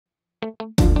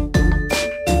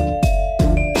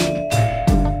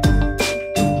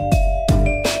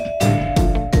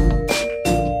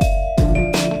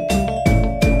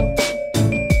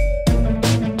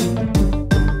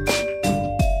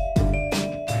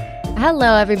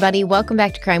Hello, everybody. Welcome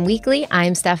back to Crime Weekly.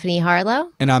 I'm Stephanie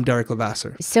Harlow. And I'm Derek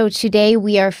Levasseur. So today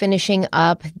we are finishing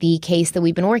up the case that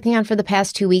we've been working on for the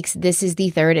past 2 weeks. This is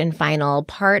the third and final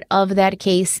part of that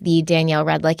case, the Danielle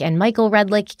Redlick and Michael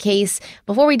Redlick case.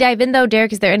 Before we dive in, though,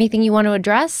 Derek, is there anything you want to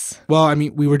address? Well, I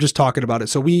mean, we were just talking about it.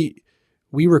 So we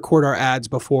record our ads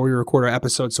before we record our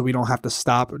episode so we don't have to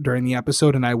stop during the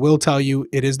episode. And I will tell you,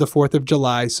 it is the 4th of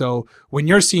July. So when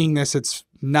you're seeing this, it's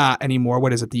not anymore.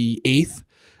 What is it, the 8th?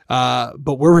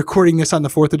 But we're recording this on the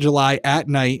 4th of July at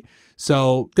night.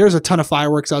 So there's a ton of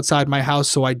fireworks outside my house.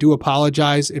 So I do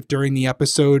apologize if during the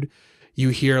episode you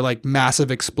hear like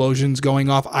massive explosions going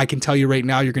off. I can tell you right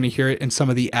now, you're going to hear it in some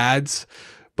of the ads.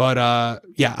 But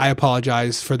yeah, I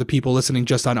apologize for the people listening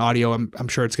just on audio. I'm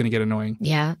sure it's going to get annoying.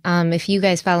 Yeah. If you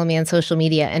guys follow me on social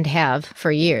media and have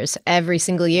for years, every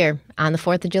single year on the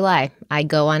 4th of July, I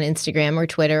go on Instagram or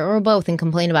Twitter or both and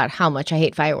complain about how much I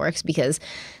hate fireworks because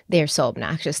they're so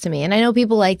obnoxious to me. And I know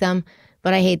people like them,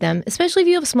 but I hate them, especially if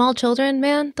you have small children,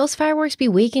 man. Those fireworks be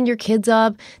waking your kids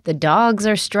up. The dogs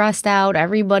are stressed out.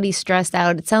 Everybody's stressed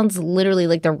out. It sounds literally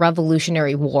like the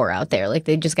Revolutionary War out there. Like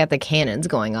they just got the cannons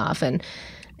going off. And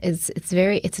I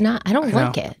don't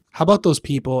like it. How about those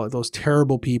people, those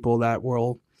terrible people that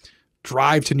will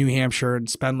drive to New Hampshire and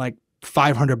spend like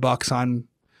 $500 on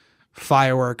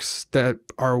fireworks that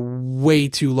are way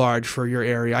too large for your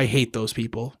area? I hate those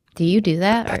people. Do you do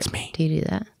that? That's me. Do you do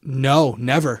that? No,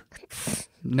 never.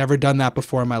 Never done that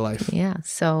before in my life. Yeah.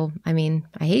 So, I mean,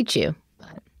 I hate you,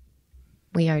 but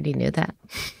we already knew that.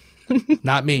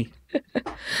 Not me. All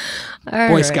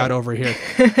Boy right. Scout over here.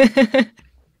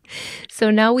 So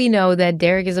now we know that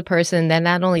Derek is a person that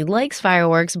not only likes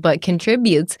fireworks, but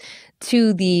contributes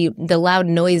to the loud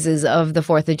noises of the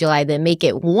 4th of July that make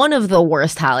it one of the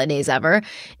worst holidays ever.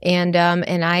 And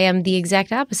I am the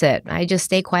exact opposite. I just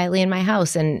stay quietly in my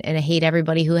house and I hate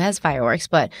everybody who has fireworks.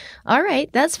 But all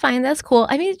right, that's fine. That's cool.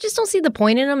 I mean, I just don't see the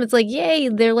point in them. It's like, yay,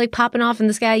 they're like popping off in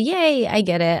the sky. Yay, I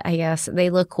get it. I guess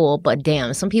they look cool. But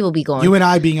damn, some people be going. You and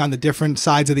I being on the different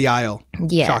sides of the aisle.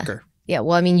 Yeah. Shocker. Yeah,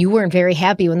 well, I mean, you weren't very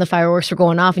happy when the fireworks were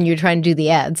going off and you were trying to do the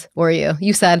ads, were you?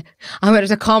 You said, I'm gonna have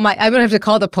to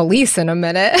call the police in a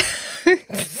minute.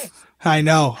 I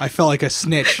know. I felt like a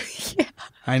snitch. Yeah.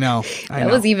 I know. That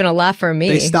was even a lot for me.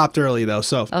 They stopped early though,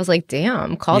 so I was like,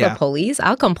 damn, call the police?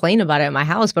 I'll complain about it at my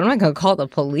house, but I'm not gonna call the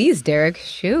police, Derek.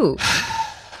 Shoot.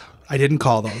 I didn't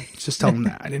call though. Just tell them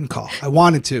that. I didn't call. I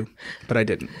wanted to, but I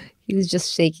didn't. He was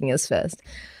just shaking his fist.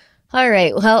 All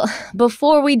right, well,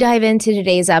 before we dive into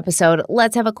today's episode,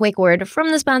 let's have a quick word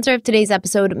from the sponsor of today's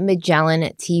episode, Magellan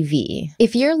TV.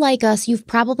 If you're like us, you've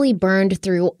probably burned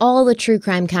through all the true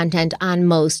crime content on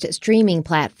most streaming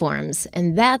platforms,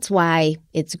 and that's why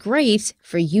it's great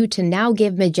for you to now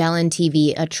give Magellan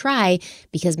TV a try,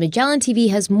 because Magellan TV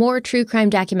has more true crime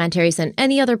documentaries than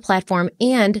any other platform,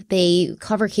 and they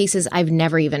cover cases I've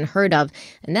never even heard of.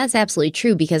 And that's absolutely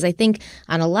true, because I think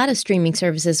on a lot of streaming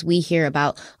services, we hear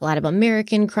about a lot of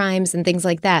American crimes and things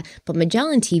like that. But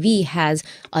Magellan TV has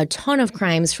a ton of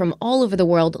crimes from all over the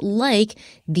world, like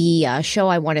the show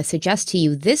I want to suggest to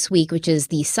you this week, which is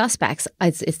The Suspects.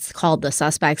 It's called The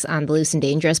Suspects on the Loose and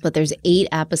Dangerous, but there's 8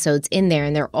 episodes in there,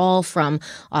 and they're all from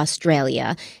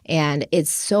Australia. And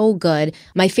it's so good.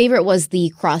 My favorite was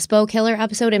the Crossbow Killer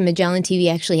episode, and Magellan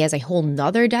TV actually has a whole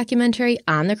nother documentary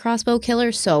on the Crossbow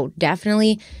Killer. So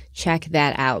definitely check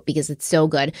that out because it's so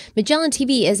good. Magellan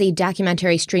TV is a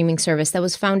documentary streaming service that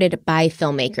was founded by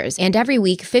filmmakers. And every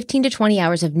week, 15 to 20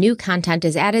 hours of new content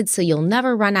is added so you'll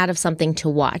never run out of something to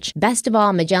watch. Best of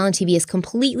all, Magellan TV is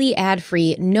completely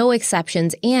ad-free, no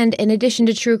exceptions. And in addition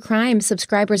to true crime,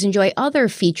 subscribers enjoy other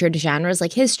featured genres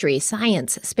like history,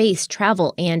 science, space,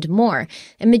 travel, and more.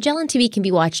 And Magellan TV can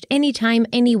be watched anytime,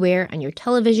 anywhere on your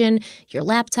television, your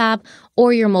laptop,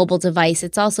 or your mobile device.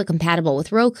 It's also compatible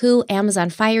with Roku, Amazon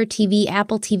Fire TV,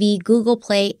 Apple TV, Google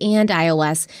Play, and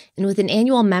iOS. And with an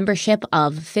annual membership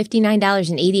of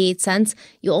 $59.88,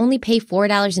 you'll only pay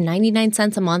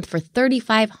 $4.99 a month for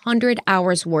 3,500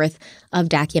 hours worth of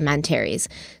documentaries.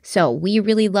 So we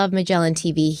really love Magellan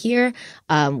TV here.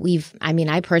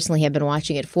 I personally have been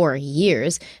watching it for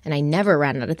years, and I never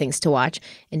ran out of things to watch.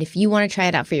 And if you want to try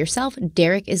it out for yourself,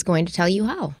 Derek is going to tell you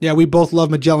how. Yeah, we both love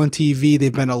Magellan TV.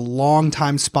 They've been a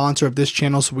long-time sponsor of this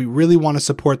channel, so we really want to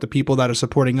support the people that are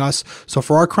supporting supporting us. So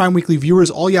for our Crime Weekly viewers,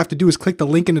 all you have to do is click the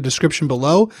link in the description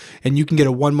below and you can get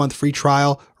a 1-month free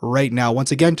trial right now.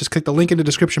 Once again, just click the link in the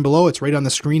description below. It's right on the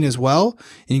screen as well,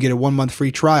 and you get a 1-month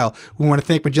free trial. We want to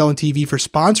thank Magellan TV for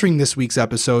sponsoring this week's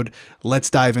episode. Let's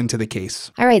dive into the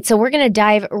case. All right, so we're going to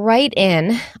dive right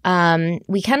in.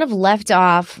 We kind of left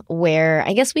off where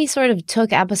I guess we sort of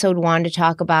took episode 1 to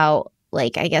talk about,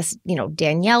 like, I guess,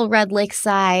 Danielle Redlick's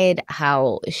side,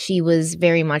 how she was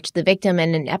very much the victim.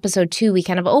 And in episode 2, we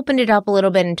kind of opened it up a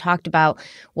little bit and talked about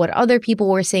what other people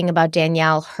were saying about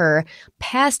Danielle, her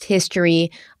past history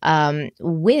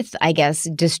with, I guess,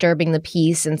 disturbing the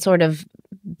peace and sort of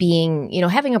being,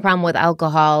 having a problem with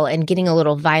alcohol and getting a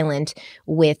little violent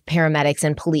with paramedics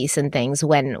and police and things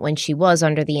when she was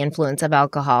under the influence of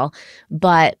alcohol.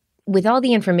 But with all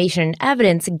the information and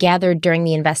evidence gathered during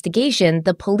the investigation,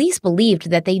 the police believed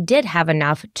that they did have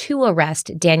enough to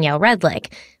arrest Danielle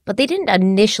Redlick, but they didn't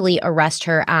initially arrest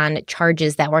her on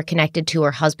charges that were connected to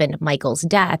her husband Michael's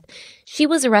death. She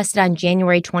was arrested on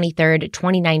January 23rd,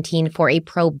 2019 for a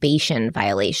probation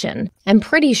violation. I'm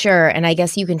pretty sure, and I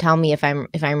guess you can tell me if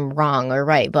I'm wrong or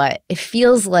right, but it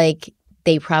feels like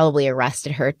they probably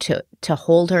arrested her to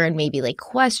hold her and maybe like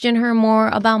question her more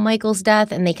about Michael's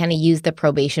death. And they kind of used the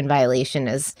probation violation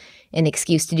as an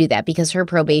excuse to do that, because her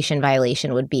probation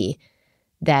violation would be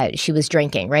that she was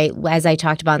drinking, right? As I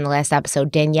talked about in the last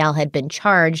episode, Danielle had been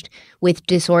charged with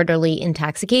disorderly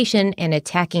intoxication and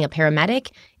attacking a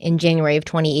paramedic in January of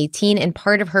 2018. And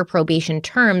part of her probation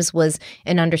terms was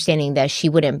an understanding that she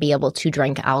wouldn't be able to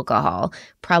drink alcohol,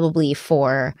 probably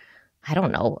for, I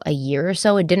don't know, a year or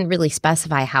so. It didn't really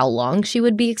specify how long she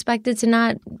would be expected to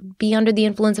not be under the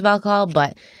influence of alcohol.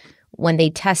 But when they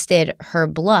tested her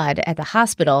blood at the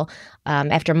hospital,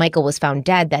 after Michael was found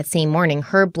dead that same morning,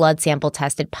 her blood sample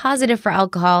tested positive for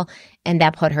alcohol, and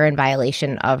that put her in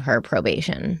violation of her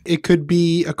probation. It could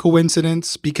be a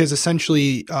coincidence because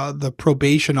essentially the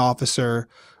probation officer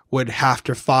would have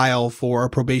to file for a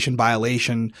probation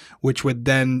violation, which would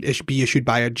then be issued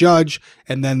by a judge,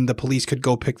 and then the police could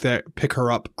go pick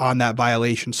her up on that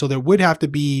violation. So there would have to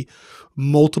be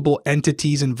multiple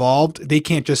entities involved. They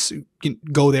can't just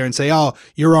go there and say, oh,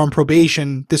 you're on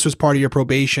probation, this was part of your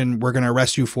probation, we're going to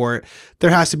arrest you for it. There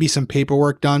has to be some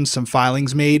paperwork done, some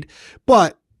filings made.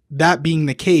 But that being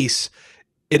the case,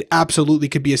 it absolutely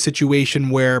could be a situation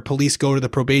where police go to the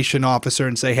probation officer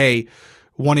and say, hey,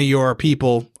 one of your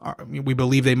people, we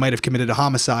believe they might have committed a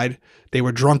homicide. They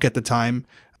were drunk at the time.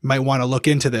 Might want to look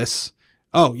into this.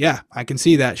 Oh, yeah, I can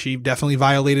see that. She definitely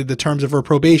violated the terms of her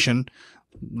probation.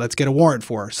 Let's get a warrant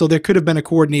for her. So there could have been a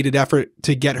coordinated effort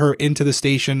to get her into the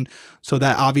station so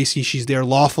that obviously she's there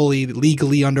lawfully,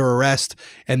 legally under arrest,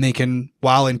 and they can,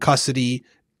 while in custody,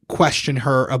 question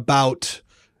her about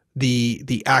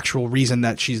the actual reason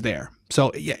that she's there.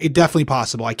 So yeah, it's definitely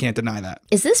possible. I can't deny that.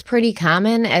 Is this pretty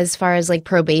common as far as like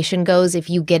probation goes? If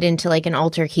you get into like an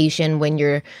altercation when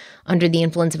you're under the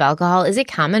influence of alcohol, is it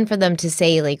common for them to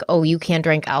say like, oh, you can't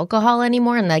drink alcohol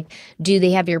anymore? And like, do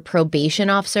they have your probation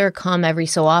officer come every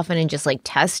so often and just like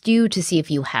test you to see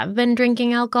if you have been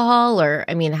drinking alcohol? Or,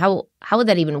 I mean, how would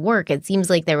that even work? It seems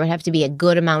like there would have to be a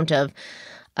good amount of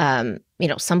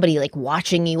somebody like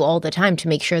watching you all the time to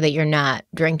make sure that you're not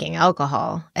drinking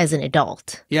alcohol as an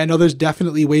adult. Yeah, no, there's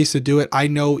definitely ways to do it. I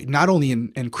know not only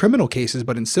in criminal cases,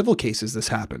 but in civil cases, this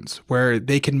happens where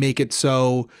they can make it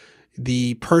so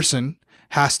the person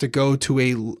has to go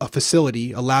to a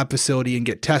facility, a lab facility, and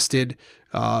get tested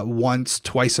once,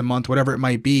 twice a month, whatever it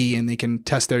might be. And they can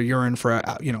test their urine for,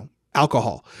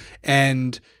 alcohol.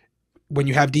 And when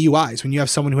you have DUIs, when you have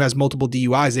someone who has multiple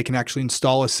DUIs, they can actually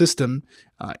install a system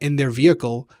in their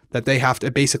vehicle that they have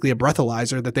to, basically a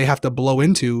breathalyzer that they have to blow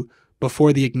into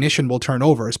before the ignition will turn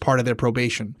over as part of their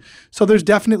probation. So there's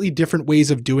definitely different ways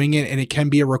of doing it, and it can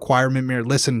be a requirement where,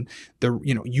 listen,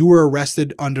 you were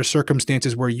arrested under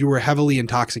circumstances where you were heavily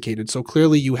intoxicated. So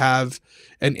clearly you have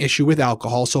an issue with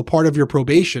alcohol. So part of your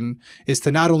probation is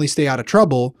to not only stay out of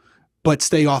trouble, but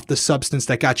stay off the substance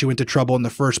that got you into trouble in the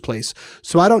first place.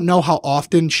 So I don't know how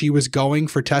often she was going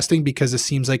for testing because it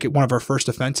seems like one of her first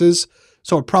offenses.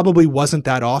 So it probably wasn't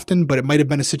that often, but it might have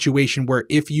been a situation where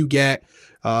if you get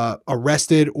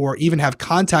arrested or even have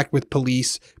contact with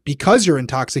police because you're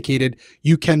intoxicated,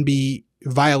 you can be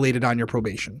violated on your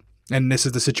probation. And this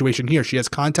is the situation here. She has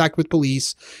contact with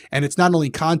police, and it's not only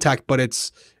contact, but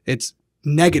it's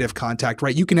negative contact,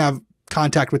 right? You can have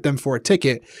contact with them for a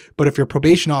ticket, but if your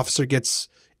probation officer gets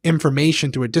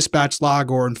information through a dispatch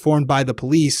log or informed by the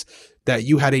police that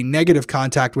you had a negative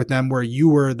contact with them where you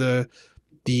were the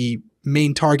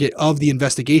main target of the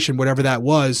investigation, whatever that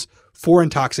was, for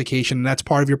intoxication, and that's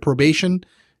part of your probation,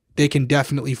 they can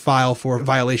definitely file for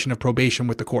violation of probation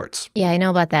with the courts. Yeah, I know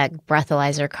about that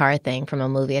breathalyzer car thing from a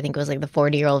movie. I think it was like the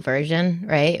 40-year-old version,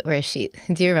 right? Where do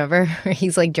you remember? Where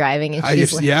he's like driving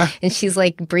and she's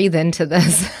like, breathe into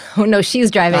this. Oh no,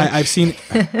 she's driving. I've seen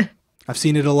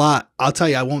it a lot. I'll tell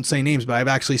you, I won't say names, but I've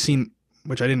actually seen,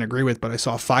 which I didn't agree with, but I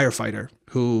saw a firefighter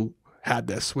who had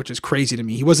this, which is crazy to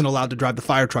me. He wasn't allowed to drive the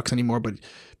fire trucks anymore, but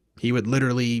he would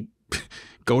literally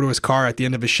go to his car at the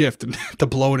end of his shift and to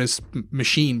blow in his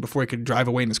machine before he could drive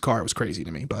away in his car. It was crazy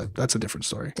to me, but that's a different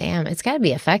story. Damn, it's got to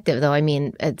be effective though. I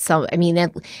mean, at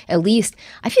least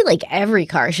I feel like every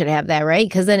car should have that, right?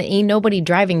 Because then ain't nobody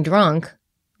driving drunk,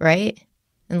 right?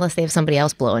 Unless they have somebody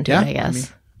else blow into it, I guess. I mean,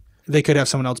 they could have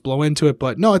someone else blow into it,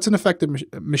 but no, it's an effective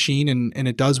machine and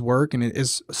it does work, and it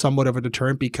is somewhat of a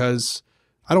deterrent because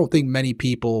I don't think many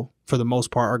people, for the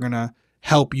most part, are going to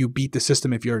help you beat the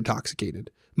system if you're intoxicated.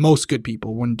 Most good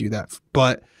people wouldn't do that.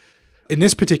 But in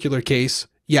this particular case,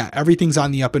 yeah, everything's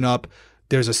on the up and up.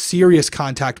 There's a serious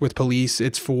contact with police.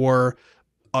 It's for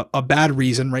a bad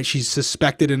reason, right? She's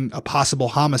suspected in a possible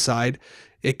homicide.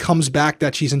 It comes back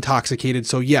that she's intoxicated.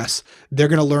 So yes, they're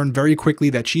going to learn very quickly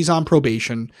that she's on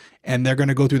probation, and they're going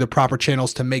to go through the proper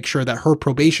channels to make sure that her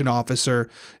probation officer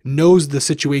knows the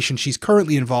situation she's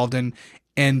currently involved in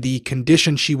and the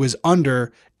condition she was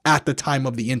under at the time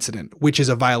of the incident, which is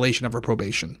a violation of her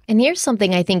probation. And here's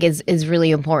something I think is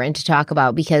really important to talk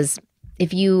about, because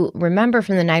if you remember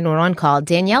from the 911 call,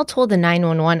 Danielle told the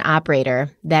 911 operator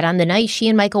that on the night she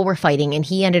and Michael were fighting and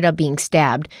he ended up being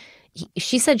stabbed,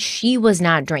 she said she was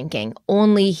not drinking,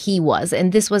 only he was.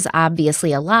 And this was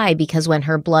obviously a lie, because when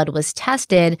her blood was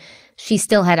tested, she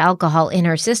still had alcohol in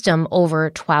her system over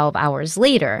 12 hours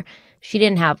later. She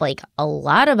didn't have like a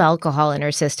lot of alcohol in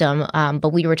her system,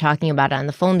 but we were talking about it on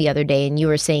the phone the other day, and you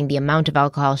were saying the amount of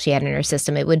alcohol she had in her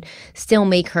system, it would still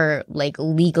make her like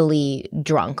legally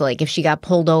drunk. Like if she got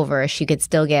pulled over, she could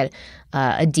still get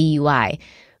a DUI.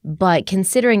 But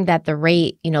considering that the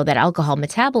rate, that alcohol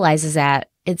metabolizes at,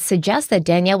 it suggests that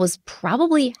Danielle was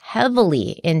probably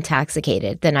heavily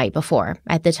intoxicated the night before,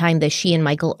 at the time that she and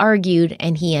Michael argued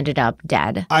and he ended up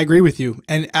dead. I agree with you.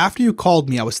 And after you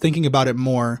called me, I was thinking about it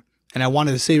more, and I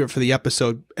wanted to save it for the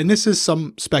episode. And this is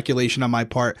some speculation on my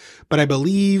part, but I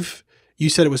believe you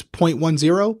said it was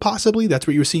 0.10, possibly? That's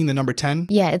what you were seeing, the number 10?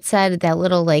 Yeah, it said that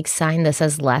little like sign that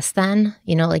says less than,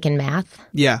 like in math.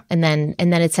 Yeah. And then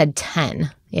it said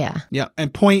 10. Yeah. Yeah.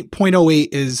 And 0.08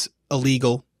 is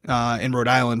illegal in Rhode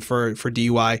Island for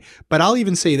DUI. But I'll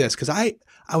even say this, because I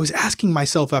was asking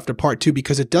myself after part 2,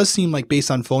 because it does seem like,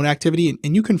 based on phone activity,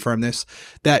 and you confirm this,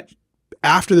 that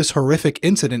after this horrific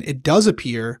incident, it does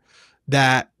appear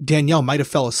that Danielle might have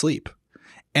fell asleep.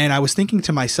 And I was thinking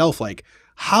to myself, like,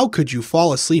 how could you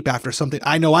fall asleep after something?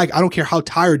 I know I don't care how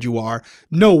tired you are.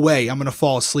 No way I'm going to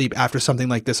fall asleep after something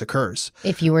like this occurs.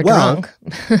 If you were drunk.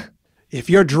 If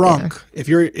you're drunk,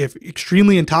 yeah. if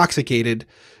extremely intoxicated,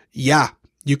 yeah,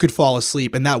 you could fall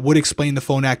asleep. And that would explain the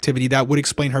phone activity. That would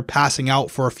explain her passing out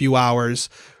for a few hours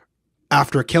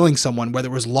after killing someone, whether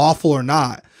it was lawful or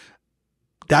not.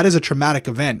 That is a traumatic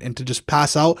event. And to just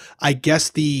pass out, I guess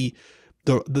the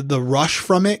rush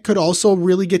from it could also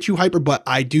really get you hyper. But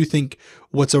I do think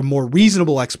what's a more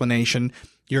reasonable explanation,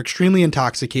 you're extremely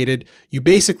intoxicated. You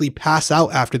basically pass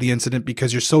out after the incident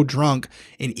because you're so drunk.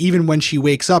 And even when she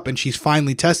wakes up and she's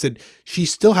finally tested, she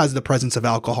still has the presence of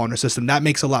alcohol in her system. That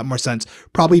makes a lot more sense.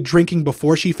 Probably drinking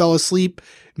before she fell asleep.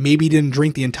 Maybe didn't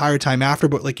drink the entire time after,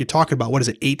 but like you're talking about, what is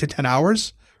it, 8 to 10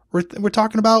 hours? We're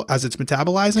talking about as it's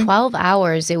metabolizing? 12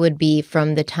 hours it would be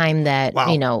from the time that,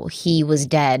 he was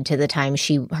dead to the time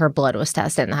her blood was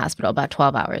tested in the hospital, about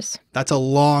 12 hours. That's a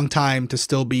long time to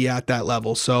still be at that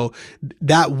level. So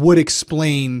that would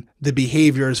explain the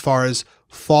behavior as far as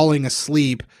falling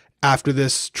asleep after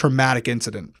this traumatic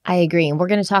incident. I agree. And we're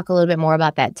going to talk a little bit more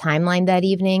about that timeline that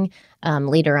evening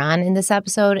later on in this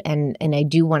episode. And I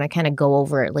do want to kind of go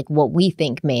over like what we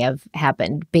think may have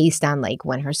happened based on like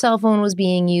when her cell phone was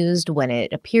being used, when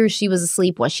it appears she was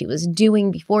asleep, what she was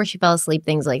doing before she fell asleep,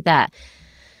 things like that.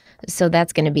 So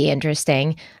that's going to be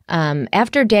interesting.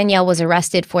 After Danielle was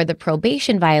arrested for the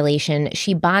probation violation,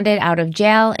 she bonded out of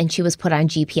jail and she was put on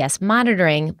GPS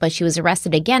monitoring, but she was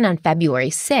arrested again on February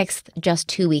 6th, just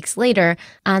 2 weeks later,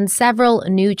 on several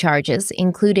new charges,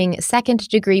 including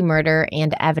second-degree murder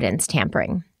and evidence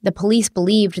tampering. The police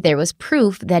believed there was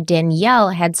proof that Danielle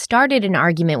had started an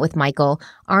argument with Michael,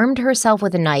 armed herself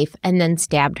with a knife, and then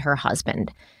stabbed her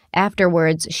husband.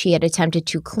 Afterwards, she had attempted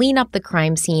to clean up the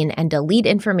crime scene and delete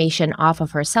information off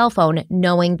of her cell phone,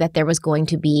 knowing that there was going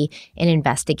to be an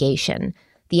investigation.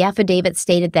 The affidavit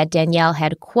stated that Danielle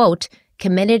had, quote,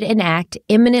 committed an act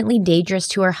imminently dangerous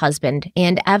to her husband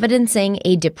and evidencing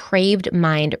a depraved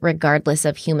mind regardless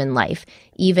of human life.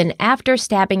 Even after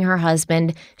stabbing her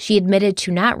husband, she admitted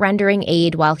to not rendering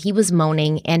aid while he was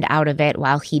moaning and out of it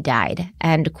while he died,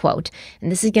 end quote.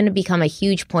 And this is going to become a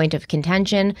huge point of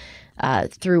contention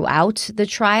throughout the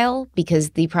trial,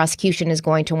 because the prosecution is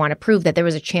going to want to prove that there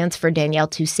was a chance for Danielle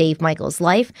to save Michael's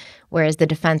life, whereas the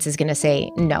defense is going to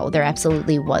say, no, there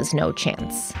absolutely was no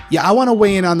chance. Yeah, I want to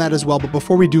weigh in on that as well, but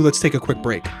before we do, let's take a quick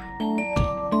break.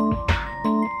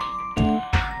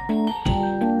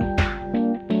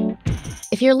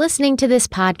 If you're listening to this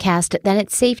podcast, then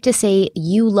it's safe to say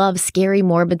you love scary,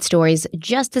 morbid stories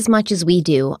just as much as we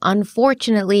do.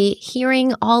 Unfortunately,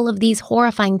 hearing all of these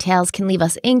horrifying tales can leave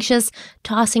us anxious,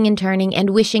 tossing and turning,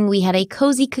 and wishing we had a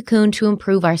cozy cocoon to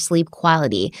improve our sleep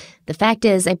quality. The fact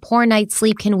is, a poor night's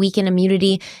sleep can weaken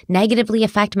immunity, negatively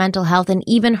affect mental health, and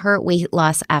even hurt weight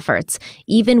loss efforts.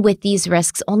 Even with these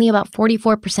risks, only about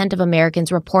 44% of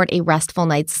Americans report a restful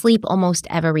night's sleep almost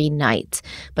every night.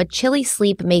 But Chili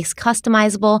Sleep makes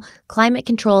customizable,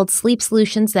 climate-controlled sleep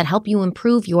solutions that help you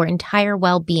improve your entire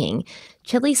well-being.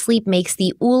 Chili Sleep makes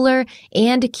the Uller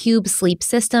and Cube sleep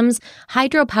systems,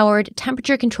 hydro-powered,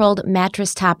 temperature-controlled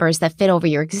mattress toppers that fit over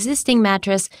your existing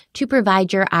mattress to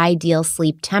provide your ideal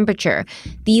sleep temperature.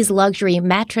 These luxury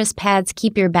mattress pads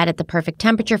keep your bed at the perfect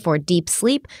temperature for deep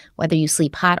sleep, whether you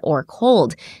sleep hot or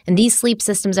cold. And these sleep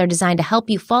systems are designed to help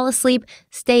you fall asleep,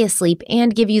 stay asleep,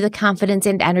 and give you the confidence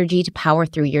and energy to power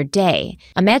through your day.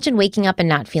 Imagine waking up and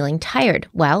not feeling tired.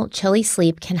 Well, Chili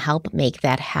Sleep can help make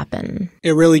that happen.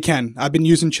 It really can. I've been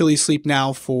using Chili Sleep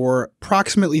now for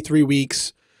approximately 3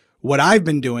 weeks. What I've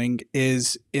been doing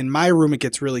is, in my room, it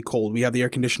gets really cold. We have the air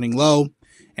conditioning low.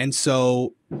 And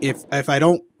so if I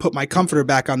don't put my comforter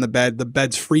back on the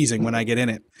bed's freezing when I get in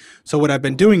it. So what I've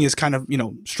been doing is kind of,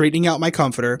 straightening out my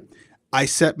comforter. I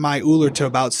set my Uller to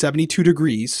about 72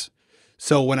 degrees.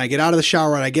 So when I get out of the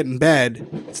shower and I get in bed,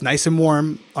 it's nice and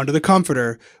warm under the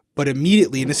comforter. But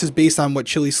immediately, and this is based on what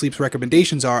Chili Sleep's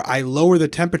recommendations are, I lower the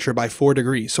temperature by 4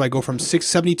 degrees. So I go from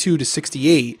 72 to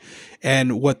 68.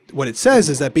 And what it says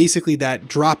is that basically that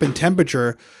drop in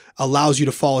temperature allows you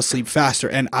to fall asleep faster.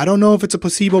 And I don't know if it's a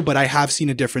placebo, but I have seen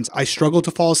a difference. I struggle to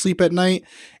fall asleep at night,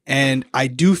 and I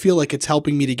do feel like it's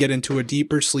helping me to get into a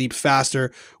deeper sleep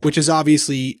faster, which is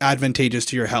obviously advantageous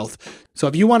to your health. So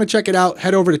if you want to check it out,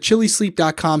 head over to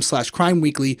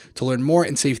chilisleep.com/crimeweekly to learn more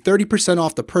and save 30%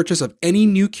 off the purchase of any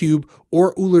new Cube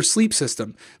or Uller sleep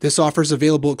system. This offer is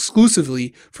available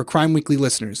exclusively for Crime Weekly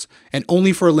listeners and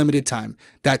only for a limited time.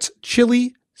 That's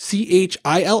Chili,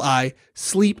 CHILI,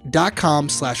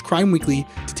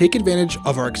 sleep.com/crimeweekly to take advantage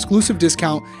of our exclusive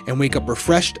discount and wake up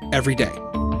refreshed every day.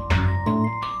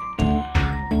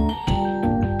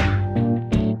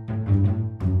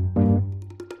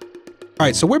 All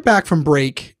right, so we're back from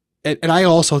break, and I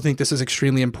also think this is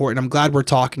extremely important. I'm glad we're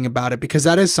talking about it because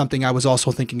that is something I was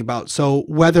also thinking about. So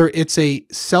whether it's a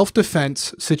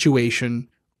self-defense situation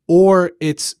or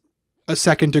it's a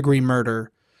second-degree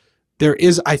murder, there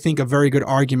is, I think, a very good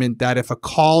argument that if a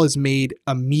call is made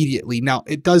immediately, now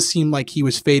it does seem like he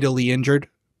was fatally injured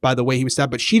by the way he was stabbed,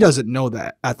 but she doesn't know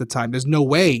that at the time. There's no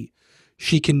way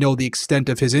she can know the extent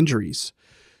of his injuries.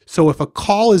 So if a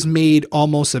call is made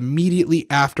almost immediately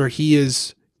after he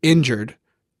is injured,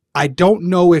 I don't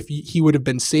know if he would have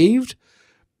been saved,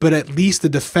 but at least the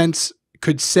defense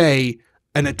could say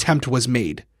an attempt was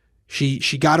made. She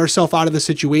got herself out of the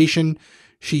situation.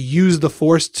 She used the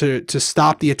force to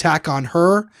stop the attack on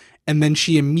her, and then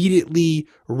she immediately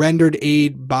rendered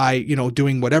aid by,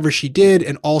 doing whatever she did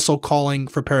and also calling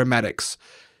for paramedics.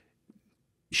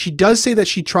 She does say that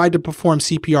she tried to perform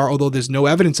CPR, although there's no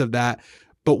evidence of that,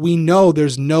 but we know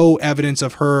there's no evidence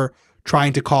of her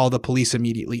trying to call the police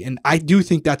immediately. And I do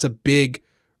think that's a big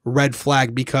red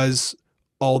flag because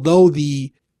although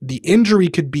the injury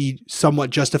could be somewhat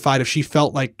justified if she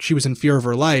felt like she was in fear of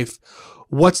her life,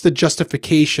 what's the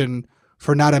justification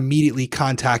for not immediately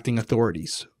contacting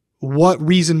authorities? What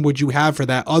reason would you have for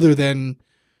that other than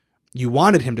you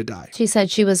wanted him to die? She said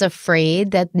she was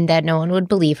afraid that no one would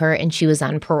believe her and she was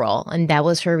on parole. And that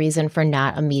was her reason for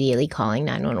not immediately calling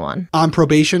 911. On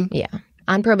probation? Yeah.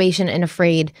 On probation and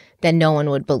afraid that no one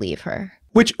would believe her.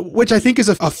 Which I think is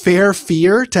a fair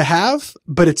fear to have,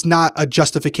 but it's not a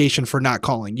justification for not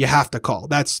calling. You have to call.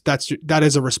 That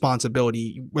is a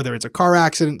responsibility. Whether it's a car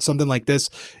accident, something like this,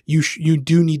 you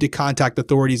do need to contact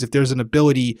authorities if there's an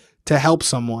ability to help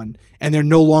someone and they're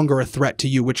no longer a threat to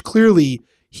you, which clearly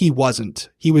he wasn't.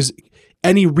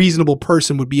 Any reasonable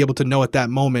person would be able to know at that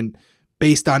moment,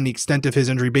 based on the extent of his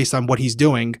injury, based on what he's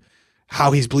doing,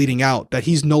 how he's bleeding out, that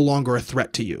he's no longer a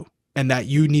threat to you and that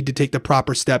you need to take the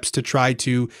proper steps to try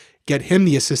to get him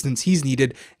the assistance he's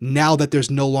needed now that there's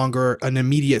no longer an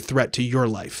immediate threat to your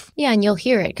life. Yeah, and you'll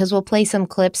hear it because we'll play some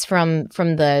clips from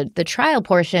the trial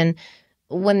portion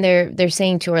when they're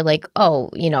saying to her, like, oh,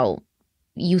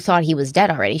 you thought he was dead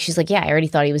already. She's like, yeah, I already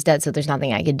thought he was dead, so there's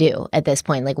nothing I could do at this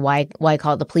point. Like, why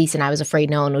call the police? And I was afraid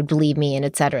no one would believe me, and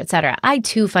et cetera, et cetera. I,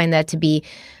 too, find that to be,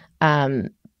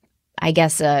 I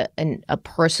guess, a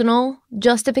personal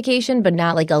justification, but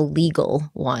not like a legal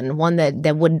one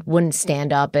that wouldn't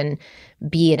stand up and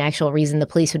be an actual reason the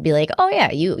police would be like, oh,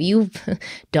 yeah, you've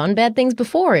done bad things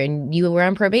before and you were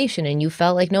on probation and you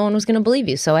felt like no one was going to believe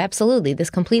you. So absolutely, this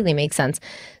completely makes sense.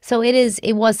 So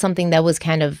it was something that was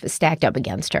kind of stacked up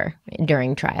against her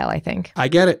during trial, I think. I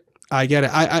get it.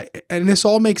 And this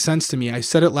all makes sense to me. I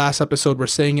said it last episode. We're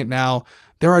saying it now.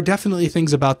 There are definitely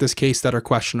things about this case that are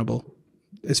questionable.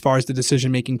 As far as the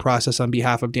decision-making process on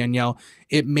behalf of Danielle,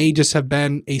 it may just have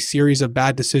been a series of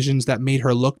bad decisions that made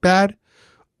her look bad,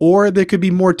 or there could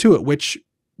be more to it, which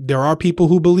there are people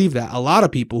who believe that, a lot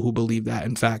of people who believe that,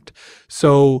 in fact.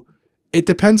 So it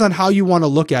depends on how you want to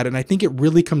look at it, and I think it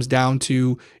really comes down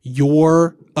to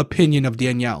your opinion of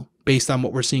Danielle based on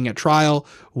what we're seeing at trial,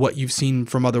 what you've seen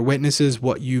from other witnesses,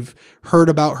 what you've heard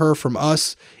about her from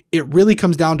us. It really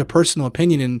comes down to personal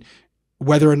opinion and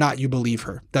whether or not you believe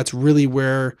her. That's really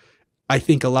where I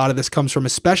think a lot of this comes from,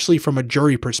 especially from a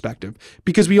jury perspective,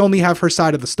 because we only have her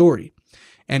side of the story.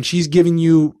 And she's giving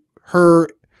you her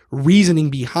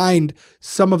reasoning behind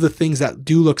some of the things that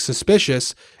do look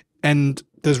suspicious, and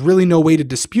there's really no way to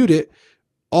dispute it.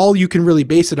 All you can really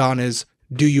base it on is,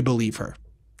 do you believe her?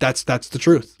 That's the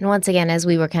truth. And once again, as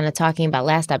we were kind of talking about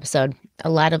last episode, a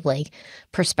lot of like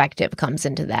perspective comes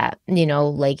into that,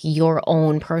 like your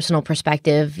own personal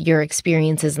perspective, your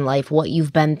experiences in life, what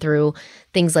you've been through,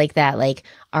 things like that. Like,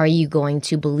 are you going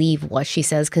to believe what she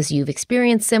says because you've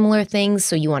experienced similar things,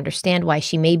 so you understand why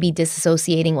she may be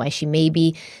disassociating, why she may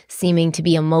be seeming to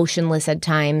be emotionless at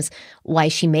times, why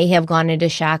she may have gone into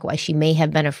shock, why she may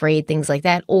have been afraid, things like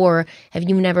that? Or have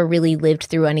you never really lived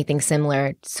through anything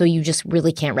similar, so you just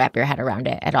really can't wrap your head around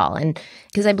it at all? And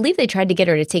because I believe they tried to get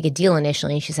her to take a deal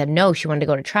initially, and she said no, she wanted to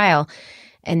go to trial.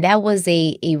 And that was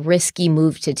a risky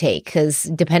move to take, because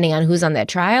depending on who's on that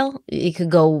trial, it could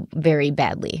go very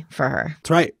badly for her. That's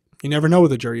right. You never know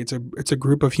with a jury. It's a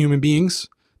group of human beings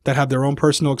that have their own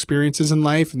personal experiences in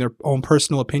life and their own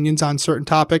personal opinions on certain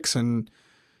topics. And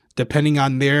depending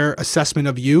on their assessment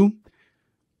of you,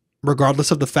 regardless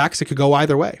of the facts, it could go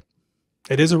either way.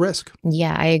 It is a risk.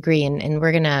 Yeah, I agree. And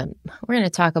we're gonna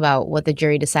talk about what the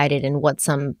jury decided and what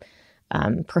some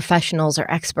professionals or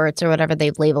experts or whatever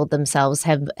they've labeled themselves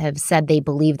have said they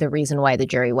believe the reason why the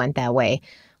jury went that way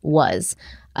was.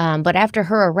 But after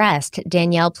her arrest,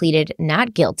 Danielle pleaded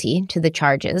not guilty to the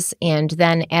charges. And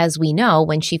then, as we know,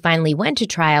 when she finally went to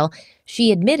trial,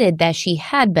 she admitted that she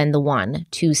had been the one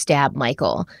to stab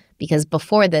Michael. Because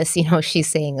before this, she's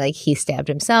saying like he stabbed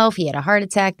himself, he had a heart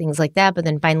attack, things like that. But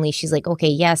then finally she's like, okay,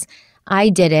 yes, I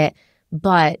did it,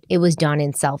 but it was done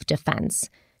in self-defense.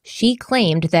 She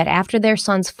claimed that after their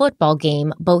son's football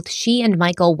game, both she and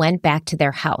Michael went back to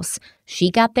their house. She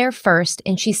got there first,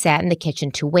 and she sat in the kitchen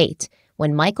to wait.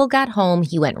 When Michael got home,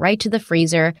 he went right to the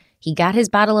freezer. He got his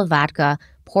bottle of vodka,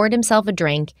 poured himself a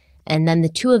drink, and then the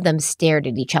two of them stared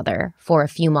at each other for a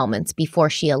few moments before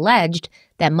she alleged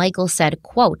that Michael said,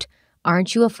 quote,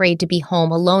 "Aren't you afraid to be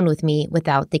home alone with me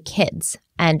without the kids?"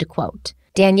 End quote.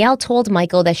 Danielle told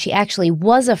Michael that she actually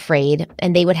was afraid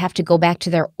and they would have to go back to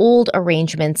their old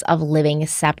arrangements of living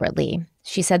separately.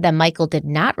 She said that Michael did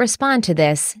not respond to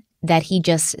this, that he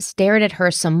just stared at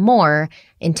her some more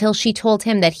until she told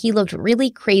him that he looked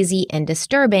really crazy and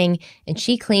disturbing, and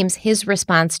she claims his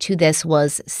response to this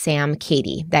was Sam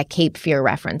Katie, that Cape Fear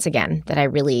reference again, that I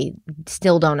really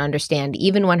still don't understand,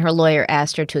 even when her lawyer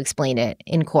asked her to explain it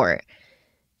in court.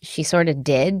 She sort of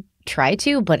did try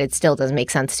to, but it still doesn't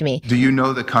make sense to me. Do you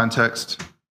know the context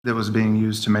that was being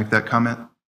used to make that comment?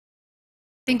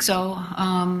 I think so.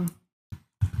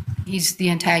 He's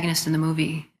the antagonist in the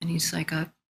movie, and he's like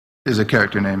Is a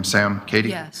character named Sam Katie?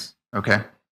 Yes. Okay.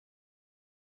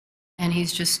 And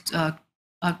he's just a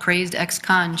crazed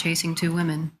ex-con chasing two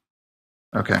women.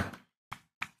 Okay.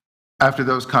 After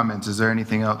those comments, is there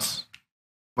anything else?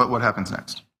 What happens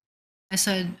next? I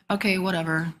said, okay,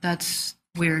 whatever. That's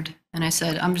weird. And I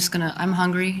said, I'm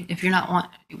hungry. If you're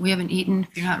we haven't eaten.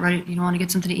 If you're not ready, you don't want to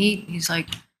get something to eat. He's like,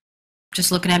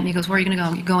 just looking at me. He goes, where are you going to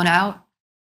go? You going out?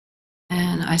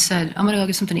 And I said, I'm going to go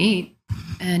get something to eat.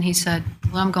 And he said,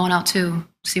 well, I'm going out too.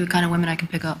 See what kind of women I can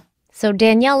pick up. So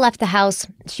Danielle left the house.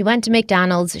 She went to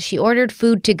McDonald's. She ordered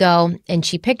food to go, and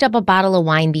she picked up a bottle of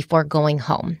wine before going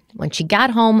home. When she got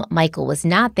home, Michael was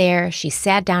not there. She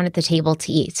sat down at the table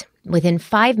to eat. Within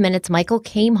 5 minutes, Michael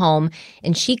came home,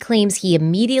 and she claims he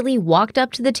immediately walked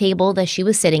up to the table that she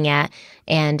was sitting at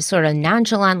and sort of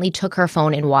nonchalantly took her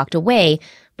phone and walked away.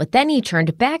 But then he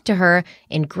turned back to her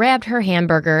and grabbed her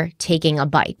hamburger, taking a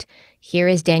bite. Here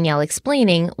is Danielle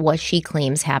explaining what she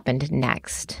claims happened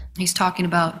next. He's talking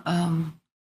about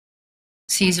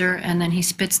Caesar, and then he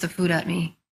spits the food at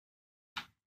me.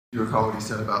 Do you recall what he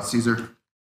said about Caesar?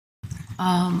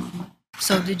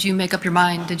 So did you make up your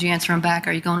mind? Did you answer him back?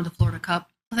 Are you going to the Florida Cup?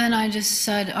 Then I just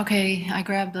said, okay. I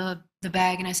grabbed the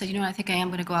bag and I said, you know what? I think I am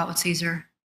going to go out with Caesar.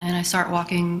 And I start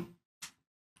walking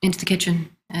into the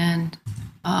kitchen, and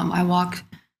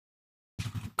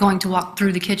going to walk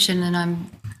through the kitchen, and I'm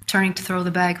turning to throw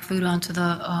the bag of food onto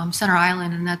the center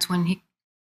island, and that's when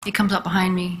he comes up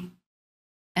behind me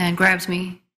and grabs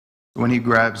me. When he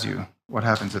grabs you, what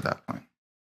happens at that point?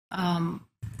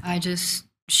 I just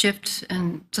shift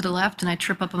and to the left, and I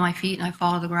trip up on my feet and I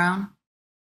fall to the ground.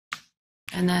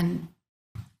 And then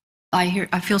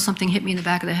I feel something hit me in the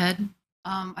back of the head.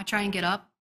 I try and get up,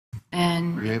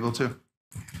 and Were you able to?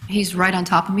 he's right on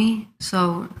top of me.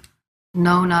 So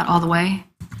no, not all the way.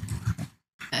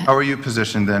 How were you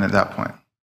positioned then at that point?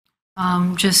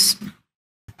 Just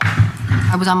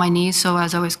I was on my knees, so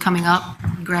as I was coming up,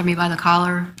 he grabbed me by the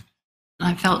collar, and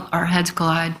I felt our heads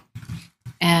collide.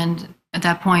 And at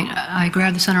that point, I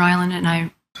grabbed the center island and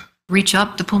I reach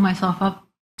up to pull myself up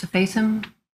to face him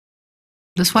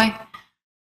this way.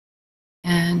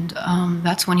 And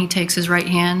that's when he takes his right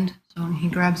hand. So he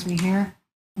grabs me here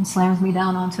and slams me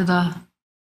down onto the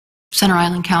center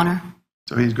island counter.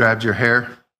 So he grabbed your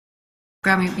hair.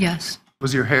 Grab me, yes,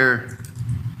 Was your hair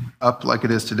up like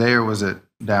it is today, or was it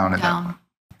down at that point? down,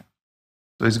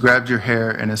 So he's grabbed your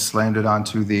hair and has slammed it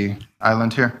onto the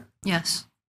island here? yes.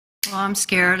 Well, I'm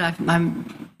scared.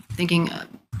 I'm thinking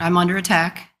I'm under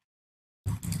attack.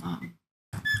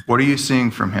 What are you seeing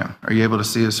from him? Are you able to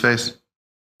see his face?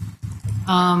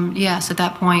 Yes, at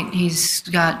that point, he's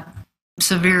got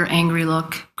severe angry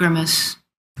look, grimace.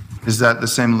 Is that the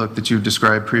same look that you've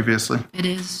described previously? It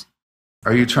is.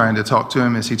 Are you trying to talk to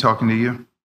him? Is he talking to you?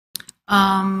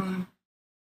 I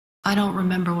don't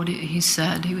remember what he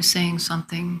said. He was saying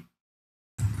something.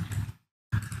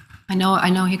 I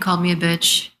know he called me a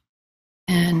bitch,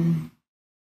 and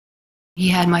he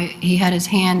had his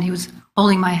hand, he was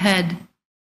holding my head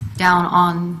down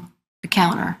on the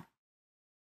counter.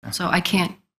 So I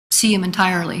can't see him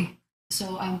entirely.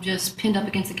 So I'm just pinned up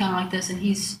against the counter like this, and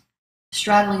he's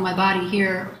straddling my body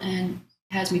here and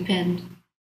has me pinned.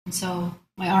 And so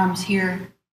my arm's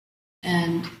here,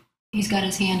 and he's got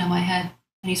his hand on my head,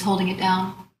 and he's holding it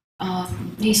down.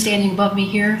 He's standing above me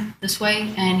here, this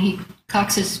way, and he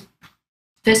cocks his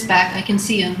fist back. I can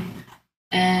see him,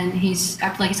 and he's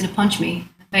acting like he's going to punch me in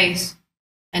the face.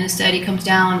 And instead, he comes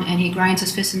down, and he grinds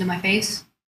his fist into my face,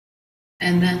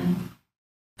 and then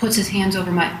puts his hands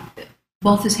over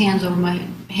both his hands over my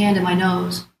hand and my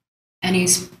nose, and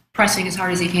he's pressing as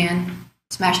hard as he can,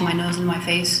 smashing my nose into my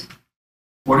face.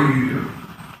 What do you do?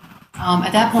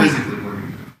 At that point, Physically, what do you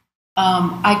do?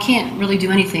 I can't really do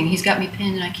anything. He's got me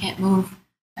pinned, and I can't move,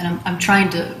 and I'm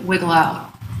trying to wiggle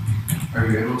out. Are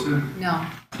you able to? No,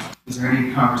 Is there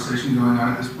any conversation going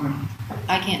on at this point?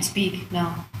 I can't speak.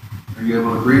 No, Are you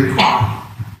able to breathe?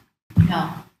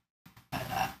 no.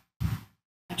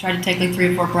 I tried to take like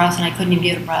 3 or 4 breaths, and I couldn't even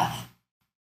get a breath.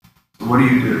 So what do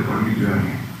you do? What are you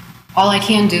doing? All I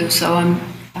can do, so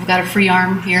I've got a free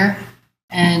arm here,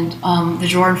 and the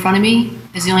drawer in front of me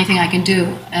is the only thing I can do,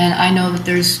 and I know that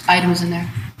there's items in there.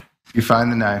 You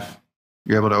find the knife.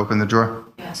 You're able to open the drawer.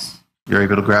 Yes. You're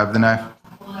able to grab the knife.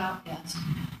 Pull it out. Yes.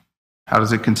 How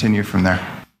does it continue from there?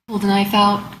 Pulled the knife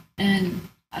out, and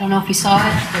I don't know if he saw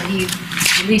it, but he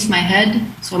released my head,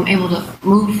 so I'm able to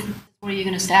move. What are you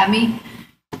going to stab me?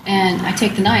 And I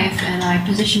take the knife and I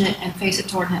position it and face it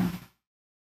toward him.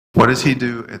 What does he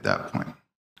do at that point?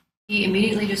 He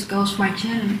immediately just goes for my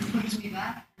chin and pushes me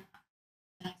back,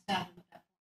 and I stab him at that point.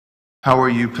 How are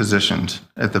you positioned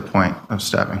at the point of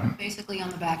stabbing him? Basically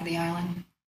on the back of the island.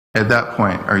 At that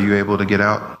point, are you able to get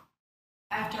out?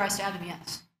 After I stabbed him,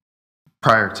 yes.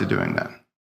 Prior to doing that,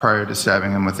 prior to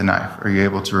stabbing him with the knife, are you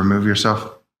able to remove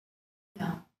yourself?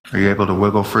 No. Are you able to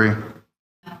wiggle free?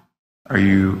 No. Are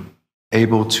you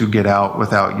able to get out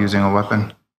without using a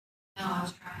weapon? No, I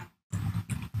was trying.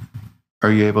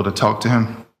 Are you able to talk to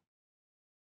him?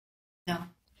 No.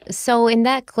 So in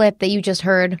that clip that you just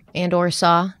heard and or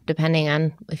saw, depending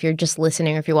on if you're just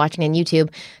listening or if you're watching on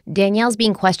YouTube, Danielle's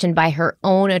being questioned by her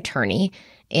own attorney,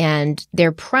 and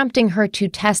they're prompting her to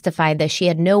testify that she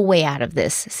had no way out of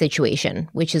this situation,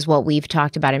 which is what we've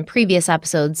talked about in previous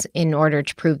episodes in order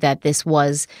to prove that this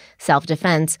was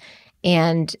self-defense.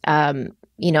 And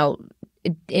you know,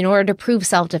 in order to prove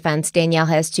self-defense, Danielle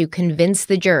has to convince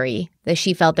the jury that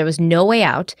she felt there was no way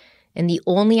out, and the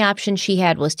only option she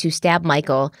had was to stab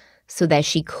Michael so that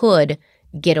she could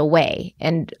get away.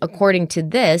 And according to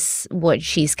this, what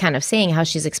she's kind of saying, how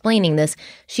she's explaining this,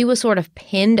 she was sort of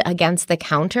pinned against the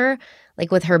counter,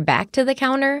 like with her back to the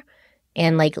counter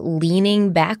and like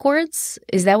leaning backwards.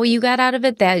 Is that what you got out of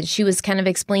it? That she was kind of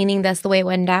explaining that's the way it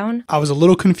went down? I was a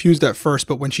little confused at first,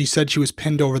 but when she said she was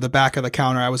pinned over the back of the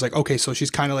counter, I was like, okay, so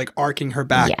she's kind of like arcing her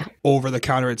back over the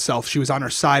counter itself. She was on her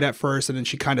side at first and then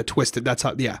she kind of twisted. That's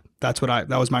how, that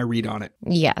was my read on it.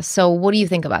 Yeah. So what do you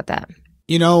think about that?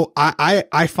 You know,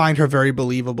 I find her very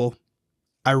believable.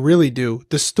 I really do.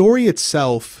 The story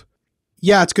itself,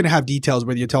 yeah, it's going to have details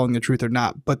whether you're telling the truth or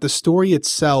not, but the story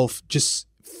itself just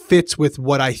fits with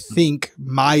what I think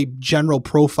my general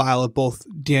profile of both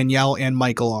Danielle and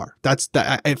Michael are.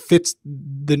 It fits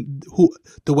the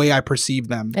way I perceive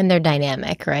them. And they're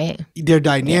dynamic, right? They're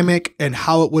dynamic, and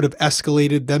how it would have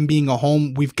escalated, them being a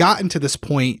home. We've gotten to this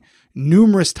point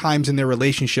numerous times in their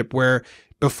relationship where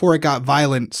before it got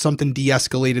violent, something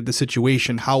de-escalated the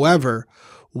situation. However,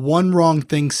 one wrong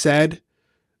thing said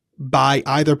by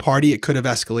either party, it could have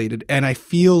escalated. And I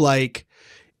feel like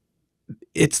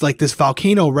it's like this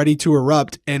volcano ready to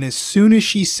erupt. And as soon as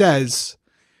she says,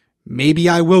 maybe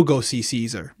I will go see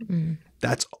Caesar,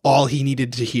 that's all he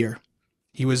needed to hear.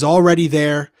 He was already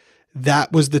there.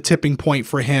 That was the tipping point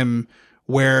for him,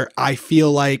 where I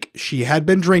feel like she had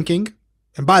been drinking.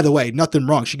 And by the way, nothing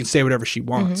wrong. She can say whatever she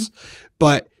wants.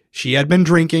 But she had been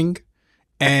drinking,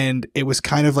 and it was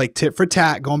kind of like tit for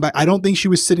tat going back. I don't think she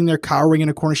was sitting there cowering in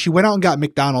a corner. She went out and got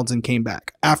McDonald's and came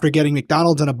back after getting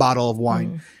McDonald's and a bottle of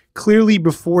wine. Clearly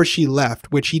before she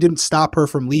left, which he didn't stop her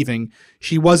from leaving,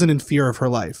 she wasn't in fear of her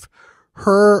life.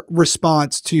 Her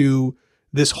response to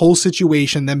this whole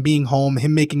situation, them being home,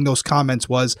 him making those comments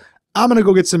was, I'm going to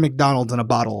go get some McDonald's and a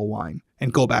bottle of wine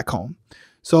and go back home.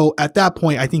 So at that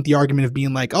point, I think the argument of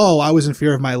being like, oh, I was in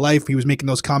fear of my life, he was making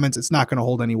those comments, it's not going to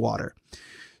hold any water.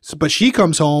 So, but she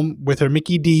comes home with her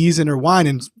Mickey D's and her wine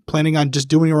and planning on just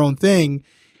doing her own thing.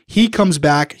 He comes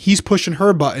back, he's pushing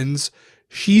her buttons,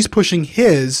 she's pushing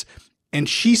his, and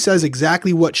she says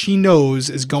exactly what she knows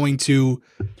is going to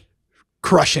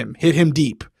crush him, hit him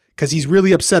deep, because he's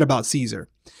really upset about Caesar.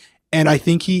 And I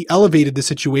think he elevated the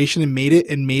situation and made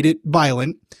it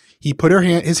violent. He put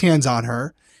his hands on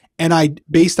her. And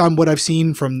based on what I've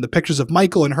seen from the pictures of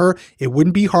Michael and her, it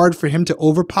wouldn't be hard for him to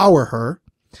overpower her.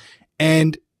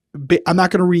 And I'm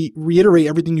not going to reiterate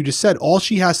everything you just said. All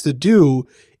she has to do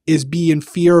is be in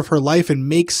fear of her life and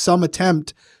make some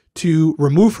attempt to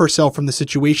remove herself from the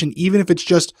situation, even if it's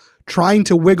just trying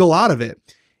to wiggle out of it.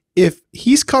 If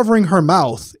he's covering her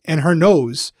mouth and her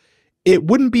nose, it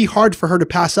wouldn't be hard for her to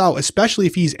pass out, especially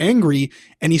if he's angry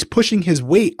and he's pushing his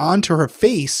weight onto her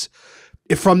face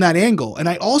from that angle. And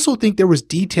I also think there was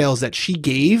details that she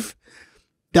gave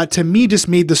that to me just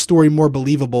made the story more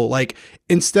believable. Like,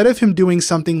 instead of him doing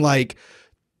something like,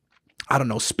 I don't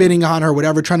know, spitting on her or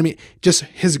whatever, trying to make just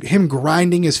him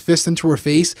grinding his fist into her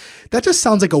face, that just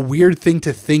sounds like a weird thing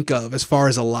to think of as far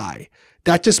as a lie.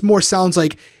 That just more sounds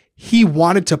like he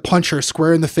wanted to punch her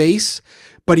square in the face,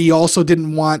 but he also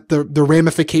didn't want the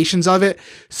ramifications of it.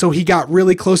 So he got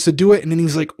really close to do it. And then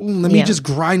he's like, let me just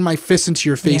grind my fist into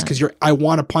your face because I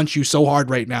want to punch you so hard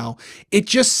right now. It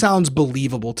just sounds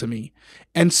believable to me.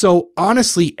 And so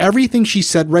honestly, everything she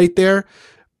said right there,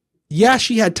 yeah,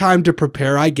 she had time to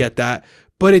prepare. I get that.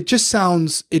 But it just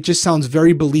sounds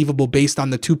very believable based on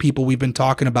the two people we've been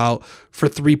talking about for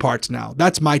 3 parts now.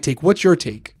 That's my take. What's your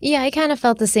take? Yeah, I kind of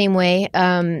felt the same way.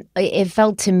 It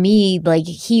felt to me like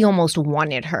he almost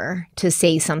wanted her to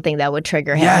say something that would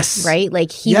trigger him, right?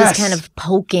 Like he was kind of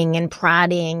poking and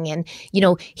prodding, and, you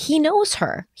know, he knows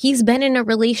her. He's been in a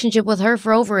relationship with her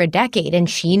for over a decade, and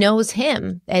she knows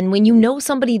him. And when you know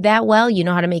somebody that well, you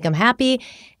know how to make them happy,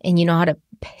 and you know how to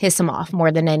piss them off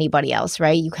more than anybody else,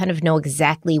 right? You kind of know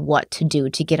exactly what to do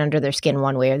to get under their skin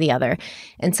one way or the other.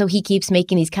 And so he keeps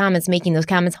making those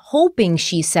comments, hoping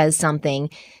she says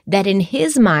something that in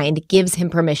his mind gives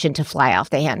him permission to fly off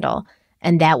the handle.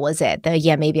 And that was it.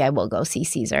 Maybe I will go see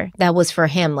Caesar. That was for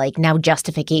him, like, now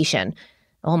justification.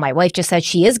 Oh, my wife just said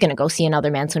she is going to go see another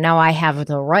man, so now I have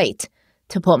the right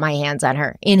to put my hands on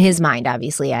her. In his mind,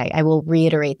 obviously. I will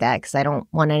reiterate that because I don't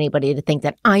want anybody to think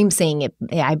that I'm saying it.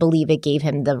 I believe it gave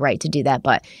him the right to do that.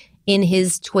 But in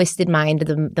his twisted mind,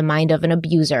 the mind of an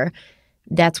abuser,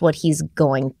 that's what he's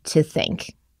going to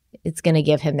think. It's going to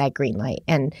give him that green light.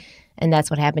 And And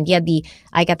that's what happened. Yeah,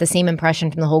 I got the same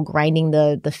impression from the whole grinding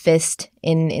the fist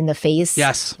in the face.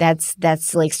 Yes.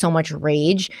 That's like so much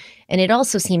rage. And it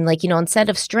also seemed like, instead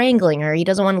of strangling her, he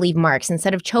doesn't want to leave marks.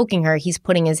 Instead of choking her, he's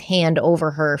putting his hand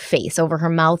over her face, over her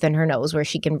mouth and her nose where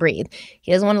she can breathe.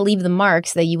 He doesn't want to leave the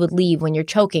marks that you would leave when you're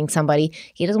choking somebody.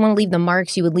 He doesn't want to leave the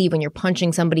marks you would leave when you're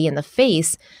punching somebody in the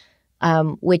face.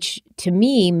 Which to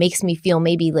me makes me feel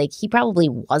maybe like he probably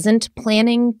wasn't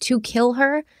planning to kill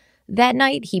her that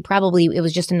night. It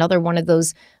was just another one of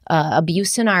those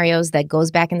abuse scenarios that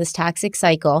goes back in this toxic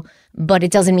cycle, but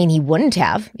it doesn't mean he wouldn't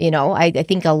have. I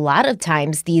think a lot of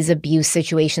times these abuse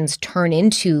situations turn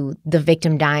into the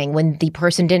victim dying when the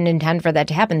person didn't intend for that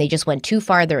to happen. They just went too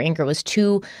far. Their anger was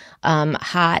too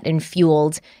hot and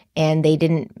fueled, and they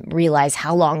didn't realize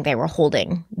how long they were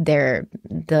holding the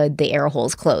air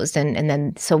holes closed. And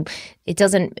then so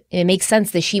it makes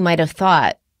sense that she might have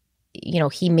thought,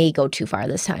 he may go too far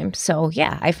this time. So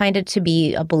yeah, I find it to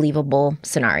be a believable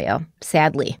scenario,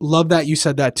 sadly. Love that you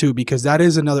said that too, because that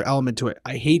is another element to it.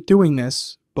 I hate doing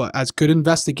this, but as good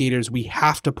investigators, we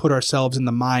have to put ourselves in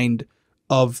the mind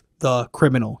of the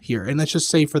criminal here. And let's just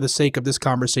say for the sake of this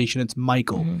conversation, it's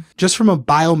Michael. Mm-hmm. Just from a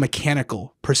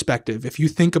biomechanical perspective, if you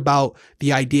think about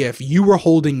the idea, if you were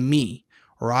holding me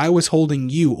or I was holding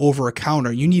you over a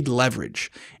counter, you need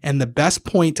leverage. And the best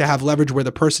point to have leverage where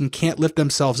the person can't lift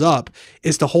themselves up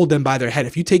is to hold them by their head.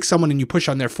 If you take someone and you push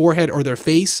on their forehead or their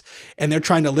face and they're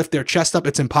trying to lift their chest up,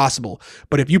 it's impossible.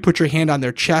 But if you put your hand on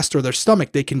their chest or their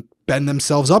stomach, they can bend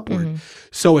themselves upward. Mm-hmm.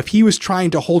 So if he was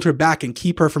trying to hold her back and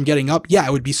keep her from getting up, yeah,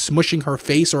 it would be smushing her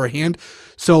face or her hand.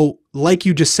 So like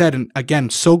you just said, and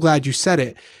again, so glad you said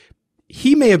it,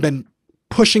 he may have been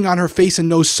pushing on her face and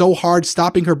nose so hard,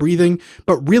 stopping her breathing,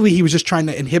 but really he was just trying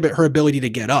to inhibit her ability to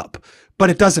get up. But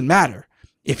it doesn't matter.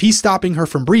 If he's stopping her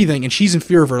from breathing and she's in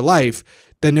fear of her life,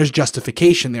 then there's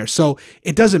justification there. So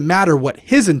it doesn't matter what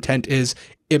his intent is,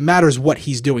 it matters what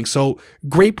he's doing. So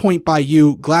great point by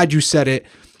you. Glad you said it.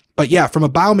 But yeah, from a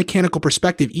biomechanical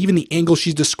perspective, even the angle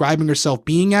she's describing herself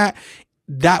being at,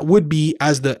 that would be,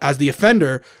 as the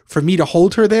offender, for me to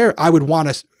hold her there, I would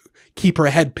want to keep her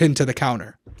head pinned to the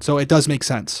counter. So it does make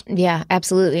sense. Yeah,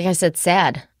 absolutely. I guess it's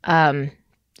sad.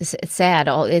 It's sad.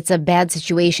 It's a bad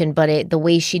situation, but the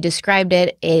way she described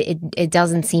it, it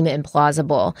doesn't seem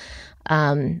implausible.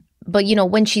 But,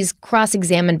 when she's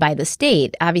cross-examined by the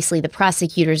state, obviously the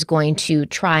prosecutor's going to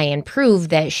try and prove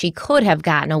that she could have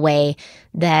gotten away,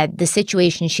 that the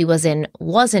situation she was in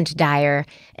wasn't dire,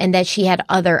 and that she had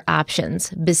other options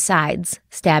besides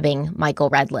stabbing Michael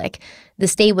Redlick. The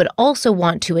state would also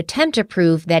want to attempt to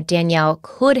prove that Danielle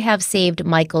could have saved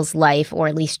Michael's life, or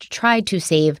at least tried to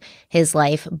save his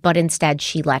life, but instead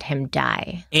she let him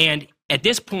die. And at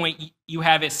this point, you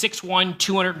have a 6'1",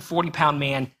 240-pound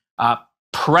man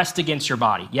pressed against your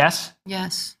body, yes?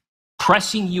 Yes.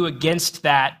 Pressing you against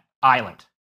that island.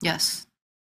 Yes.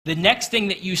 The next thing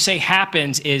that you say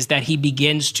happens is that he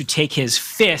begins to take his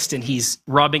fist and he's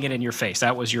rubbing it in your face.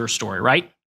 That was your story, right?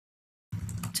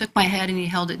 Took my head and he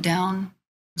held it down.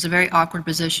 It was a very awkward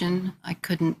position. I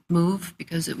couldn't move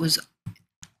because it was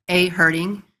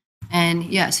hurting. And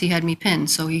yes, he had me pinned.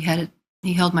 So he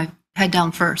held my head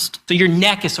down first. So your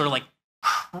neck is sort of like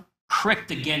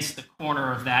cricked against the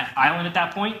corner of that island at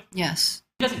that point? Yes.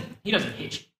 He doesn't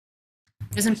hit you.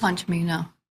 He doesn't punch me, no.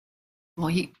 Well,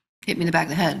 he hit me in the back of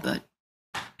the head, but...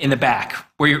 In the back,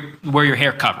 where your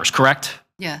hair covers, correct?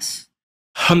 Yes.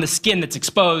 On the skin that's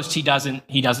exposed, he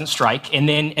doesn't strike. And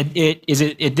then is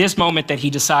it at this moment that he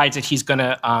decides that he's going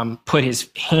to put his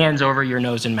hands over your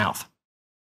nose and mouth?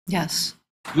 Yes.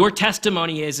 Your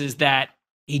testimony is that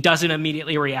he doesn't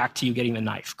immediately react to you getting the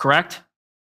knife, correct?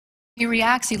 He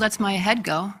reacts, he lets my head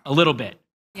go. A little bit.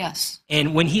 Yes.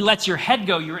 And when he lets your head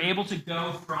go, you're able to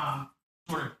go from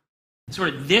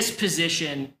sort of this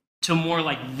position to more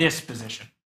like this position.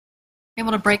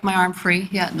 Able to break my arm free,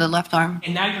 yeah, the left arm.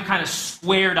 And now you're kind of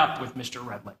squared up with Mr.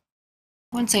 Redlick.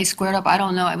 I wouldn't say squared up, I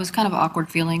don't know. It was kind of an awkward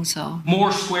feeling, so.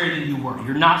 More square than you were.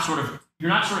 You're not sort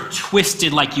of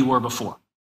twisted like you were before.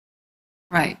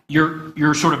 Right.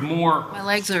 You're sort of more... My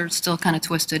legs are still kind of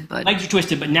twisted, but... Legs are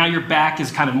twisted, but now your back is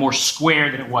kind of more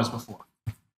square than it was before.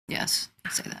 Yes,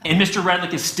 I'd say that. And Mr.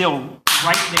 Redlick is still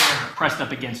right there, pressed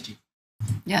up against you.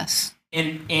 Yes.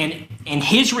 And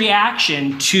his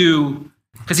reaction to...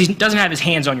 Because he doesn't have his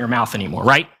hands on your mouth anymore,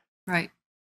 right? Right.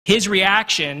 His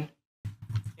reaction,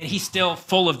 and he's still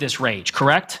full of this rage,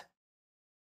 correct?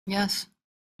 Yes.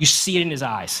 You see it in his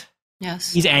eyes.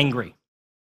 Yes. He's angry.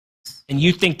 And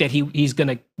you think that he's going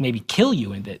to maybe kill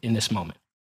you in this moment.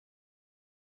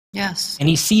 Yes. And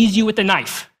he sees you with the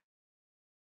knife.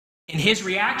 And his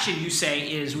reaction, you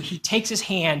say, is he takes his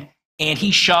hand and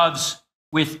he shoves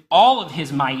with all of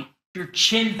his might, your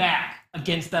chin back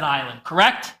against that island,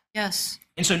 correct? Yes.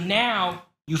 And so now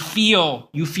you feel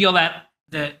that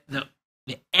the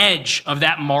edge of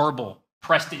that marble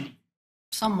pressed into you.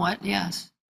 Somewhat,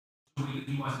 yes.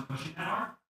 He wasn't pushing that hard?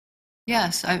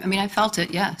 Yes. I mean, I felt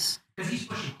it, yes. Because he's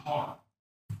pushing hard.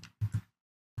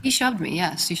 He shoved me,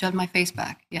 yes. He shoved my face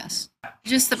back, yes.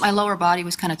 Just that my lower body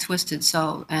was kind of twisted,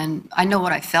 so, and I know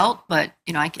what I felt, but,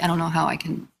 you know, I don't know how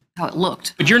it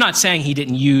looked. But you're not saying he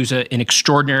didn't use an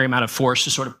extraordinary amount of force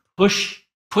to sort of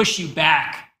push you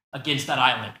back against that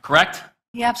island, correct?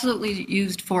 He absolutely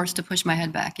used force to push my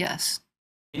head back, yes.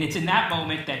 And it's in that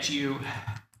moment that you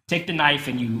take the knife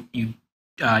and you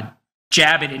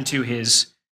jab it into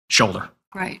his shoulder.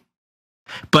 Right.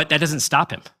 But that doesn't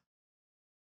stop him.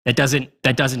 That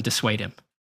doesn't dissuade him,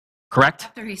 correct?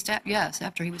 After he stabbed, yes,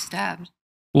 after he was stabbed.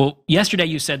 Well, yesterday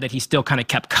you said that he still kind of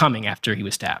kept coming after he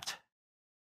was stabbed.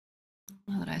 I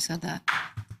don't know that I said that.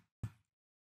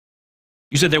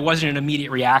 You said there wasn't an immediate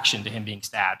reaction to him being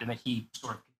stabbed and that he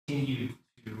sort of continued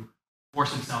to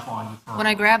force himself on you. When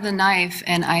I grabbed the knife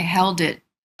and I held it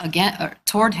again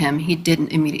toward him, he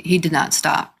did not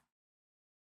stop.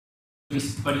 So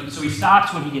he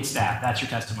stops when he gets stabbed. That's your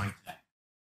testimony today.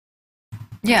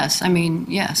 Yes, I mean,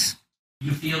 yes.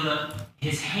 You feel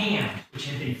his hand, which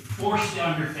had been forced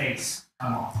down your face,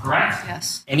 come off, correct?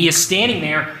 Yes. And he is standing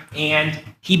there and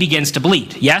he begins to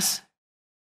bleed, yes?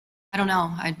 I don't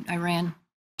know. I ran.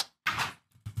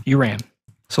 You ran.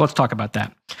 So let's talk about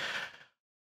that.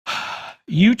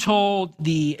 You told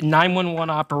the 911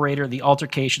 operator the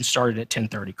altercation started at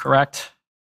 10:30, correct?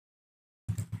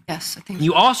 Yes, I think.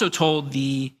 You also told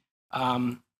the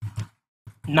 911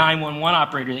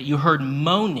 operator that you heard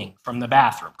moaning from the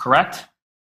bathroom, correct? I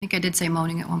think I did say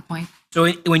moaning at one point.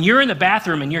 So when you're in the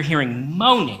bathroom and you're hearing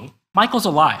moaning, Michael's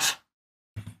alive.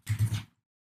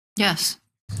 Yes.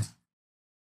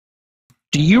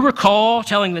 Do you recall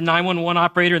telling the 911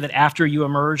 operator that after you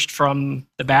emerged from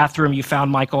the bathroom, you found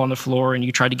Michael on the floor and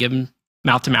you tried to give him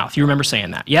mouth to mouth? You remember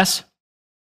saying that, yes?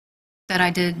 That I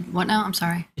did what now? I'm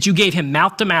sorry. That you gave him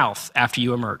mouth to mouth after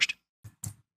you emerged.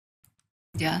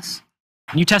 Yes.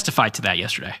 And you testified to that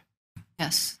yesterday.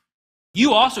 Yes.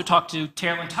 You also talked to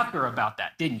Terrell Tucker about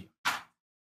that, didn't you?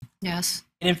 Yes.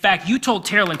 And in fact, you told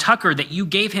Terrell Tucker that you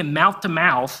gave him mouth to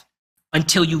mouth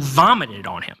until you vomited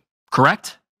on him,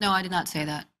 correct? No, I did not say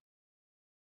that.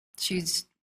 She's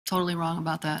totally wrong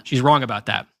about that. She's wrong about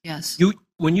that. Yes.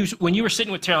 When you were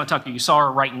sitting with Terrell Tucker, you saw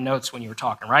her writing notes when you were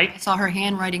talking, right? I saw her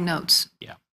handwriting notes.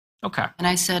 Yeah. Okay. And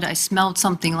I said I smelled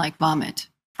something like vomit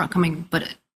coming,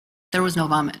 but there was no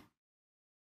vomit.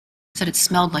 I said it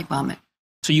smelled like vomit.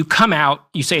 So you come out,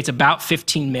 you say it's about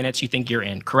 15 minutes, you think you're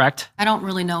in, correct? I don't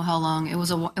really know how long. It was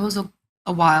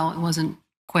a while. It wasn't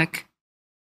quick.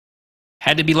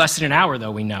 Had to be less than an hour,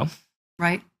 though, we know.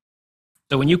 Right?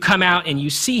 So when you come out and you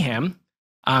see him,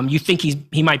 you think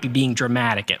he might be being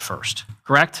dramatic at first,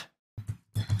 correct?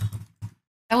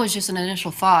 That was just an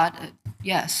initial thought.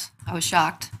 Yes, I was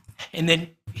shocked. And then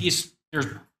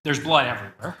there's blood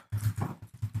everywhere.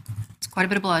 It's quite a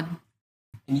bit of blood.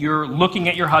 And you're looking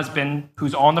at your husband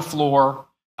who's on the floor,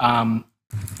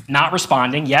 not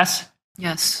responding, yes?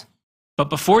 Yes. But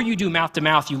before you do mouth to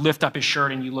mouth, you lift up his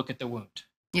shirt and you look at the wound.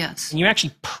 Yes. And you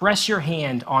actually press your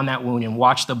hand on that wound and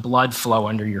watch the blood flow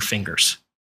under your fingers.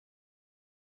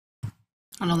 I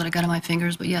don't know that I got on my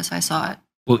fingers, but yes, I saw it.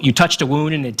 Well, you touched a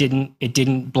wound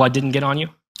and blood didn't get on you?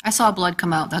 I saw blood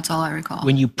come out. That's all I recall.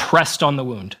 When you pressed on the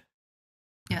wound.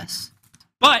 Yes.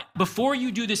 But before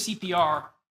you do the CPR,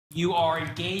 you are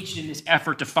engaged in this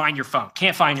effort to find your phone.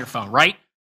 Can't find your phone, right?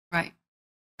 Right.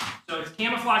 So it's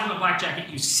camouflage on the black jacket.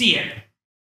 You see it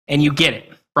and you get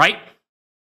it, right?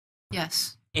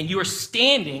 Yes. And you are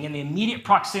standing in the immediate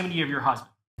proximity of your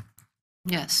husband.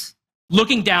 Yes.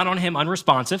 Looking down on him,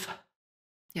 unresponsive.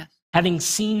 Yes. Having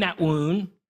seen that wound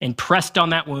and pressed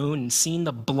on that wound and seen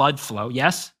the blood flow,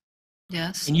 yes?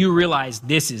 Yes. And you realize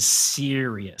this is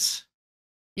serious.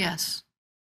 Yes.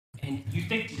 And you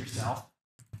think to yourself,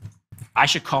 I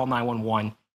should call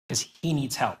 911 because he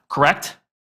needs help, correct?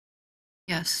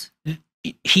 Yes.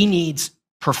 He needs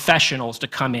professionals to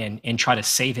come in and try to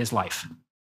save his life.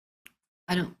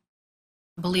 I don't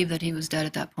believe that he was dead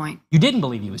at that point. You didn't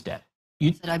believe he was dead.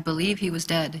 I said I believe he was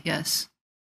dead, yes.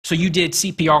 So you did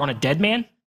CPR on a dead man?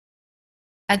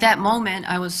 At that moment,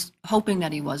 I was hoping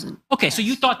that he wasn't. Okay, so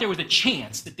you thought there was a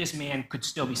chance that this man could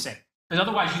still be saved. Because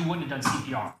otherwise you wouldn't have done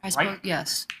CPR, I suppose, right?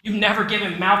 yes. You've never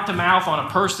given mouth to mouth on a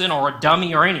person or a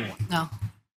dummy or anyone. No.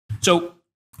 So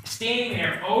standing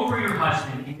there over your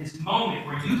husband in this moment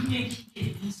where you think he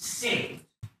can be saved,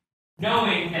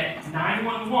 knowing that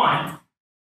 911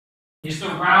 is the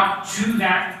route to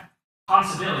that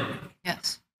possibility.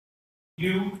 Yes.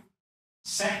 You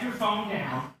set your phone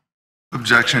down.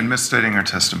 Objection, misstating her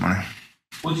testimony.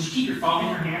 Well, just keep your phone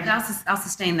in your hand. I'll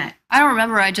sustain that. I don't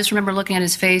remember. I just remember looking at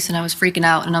his face and I was freaking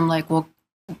out. And I'm like, well,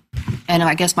 and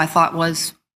I guess my thought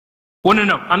was. Well,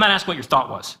 no. I'm not asking what your thought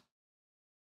was.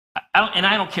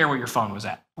 I don't care where your phone was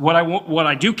at. What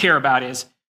I do care about is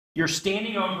you're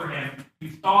standing over him. You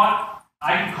thought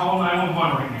I can call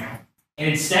 911 right now. And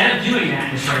instead of doing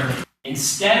that, Mr. Redlick,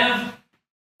 instead of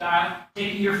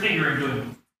taking your finger and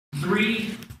doing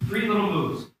three little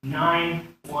moves,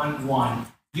 911,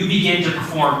 you begin to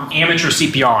perform amateur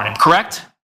CPR on him, correct?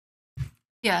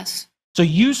 Yes. So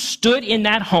you stood in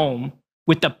that home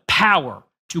with the power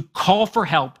to call for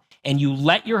help, and you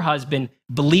let your husband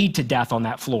bleed to death on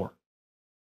that floor.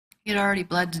 He had already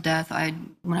bled to death.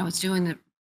 When I was doing the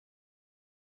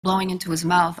blowing into his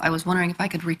mouth, I was wondering if I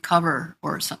could recover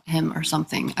him or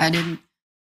something. I didn't.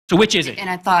 So which is it? And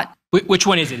I thought. Which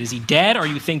one is it? Is he dead, or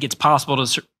you think it's possible to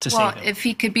save him? Well, if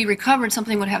he could be recovered,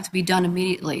 something would have to be done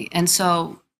immediately. And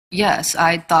so, yes,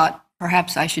 I thought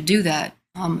perhaps I should do that.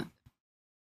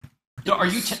 So are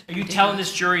you telling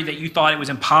this jury that you thought it was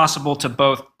impossible to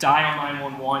both dial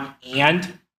 911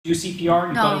 and do CPR?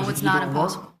 You No, it's not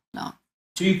impossible. No.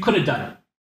 So you could have done it,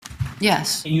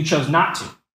 Yes. and you chose not to.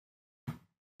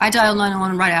 I dialed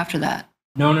 911 right after that.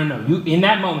 No. You in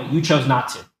that moment, you chose not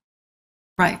to.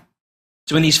 Right.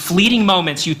 So in these fleeting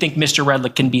moments, you think Mr.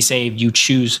 Redlick can be saved. You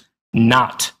choose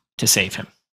not to save him.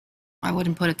 I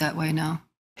wouldn't put it that way, no.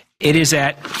 It is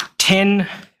at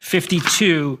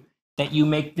 10:52 that you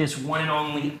make this one and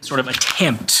only sort of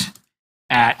attempt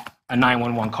at a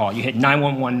 911 call. You hit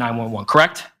 911,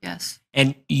 correct? Yes.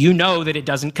 And you know that it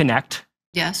doesn't connect.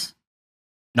 Yes.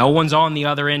 No one's on the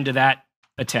other end of that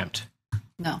attempt.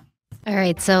 No. All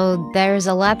right, so there's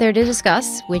a lot there to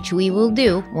discuss, which we will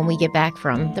do when we get back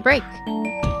from the break.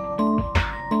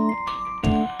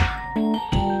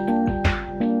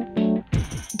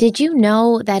 Did you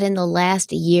know that in the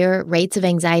last year, rates of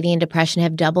anxiety and depression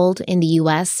have doubled in the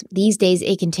U.S.? These days,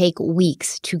 it can take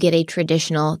weeks to get a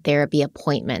traditional therapy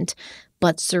appointment.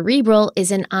 But Cerebral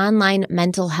is an online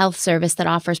mental health service that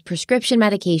offers prescription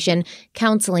medication,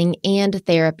 counseling, and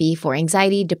therapy for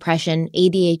anxiety, depression,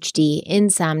 ADHD,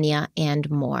 insomnia, and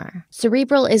more.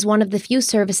 Cerebral is one of the few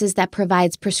services that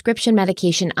provides prescription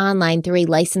medication online through a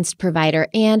licensed provider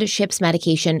and ships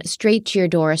medication straight to your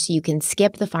door so you can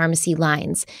skip the pharmacy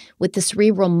lines. With the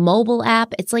Cerebral mobile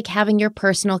app, it's like having your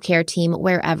personal care team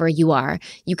wherever you are.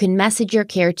 You can message your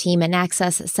care team and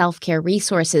access self-care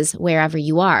resources wherever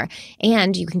you are.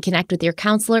 And you can connect with your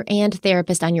counselor and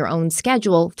therapist on your own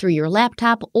schedule through your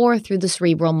laptop or through the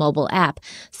Cerebral mobile app.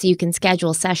 So you can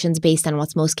schedule sessions based on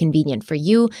what's most convenient for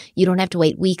you. You don't have to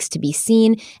wait weeks to be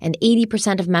seen, and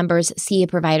 80% of members see a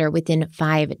provider within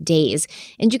 5 days.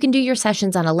 And you can do your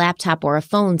sessions on a laptop or a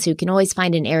phone, so you can always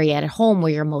find an area at home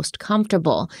where you're most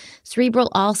comfortable. Cerebral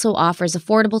also offers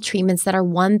affordable treatments that are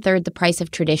 1/3 the price of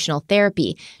traditional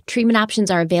therapy. Treatment options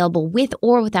are available with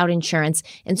or without insurance,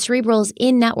 and Cerebral is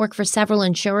in-network for several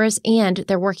insurers, and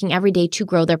they're working every day to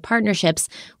grow their partnerships.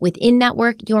 With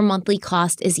in-network, your monthly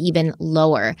cost is even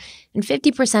lower. And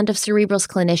 50% of Cerebral's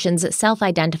clinicians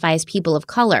self-identify as people of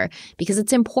color because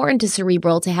it's important to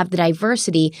Cerebral to have the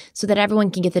diversity so that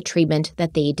everyone can get the treatment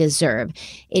that they deserve.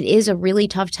 It is a really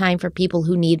tough time for people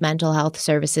who need mental health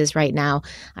services right now.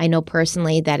 I know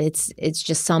personally that it's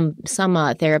just some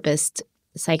therapists,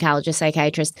 psychologists,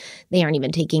 psychiatrists, they aren't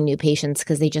even taking new patients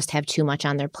because they just have too much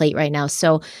on their plate right now.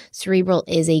 So Cerebral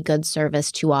is a good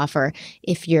service to offer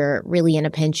if you're really in a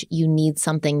pinch, you need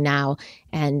something now,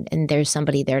 and there's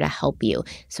somebody there to help you.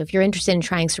 So if you're interested in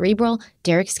trying Cerebral,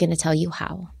 Derek's going to tell you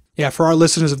how. Yeah, for our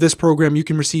listeners of this program, you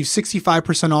can receive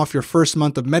 65% off your first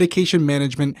month of medication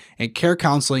management and care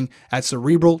counseling at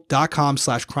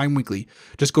Cerebral.com/crimeweekly.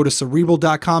 Just go to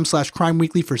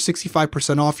Cerebral.com/crimeweekly for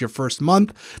 65% off your first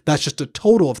month. That's just a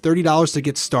total of $30 to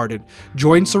get started.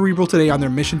 Join Cerebral today on their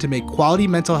mission to make quality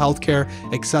mental health care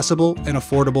accessible and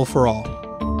affordable for all.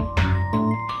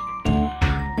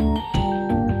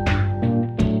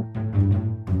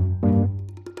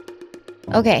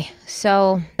 Okay,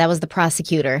 so that was the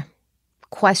prosecutor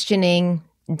questioning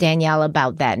Danielle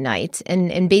about that night.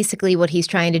 And basically what he's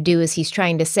trying to do is he's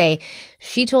trying to say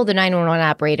she told the 911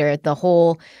 operator the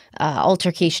whole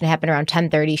altercation happened around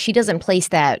 10:30. She doesn't place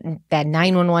that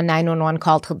 911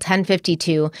 call till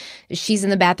 10:52. She's in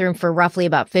the bathroom for roughly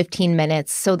about 15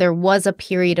 minutes. So there was a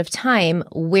period of time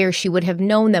where she would have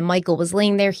known that Michael was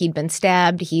laying there. He'd been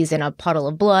stabbed. He's in a puddle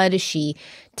of blood. She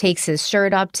takes his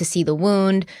shirt up to see the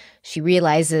wound. She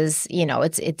realizes,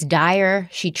 it's dire.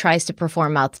 She tries to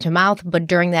perform mouth to mouth, but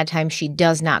during that time, she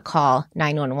does not call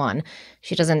 911.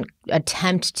 She doesn't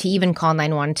attempt to even call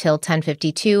 911 until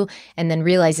 10:52, and then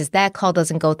realizes that call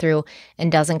doesn't go through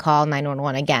and doesn't call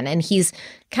 911 again. And he's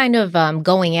kind of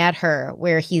going at her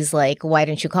where he's like, why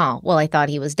didn't you call? Well, I thought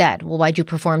he was dead. Well, why'd you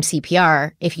perform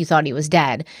CPR if you thought he was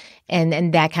dead?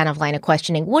 And that kind of line of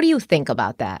questioning. What do you think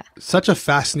about that? Such a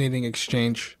fascinating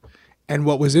exchange. And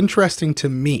what was interesting to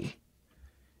me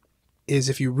is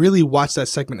if you really watch that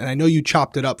segment, and I know you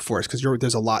chopped it up for us because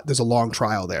there's a long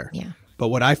trial there. Yeah. But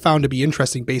what I found to be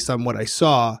interesting based on what I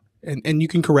saw, and you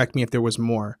can correct me if there was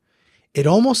more, it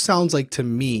almost sounds like to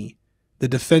me the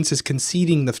defense is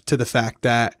conceding to the fact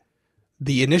that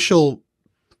the initial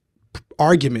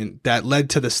argument that led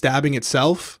to the stabbing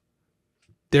itself,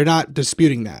 they're not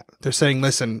disputing that. They're saying,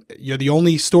 listen, you're the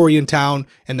only story in town,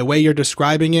 and the way you're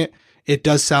describing it, it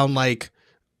does sound like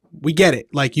we get it.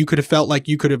 Like you could have felt like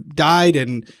you could have died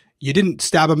and you didn't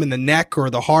stab him in the neck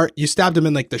or the heart. You stabbed him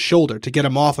in like the shoulder to get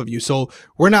him off of you. So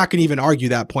we're not going to even argue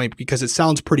that point because it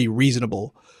sounds pretty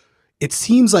reasonable. It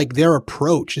seems like their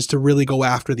approach is to really go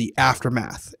after the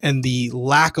aftermath and the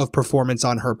lack of performance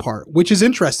on her part, which is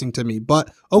interesting to me,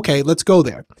 but okay, let's go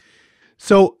there.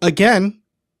 So again,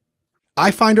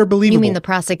 I find her believable. You mean the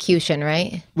prosecution,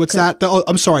 right? What's that?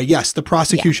 I'm sorry. Yes, the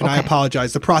prosecution. Yeah, okay. I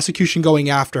apologize. The prosecution going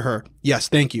after her. Yes,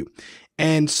 thank you.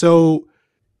 And so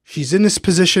she's in this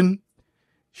position.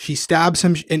 She stabs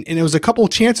him. And it was a couple of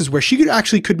chances where she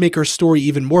could make her story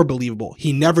even more believable.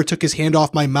 He never took his hand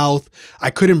off my mouth.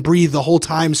 I couldn't breathe the whole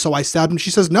time, so I stabbed him. She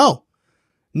says, no,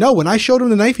 when I showed him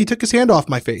the knife, he took his hand off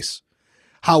my face.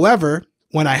 However,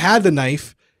 when I had the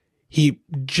knife, he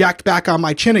jacked back on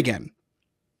my chin again.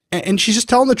 And she's just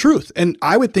telling the truth. And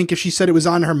I would think if she said it was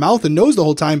on her mouth and nose the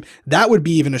whole time, that would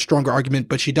be even a stronger argument,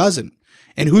 but she doesn't.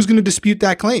 And who's going to dispute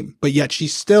that claim? But yet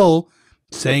she's still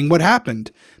saying what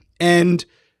happened. And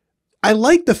I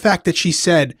like the fact that she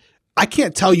said, I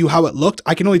can't tell you how it looked.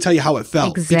 I can only tell you how it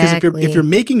felt. Exactly. Because if you're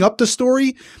making up the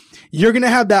story, you're going to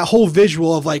have that whole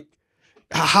visual of like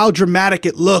how dramatic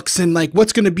it looks and like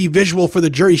what's going to be visual for the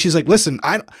jury. She's like, listen,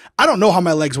 I don't know how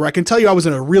my legs were. I can tell you I was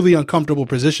in a really uncomfortable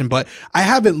position, but I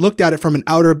haven't looked at it from an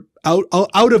out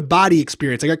of body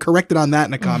experience. I got corrected on that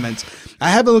in the comments. I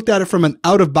haven't looked at it from an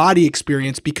out of body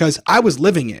experience because I was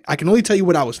living it. I can only tell you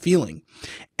what I was feeling.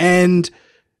 And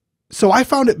so I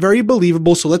found it very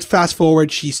believable. So let's fast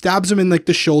forward. She stabs him in like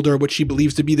the shoulder, which she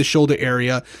believes to be the shoulder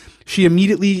area. She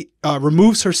immediately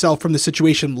removes herself from the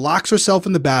situation, locks herself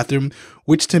in the bathroom,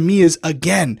 which to me is,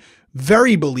 again,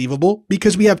 very believable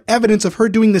because we have evidence of her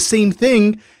doing the same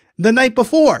thing the night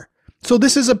before. So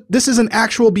this is an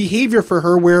actual behavior for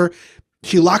her where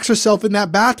she locks herself in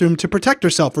that bathroom to protect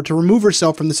herself or to remove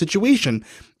herself from the situation.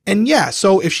 And yeah,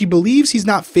 so if she believes he's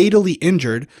not fatally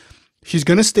injured, she's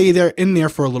going to stay in there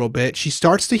for a little bit. She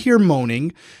starts to hear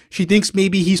moaning. She thinks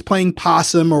maybe he's playing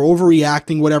possum or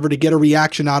overreacting, whatever, to get a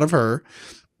reaction out of her.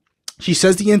 She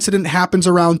says the incident happens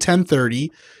around 10:30.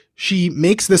 She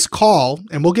makes this call,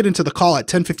 and we'll get into the call at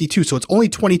 10:52, so it's only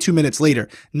 22 minutes later.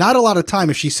 Not a lot of time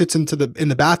if she sits in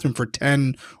the bathroom for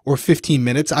 10 or 15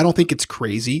 minutes. I don't think it's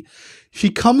crazy.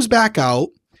 She comes back out,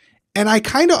 and I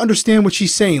kind of understand what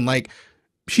she's saying. Like,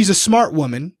 she's a smart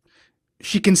woman.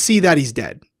 She can see that he's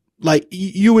dead. Like,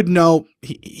 you would know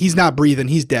he's not breathing,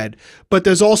 he's dead. But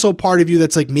there's also part of you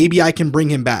that's like, maybe I can bring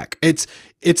him back.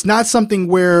 It's not something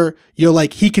where you're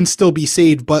like, he can still be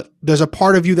saved, but there's a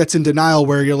part of you that's in denial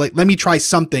where you're like, let me try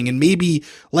something. And maybe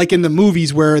like in the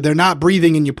movies where they're not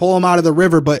breathing and you pull them out of the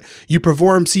river, but you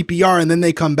perform CPR and then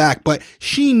they come back. But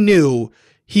she knew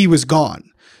he was gone.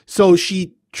 So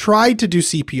she tried to do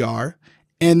CPR.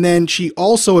 And then she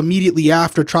also immediately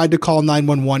after tried to call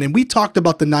 911. And we talked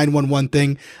about the 911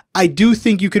 thing. I do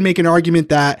think you can make an argument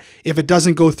that if it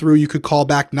doesn't go through, you could call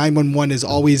back. 911 is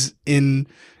always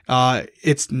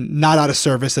it's not out of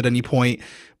service at any point.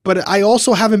 But I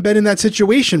also haven't been in that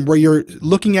situation where you're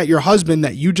looking at your husband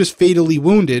that you just fatally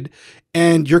wounded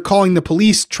and you're calling the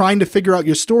police trying to figure out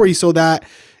your story so that,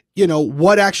 you know,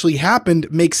 what actually happened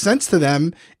makes sense to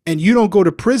them and you don't go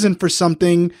to prison for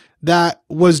something that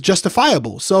was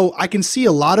justifiable. So I can see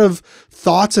a lot of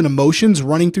thoughts and emotions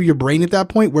running through your brain at that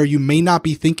point where you may not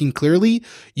be thinking clearly.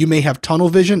 You may have tunnel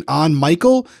vision on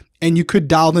Michael and you could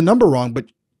dial the number wrong, but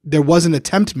there was an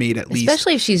attempt made at least.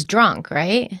 Especially if she's drunk,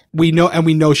 right? We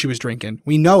know she was drinking.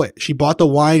 We know it. She bought the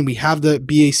wine. We have the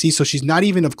BAC, so she's not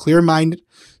even of clear mind.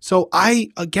 So I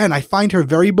find her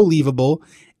very believable.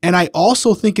 And I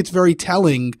also think it's very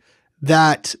telling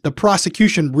that the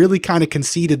prosecution really kind of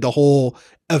conceded the whole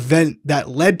event that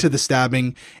led to the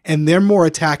stabbing, and they're more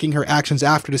attacking her actions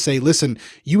after to say, listen,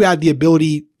 you had the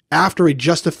ability after a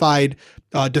justified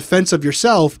defense of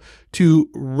yourself to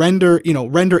render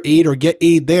aid or get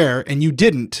aid there, and you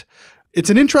didn't. It's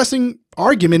an interesting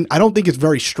argument. I don't think it's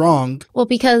very strong. Well,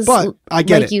 because but I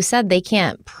get like you said, they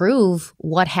can't prove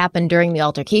what happened during the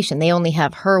altercation. They only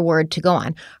have her word to go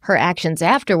on. Her actions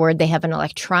afterward, they have an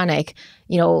electronic,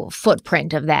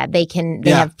 footprint of that. They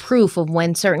have proof of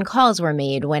when certain calls were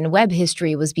made, when web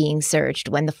history was being searched,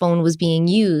 when the phone was being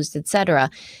used, etc.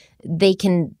 They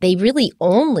really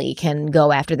only can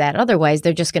go after that. Otherwise,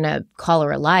 they're just going to call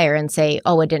her a liar and say,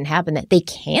 oh, it didn't happen. That they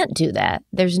can't do that.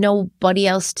 There's nobody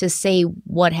else to say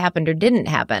what happened or didn't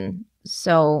happen.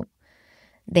 So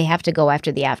they have to go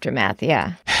after the aftermath.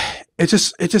 Yeah.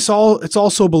 It's all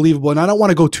so believable. And I don't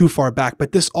want to go too far back,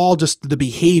 but this all just the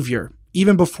behavior,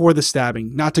 even before the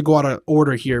stabbing, not to go out of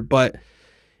order here, but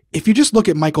if you just look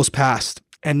at Michael's past,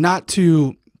 and not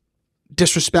to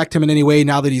disrespect him in any way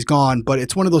now that he's gone, but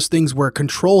it's one of those things where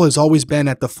control has always been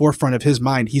at the forefront of his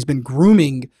mind. He's been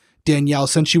grooming Danielle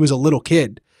since she was a little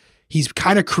kid. He's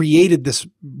kind of created this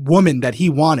woman that he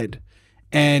wanted,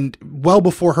 and well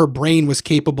before her brain was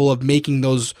capable of making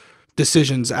those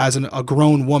decisions as a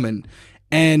grown woman.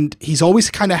 And he's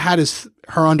always kind of had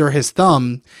her under his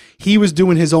thumb. He was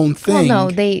doing his own thing.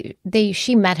 Well, no,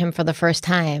 she met him for the first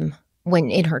time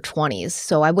when in her 20s.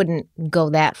 So I wouldn't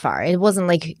go that far. It wasn't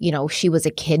like, she was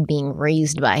a kid being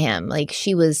raised by him. Like,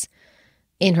 she was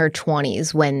in her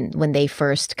 20s when they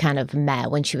first kind of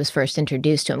met, when she was first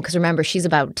introduced to him. Because remember, she's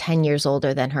about 10 years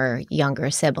older than her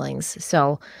younger siblings.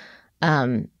 So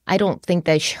I don't think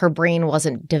that her brain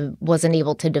wasn't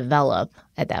able to develop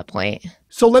at that point.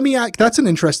 So let me ask, that's an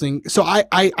interesting, so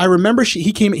I remember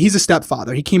he's a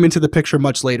stepfather. He came into the picture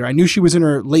much later. I knew she was in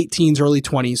her late teens, early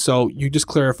 20s. So you just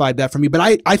clarified that for me.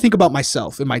 But I think about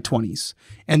myself in my 20s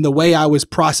and the way I was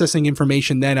processing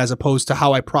information then as opposed to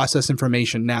how I process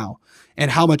information now,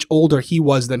 and how much older he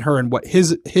was than her and what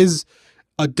his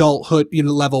adulthood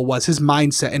level was, his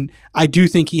mindset. And I do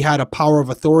think he had a power of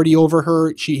authority over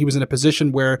her. He was in a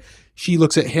position where she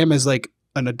looks at him as like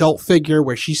an adult figure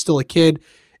where she's still a kid.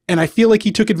 And I feel like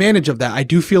he took advantage of that. I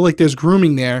do feel like there's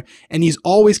grooming there, and he's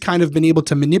always kind of been able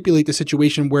to manipulate the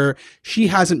situation where she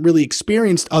hasn't really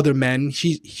experienced other men.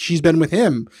 She's been with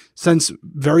him since a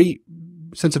very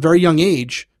young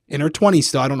age, in her 20s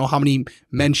still. I don't know how many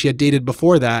men she had dated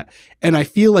before that. And I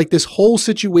feel like this whole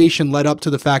situation led up to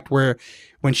the fact where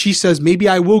when she says, maybe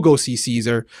I will go see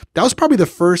Caesar, that was probably the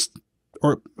first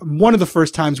or one of the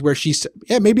first times where she said,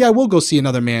 yeah, maybe I will go see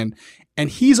another man. And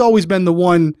he's always been the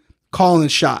one calling the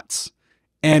shots.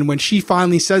 And when she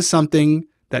finally says something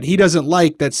that he doesn't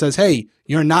like, that says, hey,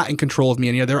 you're not in control of me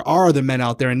anymore, there are other men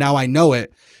out there, and now I know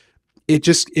it. It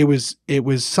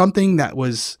was something that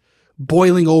was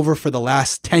boiling over for the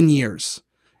last 10 years.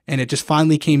 And it just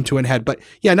finally came to an head. But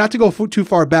yeah, not to go too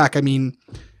far back. I mean,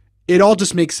 it all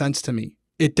just makes sense to me.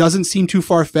 It doesn't seem too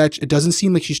far-fetched. It doesn't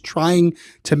seem like she's trying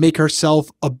to make herself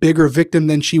a bigger victim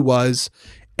than she was.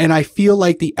 And I feel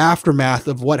like the aftermath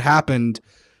of what happened,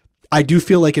 I do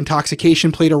feel like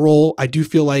intoxication played a role. I do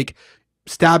feel like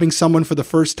stabbing someone for the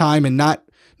first time and not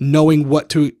knowing what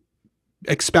to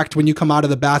expect when you come out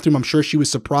of the bathroom, I'm sure she was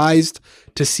surprised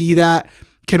to see that,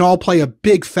 can all play a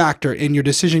big factor in your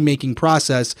decision-making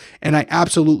process. And I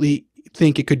absolutely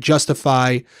think it could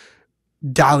justify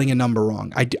dialing a number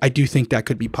wrong. I do think that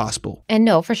could be possible. And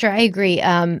no, for sure. I agree.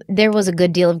 There was a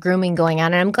good deal of grooming going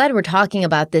on. And I'm glad we're talking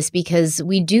about this because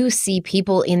we do see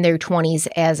people in their 20s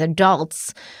as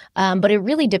adults. But it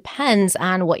really depends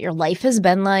on what your life has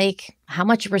been like. How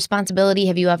much responsibility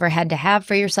have you ever had to have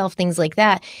for yourself? Things like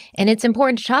that. And it's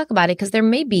important to talk about it because there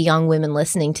may be young women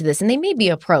listening to this and they may be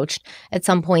approached at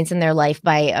some points in their life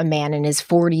by a man in his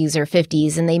 40s or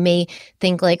 50s. And they may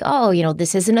think like, oh,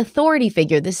 this is an authority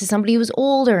figure. This is somebody who's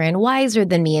older and wiser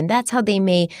than me. And that's how they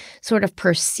may sort of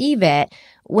perceive it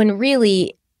when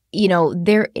really,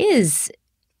 there is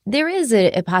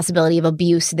a possibility of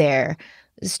abuse there,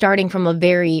 starting from a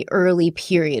very early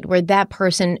period where that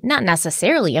person, not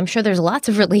necessarily, I'm sure there's lots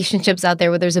of relationships out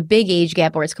there where there's a big age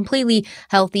gap or it's completely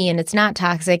healthy and it's not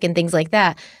toxic and things like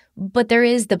that. But there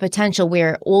is the potential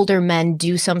where older men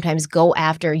do sometimes go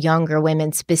after younger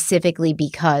women specifically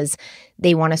because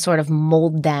they want to sort of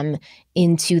mold them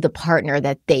into the partner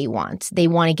that they want. They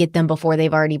want to get them before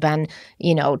they've already been,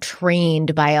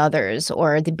 trained by others,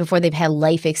 or before they've had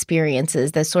life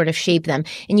experiences that sort of shape them.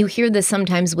 And you hear this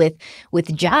sometimes with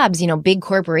jobs, big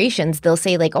corporations. They'll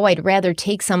say like, oh, I'd rather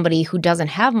take somebody who doesn't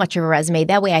have much of a resume.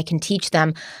 That way I can teach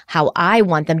them how I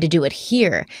want them to do it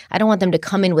here. I don't want them to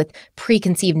come in with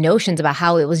preconceived notions about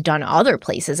how it was done other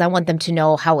places. I want them to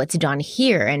know how it's done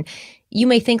here. And you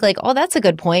may think like, oh, that's a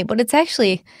good point, but it's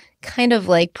actually kind of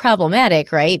like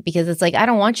problematic, right? Because it's like, I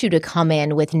don't want you to come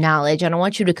in with knowledge. I don't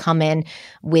want you to come in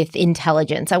with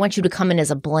intelligence. I want you to come in as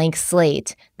a blank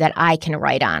slate that I can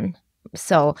write on.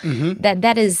 So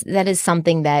that is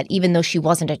something that, even though she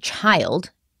wasn't a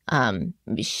child,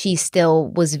 she still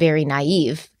was very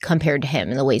naive compared to him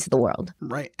in the ways of the world.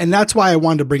 Right. And that's why I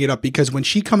wanted to bring it up, because when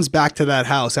she comes back to that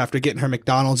house after getting her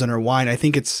McDonald's and her wine, I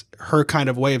think it's her kind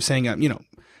of way of saying,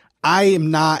 I am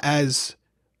not as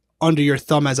under your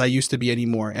thumb as I used to be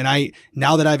anymore. And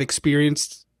now that I've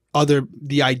experienced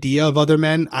the idea of other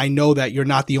men, I know that you're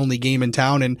not the only game in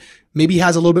town, and maybe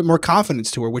has a little bit more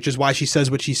confidence to her, which is why she says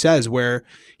what she says, where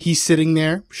he's sitting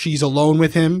there, she's alone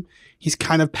with him, he's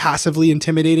kind of passively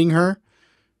intimidating her,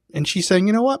 and she's saying,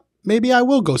 you know what, maybe I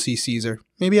will go see Caesar.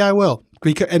 Maybe I will.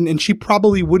 And she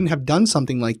probably wouldn't have done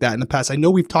something like that in the past. I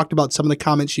know we've talked about some of the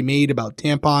comments she made about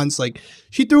tampons, like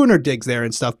she threw in her digs there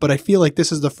and stuff, but I feel like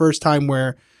this is the first time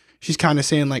where she's kind of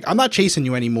saying like, I'm not chasing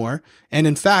you anymore. And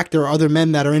in fact, there are other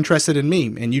men that are interested in me,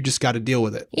 and you just got to deal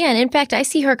with it. Yeah. And in fact, I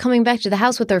see her coming back to the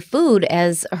house with her food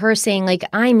as her saying like,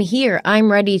 I'm here.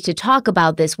 I'm ready to talk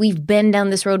about this. We've been down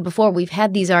this road before. We've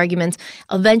had these arguments.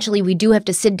 Eventually, we do have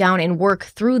to sit down and work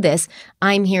through this.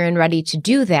 I'm here and ready to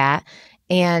do that.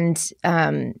 And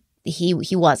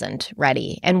he wasn't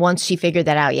ready. And once she figured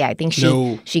that out, I think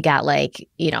she got like,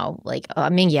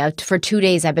 for 2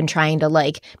 days I've been trying to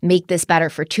like make this better.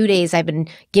 For 2 days I've been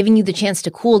giving you the chance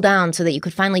to cool down so that you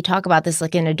could finally talk about this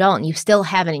like an adult, and you still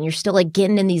haven't, and you're still like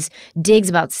getting in these digs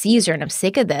about Caesar, and I'm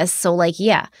sick of this. So like,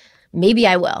 maybe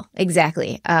I will.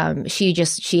 Exactly.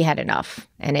 She had enough,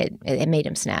 and it made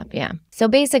him snap. Yeah. So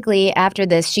basically, after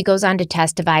this, she goes on to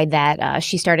testify that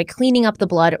she started cleaning up the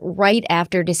blood right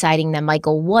after deciding that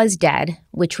Michael was dead,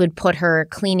 which would put her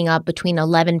cleaning up between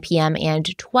 11 p.m.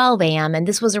 and 12 a.m. And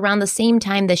this was around the same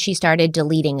time that she started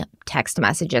deleting text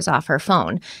messages off her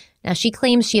phone. Now, she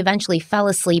claims she eventually fell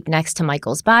asleep next to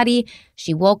Michael's body.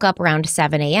 She woke up around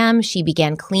 7 a.m. She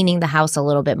began cleaning the house a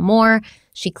little bit more.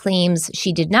 She claims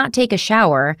she did not take a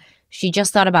shower. She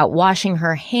just thought about washing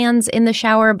her hands in the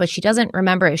shower, but she doesn't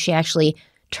remember if she actually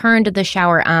turned the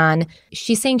shower on.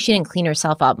 She's saying she didn't clean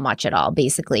herself up much at all,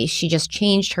 basically. She just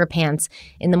changed her pants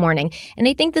in the morning. And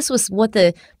I think this was what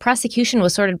the prosecution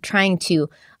was sort of trying to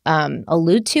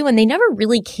allude to, and they never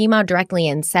really came out directly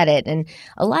and said it. And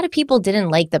a lot of people didn't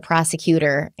like the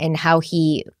prosecutor and how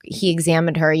he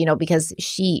examined her, because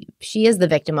she is the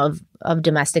victim of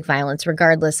domestic violence,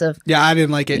 regardless of. Yeah, I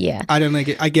didn't like it. Yeah, I didn't like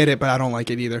it. I get it, but I don't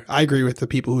like it either. I agree with the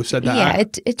people who said that. Yeah,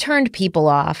 it turned people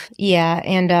off. Yeah,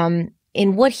 and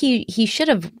in what he should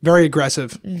have. Very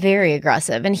aggressive. Very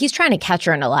aggressive. And he's trying to catch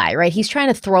her in a lie, right? He's trying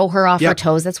to throw her off her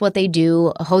toes. That's what they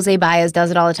do. Jose Baez does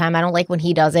it all the time. I don't like when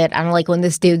he does it. I don't like when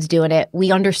this dude's doing it.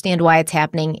 We understand why it's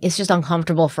happening. It's just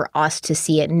uncomfortable for us to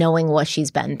see it, knowing what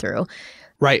she's been through.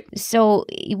 Right. So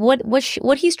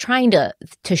what he's trying to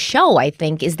show, I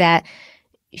think, is that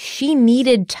she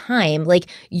needed time. Like,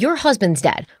 your husband's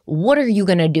dead. What are you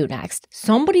going to do next?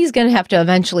 Somebody's going to have to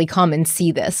eventually come and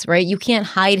see this, right? You can't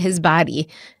hide his body.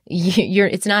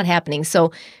 It's not happening.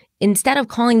 So instead of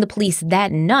calling the police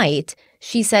that night,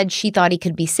 she said she thought he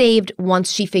could be saved.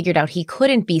 Once she figured out he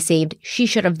couldn't be saved, she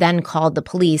should have then called the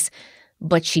police,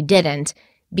 but she didn't,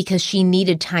 because she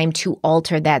needed time to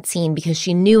alter that scene, because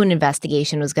she knew an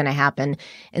investigation was going to happen.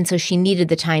 And so she needed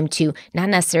the time to not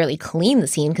necessarily clean the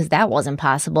scene, because that wasn't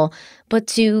possible, but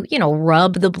to,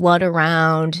 rub the blood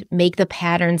around, make the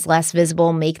patterns less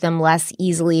visible, make them less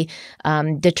easily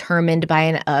determined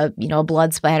by a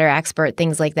blood splatter expert,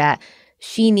 things like that.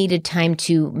 She needed time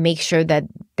to make sure that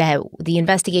the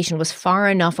investigation was far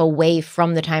enough away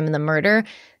from the time of the murder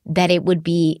that it would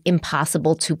be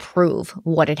impossible to prove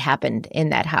what had happened in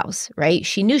that house, right?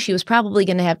 She knew she was probably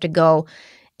going to have to go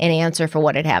and answer for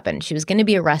what had happened. She was going to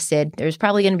be arrested. There was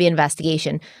probably going to be an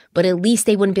investigation, but at least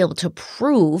they wouldn't be able to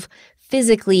prove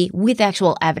physically with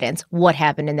actual evidence what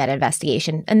happened in that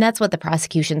investigation. And that's what the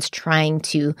prosecution's trying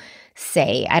to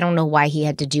say. I don't know why he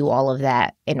had to do all of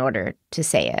that in order to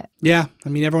say it. Yeah. I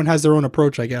mean, everyone has their own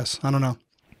approach, I guess. I don't know.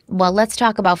 Well, let's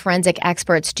talk about forensic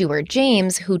expert Stuart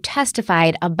James, who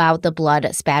testified about the blood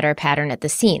spatter pattern at the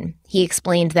scene. He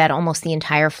explained that almost the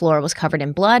entire floor was covered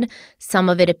in blood. Some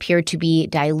of it appeared to be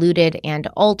diluted and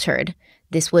altered.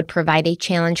 This would provide a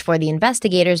challenge for the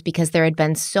investigators because there had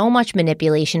been so much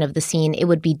manipulation of the scene, it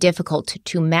would be difficult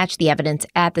to match the evidence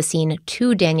at the scene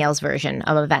to Danielle's version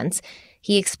of events.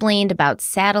 He explained about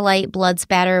satellite blood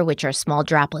spatter, which are small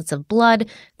droplets of blood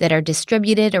that are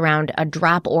distributed around a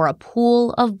drop or a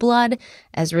pool of blood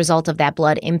as a result of that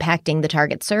blood impacting the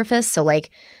target surface. So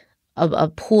like a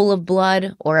pool of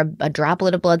blood or a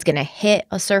droplet of blood is going to hit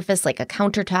a surface like a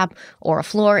countertop or a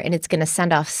floor, and it's going to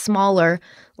send off smaller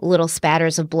little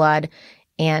spatters of blood.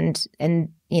 And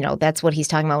that's what he's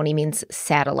talking about when he means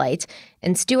satellite.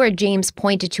 And Stuart James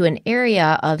pointed to an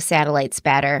area of satellite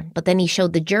spatter, but then he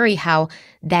showed the jury how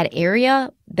that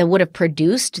area that would have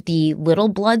produced the little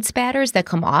blood spatters that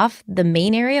come off the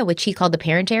main area, which he called the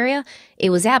parent area,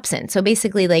 it was absent. So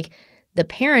basically, like, the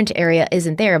parent area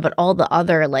isn't there, but all the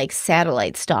other, like,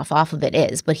 satellite stuff off of it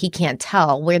is. But he can't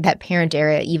tell where that parent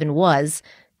area even was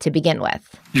to begin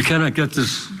with. You cannot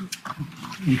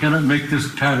make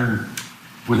this pattern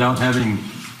without having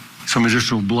some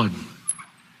additional blood.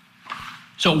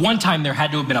 So at one time there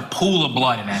had to have been a pool of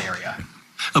blood in that area.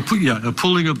 A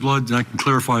pooling of blood, and I can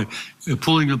clarify, a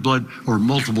pooling of blood or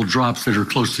multiple drops that are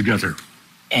close together.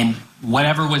 And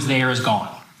whatever was there is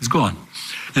gone. It's gone.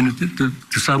 And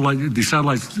the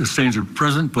satellite stains are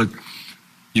present, but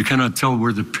you cannot tell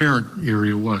where the parent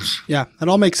area was. Yeah, that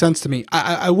all makes sense to me.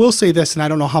 I will say this, and I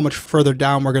don't know how much further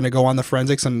down we're going to go on the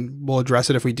forensics, and we'll address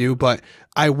it if we do, but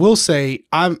I will say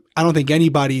I don't think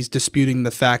anybody's disputing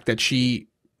the fact that she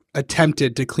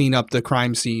attempted to clean up the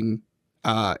crime scene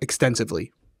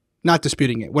extensively. Not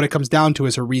disputing it. What it comes down to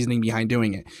is her reasoning behind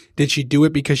doing it. Did she do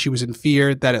it because she was in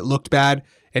fear that it looked bad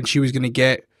and she was going to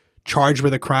get charged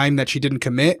with a crime that she didn't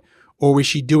commit? Or was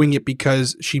she doing it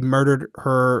because she murdered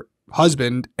her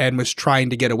husband and was trying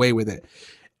to get away with it?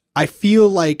 I feel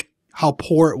like how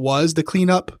poor it was, the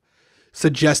cleanup,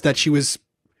 suggests that she was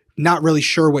not really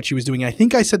sure what she was doing. And I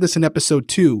think I said this in episode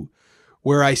 2,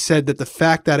 where I said that the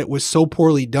fact that it was so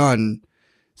poorly done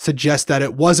suggests that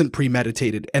it wasn't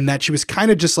premeditated and that she was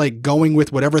kind of just like going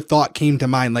with whatever thought came to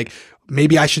mind. Like,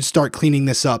 maybe I should start cleaning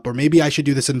this up, or maybe I should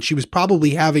do this. And she was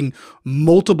probably having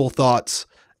multiple thoughts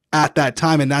at that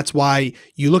time. And that's why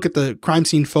you look at the crime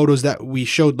scene photos that we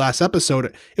showed last episode,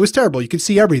 it was terrible. You could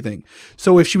see everything.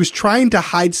 So if she was trying to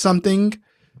hide something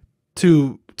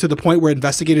to the point where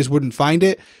investigators wouldn't find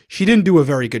it, she didn't do a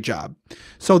very good job.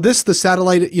 So the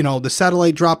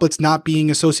satellite droplets not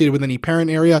being associated with any parent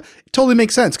area, it totally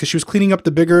makes sense because she was cleaning up the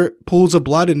bigger pools of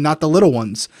blood and not the little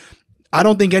ones. I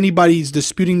don't think anybody's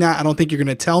disputing that. I don't think you're going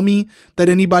to tell me that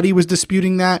anybody was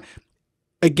disputing that.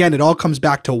 Again, it all comes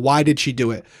back to, why did she do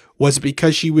it? Was it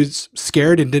because she was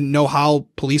scared and didn't know how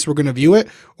police were going to view it?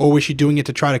 Or was she doing it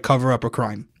to try to cover up a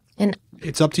crime? And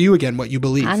it's up to you, again, what you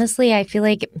believe. Honestly, I feel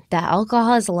like the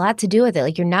alcohol has a lot to do with it.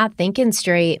 Like, you're not thinking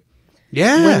straight.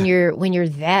 Yeah. When you're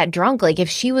that drunk. Like, if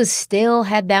she was still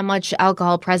had that much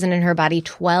alcohol present in her body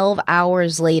 12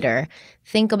 hours later,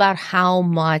 think about how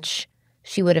much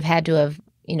she would have had to have,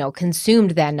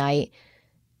 consumed that night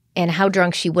and how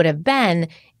drunk she would have been.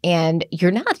 And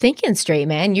you're not thinking straight,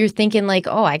 man. You're thinking like,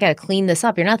 oh, I got to clean this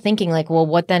up. You're not thinking like, well,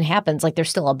 what then happens? Like, there's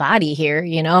still a body here,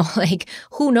 like,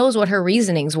 who knows what her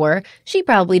reasonings were? She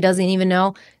probably doesn't even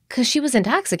know because she was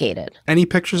intoxicated. Any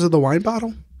pictures of the wine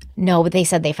bottle? No, but they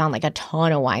said they found like a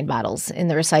ton of wine bottles in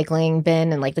the recycling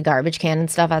bin and like the garbage can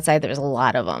and stuff outside. There's a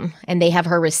lot of them. And they have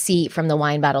her receipt from the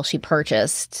wine bottle she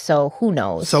purchased. So who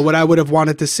knows? So what I would have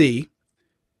wanted to see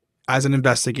as an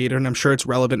investigator, and I'm sure it's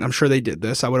relevant, I'm sure they did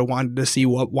this, I would have wanted to see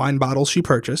what wine bottles she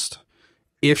purchased,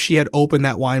 if she had opened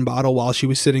that wine bottle while she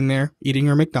was sitting there eating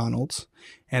her McDonald's,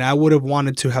 and I would have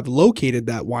wanted to have located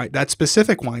that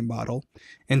specific wine bottle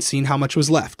and seen how much was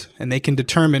left. And they can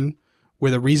determine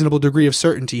with a reasonable degree of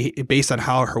certainty, based on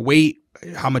how her weight,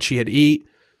 how much she had eaten,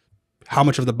 how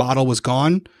much of the bottle was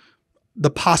gone,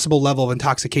 the possible level of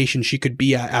intoxication she could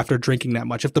be at after drinking that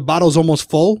much. If the bottle's almost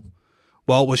full,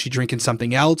 well, was she drinking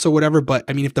something else or whatever? But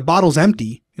I mean, if the bottle's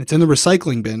empty and it's in the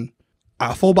recycling bin,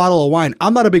 a full bottle of wine.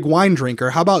 I'm not a big wine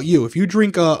drinker. How about you? If you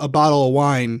drink a bottle of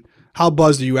wine, how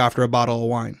buzzed are you after a bottle of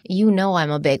wine?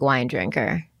 I'm a big wine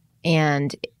drinker.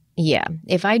 And yeah,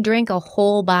 if I drink a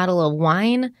whole bottle of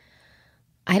wine,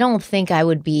 I don't think I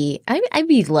would be, I'd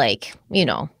be like,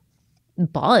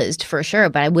 buzzed for sure,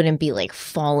 but I wouldn't be like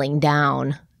falling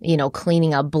down,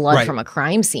 cleaning up blood from a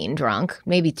crime scene drunk.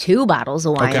 Maybe 2 bottles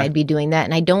of wine, I'd be doing that.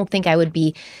 And I don't think I would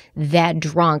be that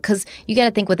drunk because you got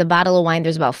to think, with a bottle of wine,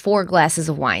 there's about 4 glasses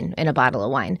of wine in a bottle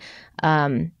of wine.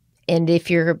 And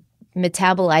if you're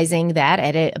metabolizing that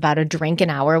at about a drink an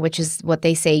hour, which is what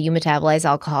they say you metabolize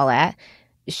alcohol at.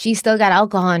 She still got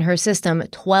alcohol in her system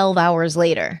 12 hours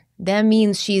later. That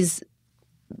means she's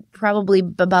probably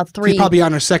about three. She's probably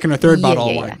on her second or third bottle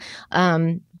of wine.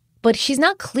 Yeah. But she's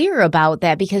not clear about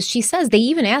that because she says, they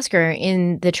even ask her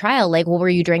in the trial, like, well, were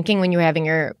you drinking when you were having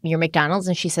your McDonald's?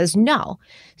 And she says, no.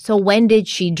 So when did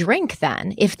she drink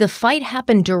then? If the fight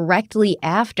happened directly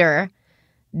after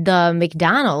the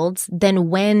McDonald's, then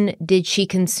when did she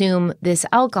consume this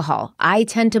alcohol? I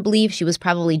tend to believe she was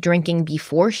probably drinking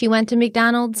before she went to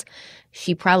McDonald's.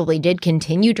 She probably did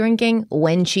continue drinking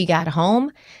when she got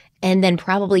home, and then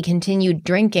probably continued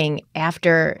drinking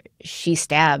after she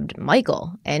stabbed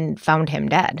Michael and found him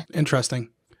dead. Interesting.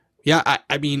 Yeah,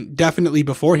 I mean, definitely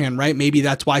beforehand, right? Maybe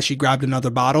that's why she grabbed another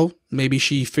bottle. Maybe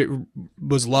she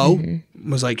was low,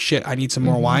 was like, shit, I need some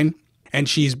more wine. And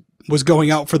was going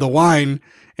out for the wine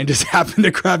and just happened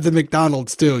to grab the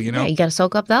McDonald's too, you know? Yeah, you got to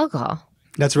soak up the alcohol.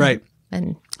 That's right.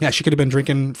 And yeah, she could have been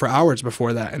drinking for hours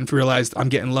before that and realized, I'm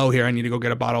getting low here. I need to go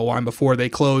get a bottle of wine before they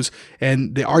close.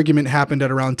 And the argument happened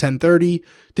at around 10:30.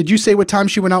 Did you say what time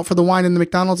she went out for the wine in the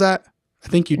McDonald's at? I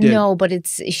think you did. No, but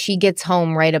she gets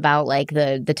home right about like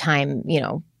the time, you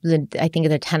know, I think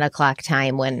the 10 o'clock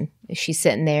time when she's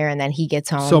sitting there and then he gets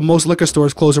home. So most liquor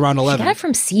stores close around 11. She got it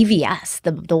from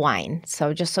CVS, the wine.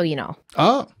 So just so you know.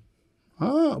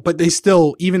 Oh, but they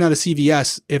still, even at a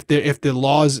CVS, if the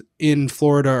laws in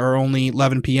Florida are only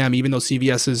 11 p.m., even though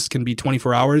CVS's can be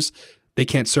 24 hours, they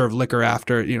can't serve liquor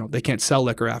after, they can't sell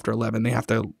liquor after 11. They have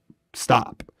to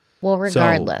stop. Well,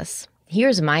 regardless,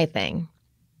 here's my thing.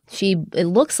 It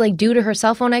looks like due to her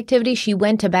cell phone activity, she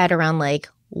went to bed around like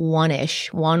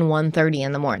 1:30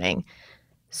 in the morning.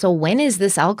 So when is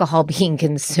this alcohol being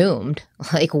consumed?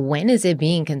 Like, when is it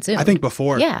being consumed? I think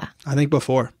before. Yeah. I think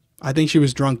before. I think she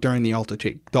was drunk during the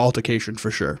altercation for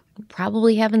sure.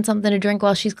 Probably having something to drink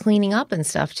while she's cleaning up and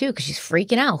stuff too, because she's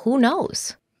freaking out. Who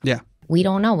knows? Yeah. We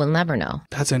don't know. We'll never know.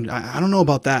 I don't know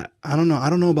about that. I don't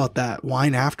know about that.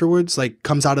 Wine afterwards, like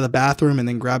comes out of the bathroom and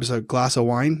then grabs a glass of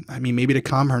wine. I mean, maybe to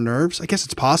calm her nerves. I guess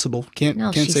it's possible.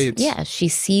 Can't say it's. Yeah, she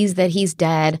sees that he's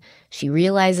dead. She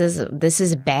realizes this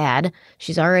is bad.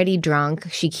 She's already drunk.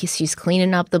 She's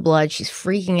cleaning up the blood. She's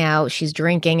freaking out. She's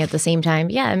drinking at the same time.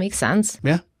 Yeah, it makes sense.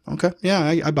 Yeah. Okay. Yeah,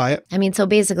 I buy it. I mean, so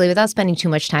basically, without spending too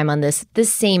much time on this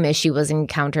same issue was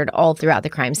encountered all throughout the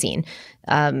crime scene.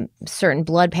 Certain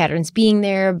blood patterns being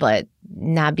there, but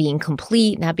not being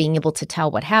complete, not being able to tell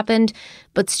what happened.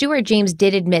 But Stuart James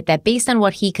did admit that based on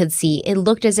what he could see, it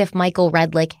looked as if Michael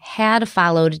Redlick had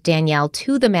followed Danielle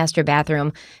to the master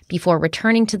bathroom before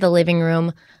returning to the living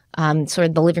room, sort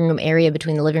of the living room area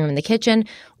between the living room and the kitchen,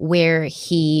 where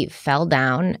he fell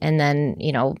down and then,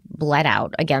 bled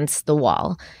out against the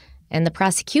wall. And the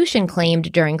prosecution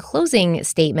claimed during closing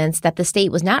statements that the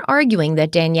state was not arguing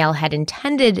that Danielle had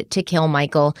intended to kill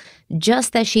Michael,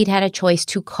 just that she'd had a choice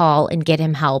to call and get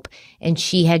him help, and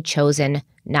she had chosen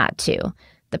not to.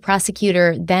 The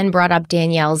prosecutor then brought up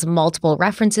Danielle's multiple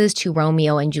references to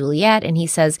Romeo and Juliet, and he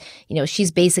says,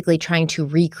 she's basically trying to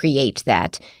recreate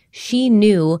that. She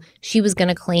knew she was going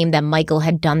to claim that Michael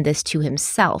had done this to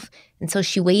himself. And so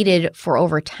she waited for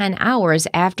over 10 hours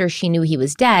after she knew he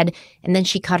was dead, and then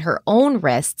she cut her own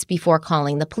wrists before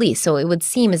calling the police. So it would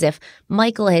seem as if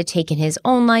Michael had taken his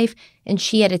own life and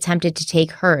she had attempted to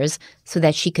take hers so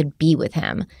that she could be with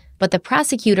him. But the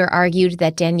prosecutor argued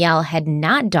that Danielle had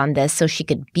not done this so she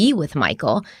could be with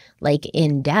Michael, like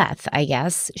in death, I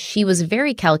guess. She was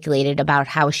very calculated about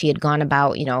how she had gone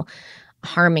about,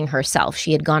 harming herself.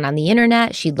 She had gone on the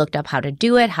internet, she'd looked up how to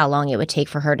do it, how long it would take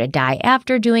for her to die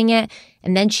after doing it,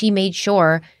 and then she made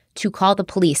sure to call the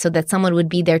police so that someone would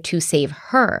be there to save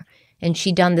her. And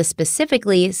she'd done this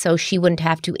specifically so she wouldn't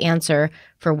have to answer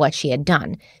for what she had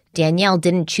done. Danielle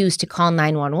didn't choose to call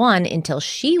 911 until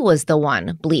she was the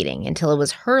one bleeding, until it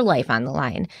was her life on the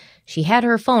line. She had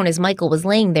her phone as Michael was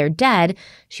laying there dead.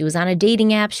 She was on a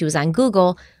dating app, she was on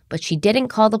Google, but she didn't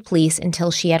call the police until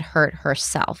she had hurt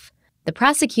herself. The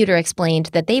prosecutor explained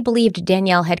that they believed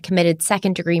Danielle had committed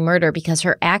second-degree murder because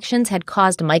her actions had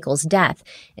caused Michael's death,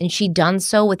 and she'd done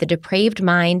so with a depraved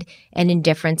mind and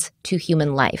indifference to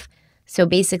human life. So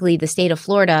basically, the state of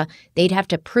Florida, they'd have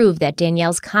to prove that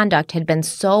Danielle's conduct had been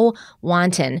so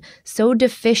wanton, so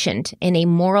deficient in a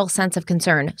moral sense of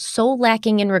concern, so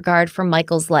lacking in regard for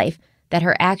Michael's life, that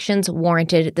her actions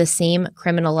warranted the same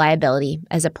criminal liability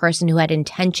as a person who had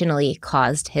intentionally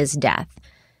caused his death.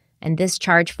 And this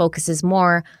charge focuses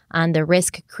more on the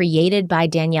risk created by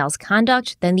Danielle's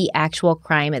conduct than the actual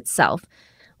crime itself,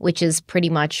 which is pretty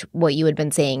much what you had been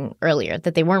saying earlier,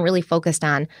 that they weren't really focused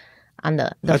on on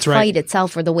the That's fight right.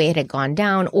 itself or the way it had gone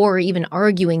down, or even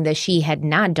arguing that she had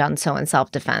not done so in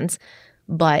self-defense,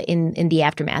 but in the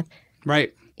aftermath.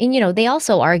 Right. And, they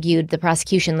also argued, the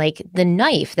prosecution, like the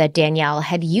knife that Danielle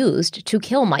had used to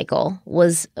kill Michael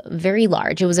was very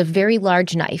large. It was a very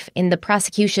large knife. And the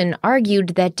prosecution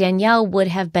argued that Danielle would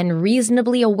have been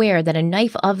reasonably aware that a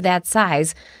knife of that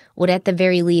size would at the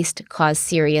very least cause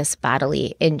serious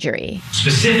bodily injury.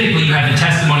 Specifically, you have the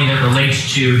testimony that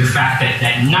relates to the fact that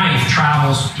that knife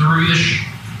travels through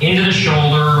into the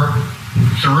shoulder,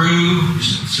 through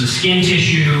the skin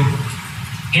tissue,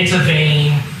 hits a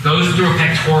vein, goes through a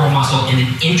pectoral muscle, and then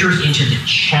enters into the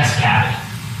chest cavity.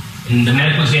 And the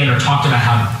medical examiner talked about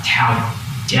how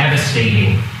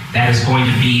devastating that is going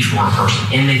to be for a person.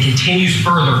 And then continues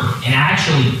further and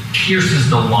actually pierces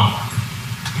the lung.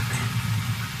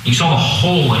 You saw the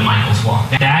hole in Michael's lung.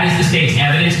 That is the state's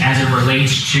evidence as it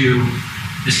relates to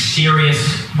the serious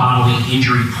bodily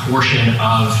injury portion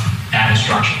of that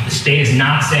instruction. The state is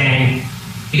not saying,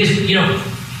 because,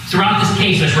 throughout this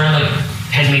case, Ms. Redlick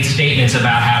has made statements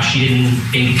about how she didn't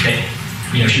think that,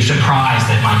 she was surprised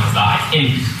that Michael died.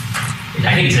 And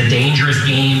I think it's a dangerous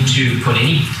game to put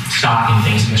any stock in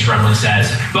things Ms. Redlick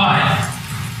says, but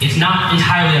it's not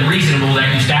entirely unreasonable that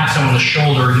you stab someone in the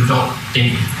shoulder and you don't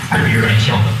think you're going to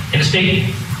kill them. And the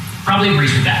state probably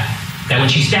agrees with that when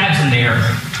she stabs him there,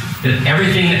 that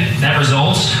everything that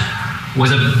results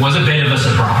was a bit of a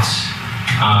surprise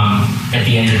at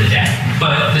the end of the day.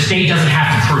 But the state doesn't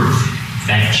have to prove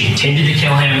that she intended to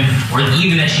kill him, or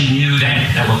even that she knew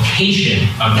that the location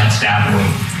of that stab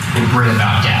wound would bring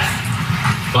about death.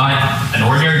 But an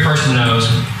ordinary person knows,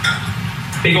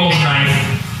 big old knife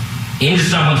into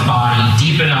someone's body,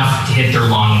 deep enough to hit their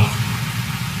lung,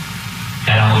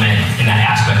 that element and that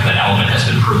aspect of that element has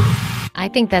been proven. I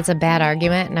think that's a bad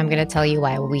argument, and I'm going to tell you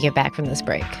why when we get back from this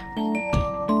break.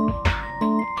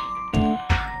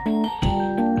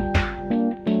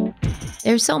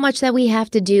 There's so much that we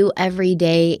have to do every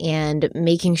day, and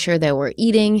making sure that we're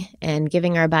eating and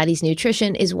giving our bodies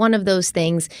nutrition is one of those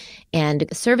things. And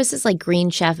services like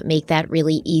Green Chef make that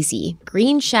really easy.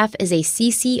 Green Chef is a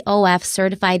CCOF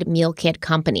certified meal kit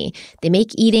company. They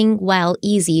make eating well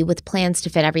easy with plans to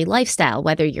fit every lifestyle,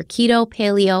 whether you're keto,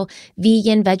 paleo,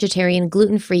 vegan, vegetarian,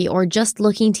 gluten-free, or just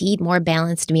looking to eat more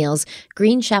balanced meals.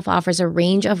 Green Chef offers a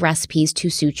range of recipes to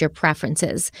suit your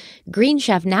preferences. Green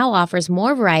Chef now offers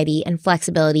more variety and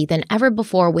flexibility than ever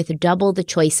before with double the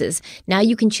choices. Now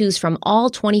you can choose from all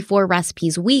 24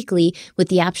 recipes weekly with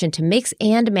the option to mix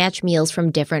and match meals from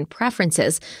different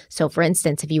preferences. So for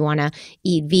instance, if you want to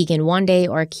eat vegan one day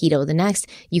or keto the next,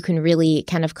 you can really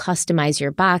kind of customize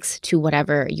your box to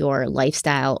whatever your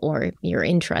lifestyle or your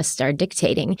interests are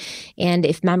dictating. And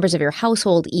if members of your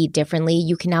household eat differently,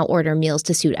 you can now order meals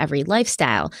to suit every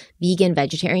lifestyle: vegan,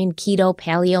 vegetarian, keto,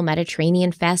 paleo,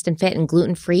 Mediterranean, fast and fit, and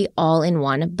gluten-free, all in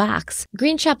one box.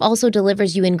 Green Chef also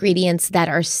delivers you ingredients that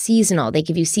are seasonal. They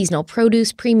give you seasonal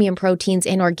produce, premium proteins,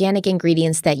 and organic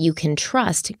ingredients that you can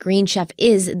trust. Green Chef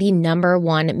is the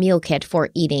 #1 meal kit for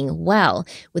eating well.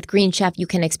 With Green Chef, you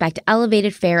can expect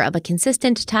elevated fare of a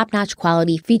consistent, top-notch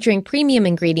quality featuring premium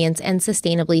ingredients and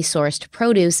sustainably sourced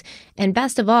produce. And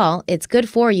best of all, it's good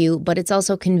for you, but it's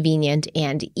also convenient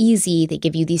and easy. They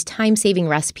give you these time-saving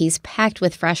recipes packed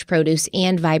with fresh produce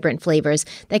and vibrant flavors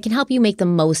that can help you make the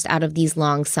most out of these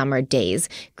long summer days.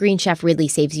 Green Chef really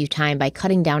saves you time by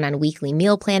cutting down on weekly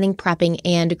meal planning, prepping,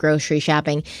 and grocery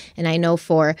shopping. And I know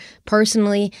for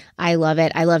personally, I love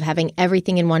it. I love having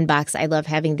everything in one box. I love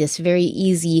having this very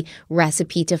easy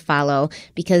recipe to follow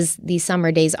because these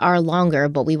summer days are longer,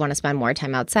 but we want to spend more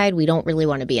time outside. We don't really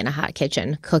want to be in a hot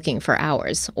kitchen cooking for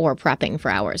hours or prepping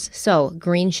for hours. So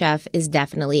Green Chef is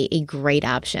definitely a great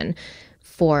option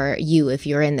for you if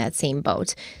you're in that same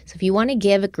boat. So if you want to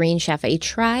give Green Chef a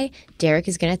try, Derek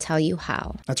is going to tell you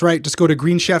how. That's right. Just go to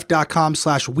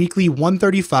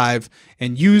greenchef.com/weekly135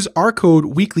 and use our code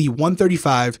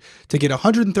weekly135 to get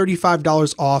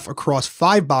 $135 off across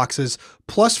 5 boxes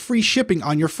plus free shipping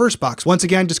on your first box. Once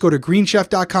again, just go to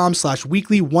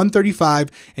greenchef.com/weekly135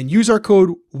 and use our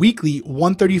code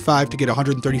weekly135 to get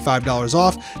 $135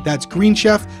 off. That's Green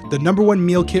Chef, the #1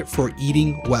 meal kit for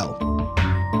eating well.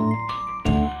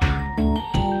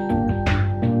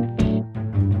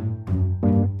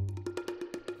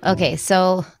 Okay,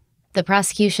 so the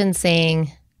prosecution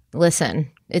saying, listen,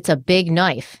 it's a big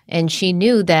knife. And she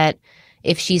knew that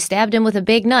if she stabbed him with a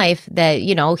big knife, that,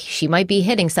 she might be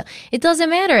hitting something. It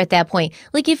doesn't matter at that point.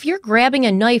 Like, if you're grabbing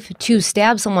a knife to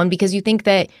stab someone because you think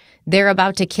that they're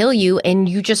about to kill you and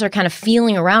you just are kind of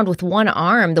feeling around with one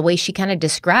arm the way she kind of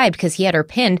described because he had her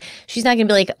pinned. She's not going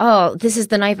to be like, oh, this is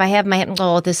the knife I have in my hand.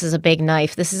 Oh, this is a big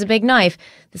knife. This is a big knife.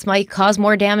 This might cause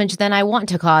more damage than I want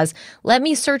to cause. Let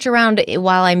me search around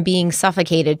while I'm being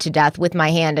suffocated to death with my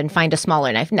hand and find a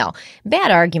smaller knife. No, bad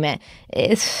argument.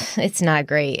 It's not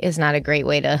great. It's not a great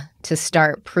way to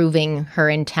start proving her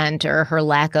intent or her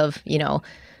lack of,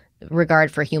 regard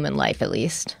for human life, at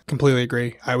least. Completely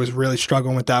agree. I was really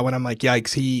struggling with that one. I'm like,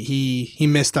 yikes, he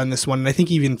missed on this one. And I think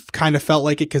he even kind of felt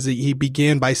like it because he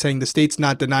began by saying the state's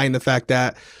not denying the fact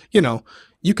that,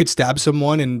 you could stab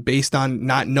someone and based on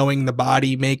not knowing the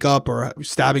body makeup or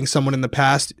stabbing someone in the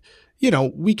past,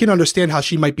 we can understand how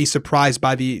she might be surprised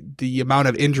by the amount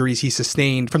of injuries he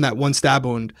sustained from that one stab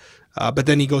wound. But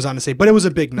then he goes on to say, but it was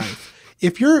a big knife.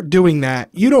 If you're doing that,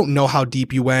 you don't know how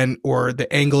deep you went or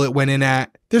the angle it went in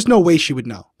at. There's no way she would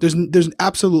know. There's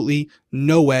absolutely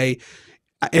no way.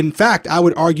 In fact, I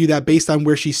would argue that based on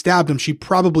where she stabbed him, she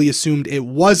probably assumed it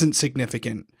wasn't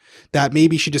significant, that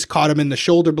maybe she just caught him in the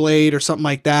shoulder blade or something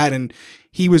like that, and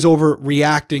he was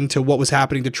overreacting to what was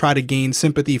happening to try to gain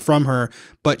sympathy from her.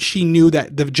 But she knew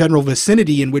that the general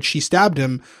vicinity in which she stabbed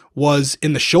him was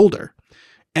in the shoulder.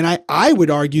 And I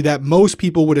would argue that most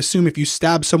people would assume if you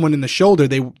stab someone in the shoulder,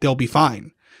 they'll be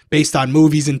fine based on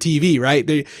movies and TV, right?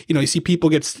 You see people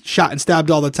get shot and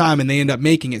stabbed all the time and they end up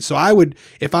making it. So I would,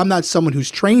 if I'm not someone who's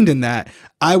trained in that,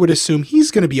 I would assume he's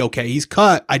going to be okay. He's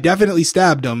cut. I definitely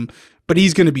stabbed him, but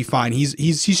he's going to be fine.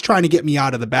 He's trying to get me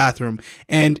out of the bathroom.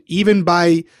 And even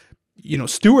by,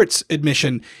 Stewart's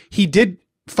admission, he did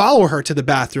follow her to the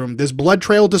bathroom. There's blood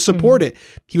trail to support it.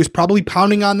 He was probably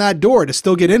pounding on that door to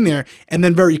still get in there. And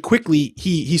then very quickly,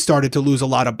 he started to lose a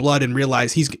lot of blood and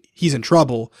realized he's in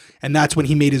trouble. And that's when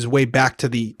he made his way back to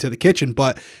the kitchen.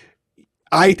 But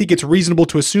I think it's reasonable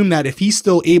to assume that if he's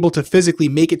still able to physically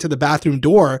make it to the bathroom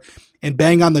door and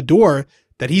bang on the door,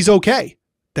 that he's okay,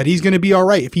 that he's going to be all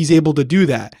right if he's able to do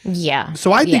that. Yeah.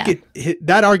 So I think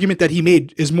that argument that he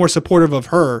made is more supportive of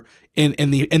her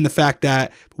in the fact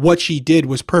that what she did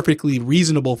was perfectly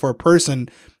reasonable for a person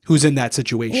who's in that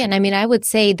situation. Yeah, and I would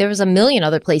say there was a million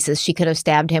other places she could have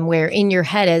stabbed him where in your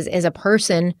head as a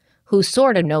person who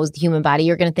sort of knows the human body,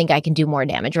 you're going to think I can do more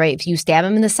damage, right? If you stab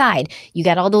him in the side, you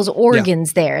got all those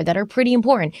organs there that are pretty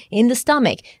important. In the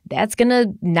stomach, that's going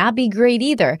to not be great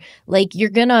either. Like, you're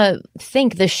going to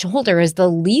think the shoulder is the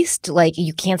least, like,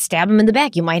 you can't stab him in the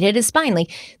back. You might hit his spine.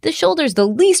 Like, the shoulder is the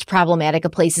least problematic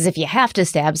of places if you have to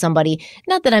stab somebody.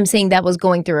 Not that I'm saying that was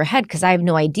going through her head because I have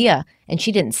no idea, and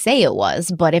she didn't say it was.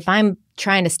 But if I'm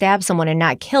trying to stab someone and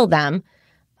not kill them,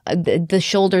 the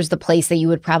shoulder's the place that you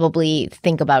would probably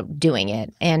think about doing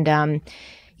it. And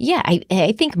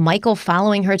I think Michael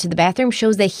following her to the bathroom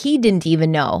shows that he didn't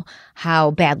even know how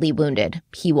badly wounded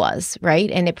he was, right?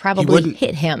 And it probably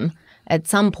hit him at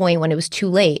some point when it was too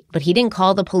late. But he didn't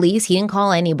call the police. He didn't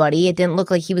call anybody. It didn't look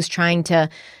like he was trying to,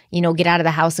 get out of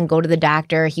the house and go to the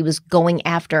doctor. He was going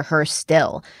after her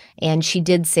still. And she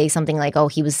did say something like, oh,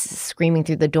 he was screaming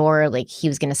through the door, like he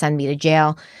was going to send me to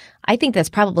jail. I think that's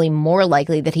probably more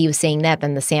likely that he was saying that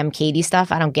than the Sam Cady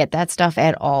stuff. I don't get that stuff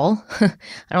at all. I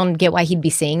don't get why he'd be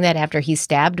saying that after he's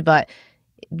stabbed. But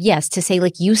yes, to say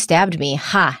like, you stabbed me,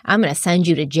 I'm going to send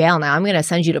you to jail now. I'm going to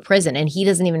send you to prison. And he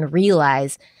doesn't even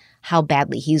realize how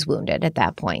badly he's wounded at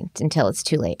that point until it's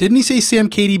too late. Didn't he say Sam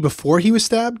Cady before he was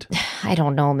stabbed? I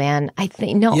don't know, man. I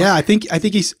think no. Yeah, I think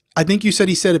you said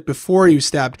he said it before he was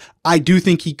stabbed. I do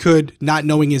think he could, not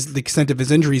knowing the extent of his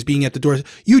injuries, being at the door.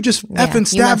 You just effing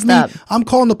stabbed me. Up. I'm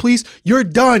calling the police. You're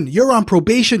done. You're on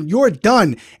probation. You're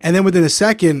done. And then within a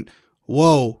second,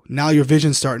 whoa, now your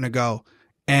vision's starting to go.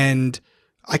 And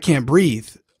I can't breathe.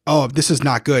 Oh, this is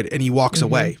not good. And he walks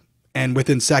away. And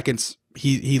within seconds,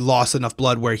 he lost enough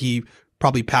blood where he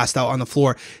probably passed out on the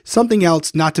floor. Something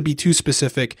else, not to be too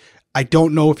specific, I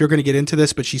don't know if you're going to get into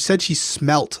this, but she said she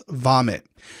smelt vomit.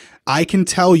 I can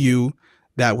tell you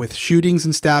that with shootings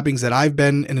and stabbings that I've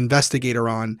been an investigator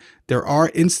on, there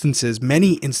are instances,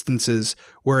 many instances,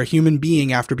 where a human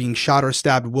being after being shot or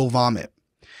stabbed will vomit.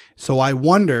 So I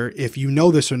wonder if you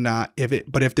know this or not,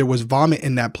 but if there was vomit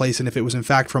in that place and if it was in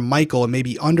fact from Michael and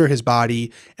maybe under his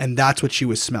body, and that's what she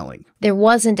was smelling. There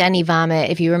wasn't any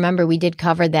vomit. If you remember, we did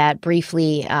cover that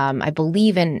briefly, I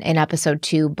believe in episode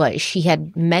 2, but she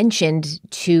had mentioned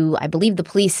to, I believe, the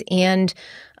police and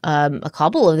a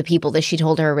couple of the people that she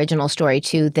told her original story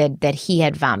to that he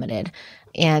had vomited.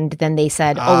 And then they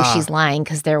said, she's lying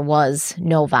because there was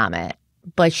no vomit.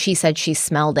 But she said she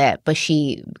smelled it. But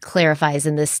she clarifies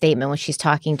in this statement when she's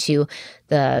talking to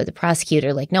the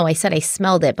prosecutor, like, no, I said I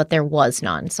smelled it, but there was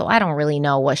none. So I don't really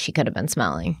know what she could have been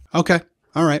smelling. Okay.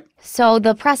 All right. So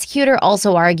the prosecutor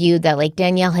also argued that like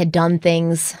Danielle had done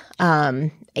things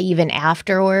even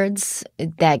afterwards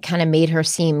that kind of made her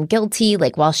seem guilty.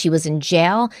 Like while she was in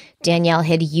jail, Danielle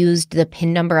had used the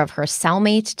PIN number of her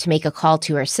cellmate to make a call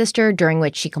to her sister, during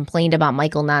which she complained about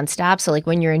Michael nonstop. So like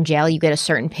when you're in jail, you get a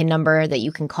certain PIN number that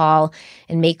you can call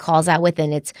and make calls out with,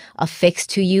 and it's affixed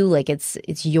to you, like it's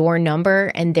your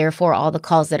number, and therefore all the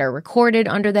calls that are recorded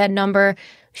under that number.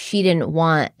 She didn't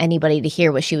want anybody to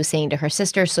hear what she was saying to her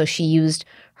sister, so she used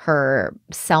her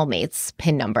cellmate's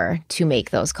PIN number to make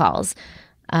those calls.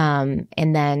 And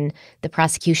then the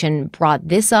prosecution brought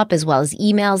this up, as well as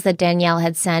emails that Danielle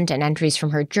had sent and entries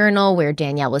from her journal where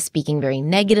Danielle was speaking very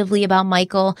negatively about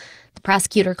Michael. The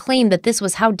prosecutor claimed that this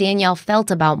was how Danielle felt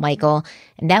about Michael,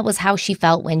 and that was how she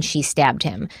felt when she stabbed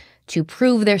him. To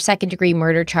prove their second-degree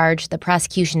murder charge, the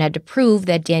prosecution had to prove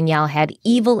that Danielle had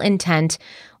evil intent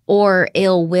or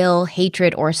ill will,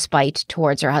 hatred, or spite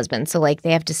towards her husband. So like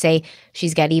they have to say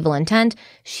she's got evil intent.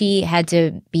 She had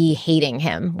to be hating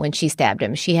him when she stabbed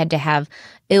him. She had to have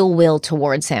ill will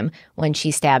towards him when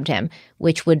she stabbed him,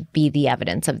 which would be the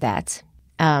evidence of that.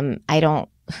 I don't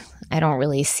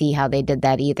really see how they did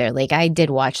that either. Like I did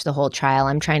watch the whole trial.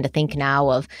 I'm trying to think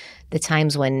now of the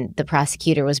times when the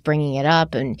prosecutor was bringing it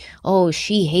up and, oh,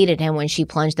 she hated him when she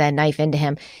plunged that knife into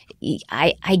him.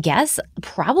 I guess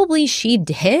probably she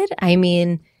did. I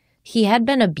mean, he had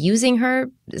been abusing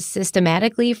her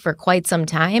systematically for quite some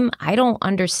time. I don't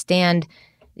understand.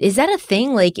 Is that a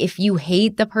thing? Like if you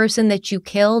hate the person that you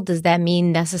killed, does that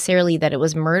mean necessarily that it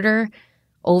was murder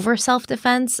over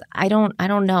self-defense? I don't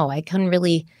know. I couldn't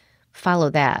really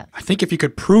follow that. I think if you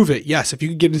could prove it, yes. If you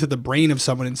could get into the brain of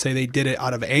someone and say they did it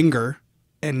out of anger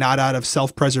and not out of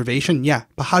self-preservation, yeah.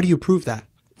 But how do you prove that?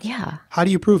 Yeah. How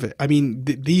do you prove it? I mean,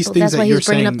 these things that's why that he you're was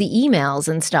bringing saying, up the emails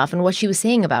and stuff and what she was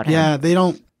saying about him. yeah, they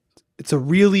don't. It's a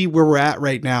really, where we're at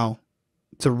right now,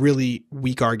 it's a really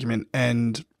weak argument.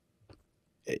 And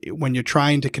when you're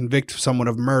trying to convict someone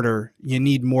of murder, you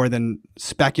need more than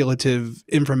speculative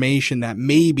information that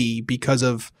maybe because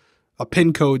of a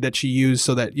PIN code that she used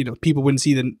so that, people wouldn't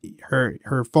see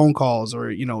her phone calls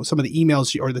or, some of the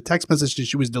emails or the text messages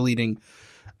she was deleting.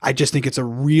 I just think it's a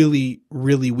really,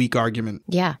 really weak argument.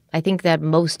 Yeah, I think that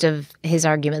most of his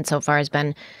argument so far has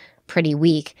been pretty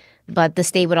weak. But the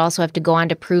state would also have to go on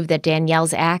to prove that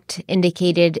Danielle's act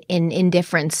indicated an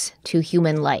indifference to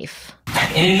human life.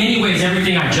 And in many ways,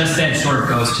 everything I just said sort of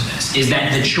goes to this, is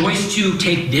that the choice to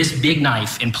take this big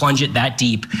knife and plunge it that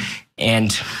deep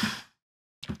and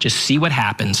just see what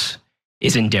happens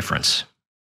is indifference.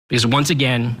 Because once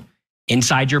again,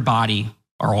 inside your body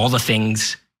are all the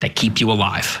things that keep you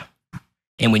alive.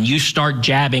 And when you start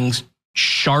jabbing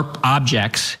sharp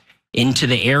objects into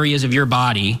the areas of your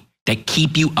body that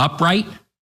keep you upright,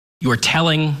 you are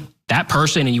telling that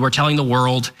person and you are telling the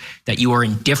world that you are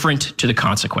indifferent to the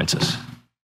consequences.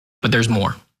 But there's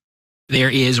more.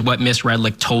 There is what Miss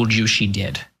Redlick told you she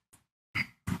did.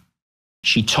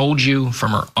 She told you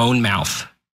from her own mouth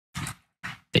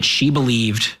that she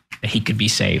believed that he could be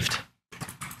saved.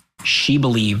 She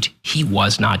believed he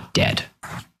was not dead.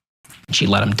 And she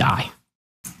let him die.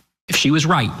 If she was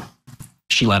right,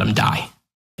 she let him die.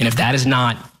 And if that is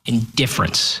not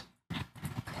indifference,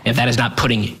 if that is not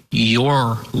putting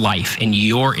your life and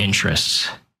your interests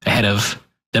ahead of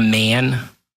the man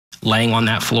laying on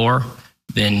that floor,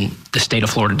 then the state of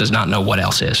Florida does not know what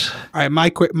else is. All right, my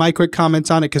quick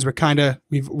comments on it, because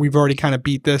we've already kind of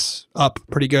beat this up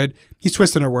pretty good. He's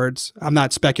twisting her words. I'm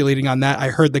not speculating on that. I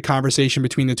heard the conversation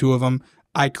between the two of them.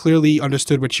 I clearly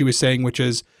understood what she was saying, which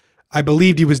is, I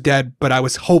believed he was dead, but I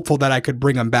was hopeful that I could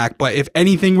bring him back. But if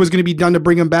anything was going to be done to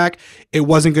bring him back, it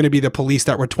wasn't going to be the police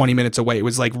that were 20 minutes away. It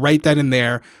was like right then and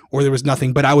there, or there was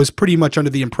nothing. But I was pretty much under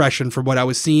the impression from what I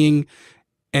was seeing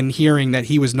and hearing that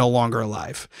he was no longer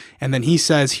alive. And then he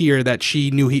says here that she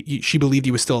believed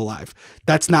he was still alive.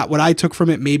 That's not what I took from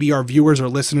it. Maybe our viewers or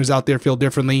listeners out there feel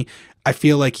differently. I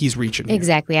feel like he's reaching here.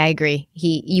 Exactly. I agree.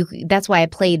 That's why I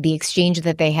played the exchange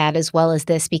that they had as well as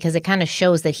this, because it kind of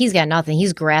shows that he's got nothing.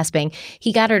 He's grasping.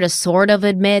 He got her to sort of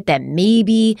admit that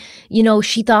maybe,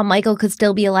 she thought Michael could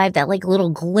still be alive. That like little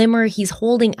glimmer, he's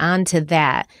holding on to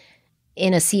that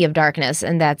in a sea of darkness,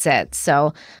 and that's it.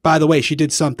 So, by the way, she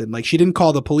did something. Like, she didn't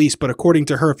call the police, but according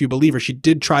to her, if you believe her, she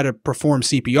did try to perform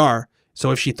CPR.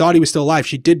 So if she thought he was still alive,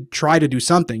 she did try to do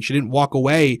something. She didn't walk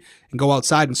away and go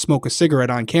outside and smoke a cigarette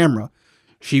on camera.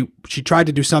 She tried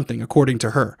to do something, according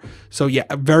to her. So yeah,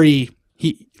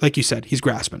 like you said, he's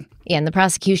grasping. Yeah, and the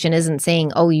prosecution isn't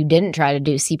saying, oh, you didn't try to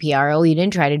do CPR. Oh, you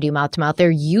didn't try to do mouth-to-mouth. They're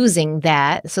using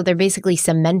that. So they're basically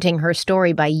cementing her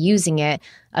story by using it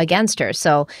against her.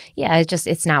 So yeah,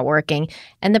 it's not working.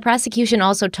 And the prosecution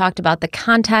also talked about the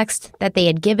context that they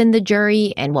had given the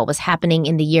jury and what was happening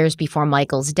in the years before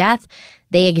Michael's death.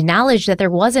 They acknowledged that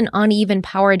there was an uneven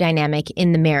power dynamic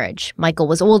in the marriage. Michael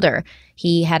was older.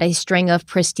 He had a string of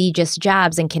prestigious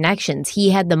jobs and connections. He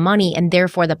had the money and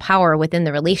therefore the power within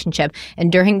the relationship.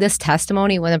 And during this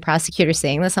testimony, when the prosecutor's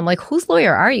saying this, I'm like, whose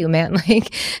lawyer are you, man?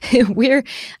 Like, we're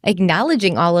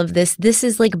acknowledging all of this. This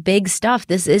is like big stuff.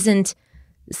 This isn't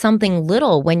something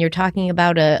little when you're talking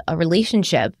about a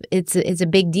relationship. It's a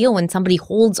big deal when somebody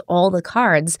holds all the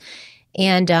cards.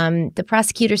 And the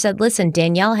prosecutor said, listen,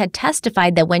 Danielle had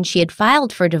testified that when she had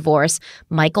filed for divorce,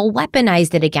 Michael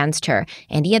weaponized it against her,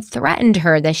 and he had threatened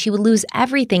her that she would lose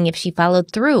everything if she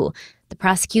followed through. The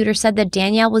prosecutor said that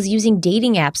Danielle was using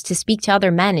dating apps to speak to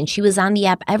other men, and she was on the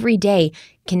app every day,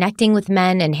 connecting with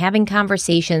men and having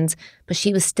conversations, but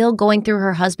she was still going through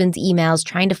her husband's emails,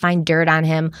 trying to find dirt on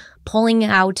him, pulling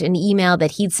out an email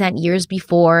that he'd sent years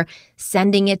before,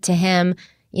 sending it to him.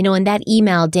 You know, in that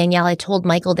email, Danielle had told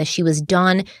Michael that she was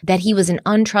done, that he was an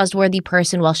untrustworthy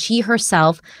person, while she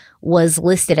herself was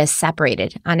listed as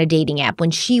separated on a dating app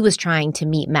when she was trying to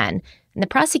meet men. And the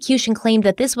prosecution claimed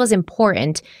that this was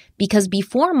important because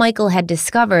before Michael had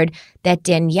discovered that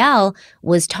Danielle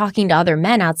was talking to other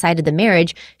men outside of the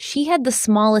marriage, she had the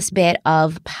smallest bit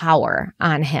of power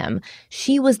on him.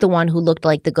 She was the one who looked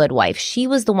like the good wife. She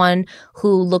was the one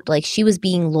who looked like she was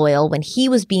being loyal when he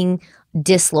was being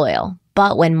disloyal.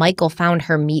 But when Michael found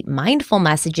her meet mindful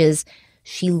messages,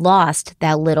 she lost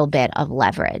that little bit of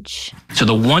leverage. So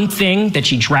the one thing that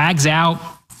she drags out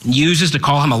and uses to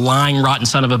call him a lying, rotten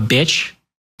son of a bitch,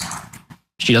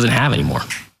 she doesn't have anymore.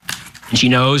 And she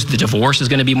knows the divorce is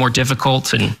going to be more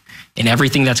difficult and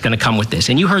everything that's going to come with this.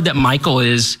 And you heard that Michael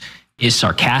is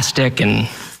sarcastic and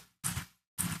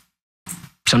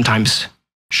sometimes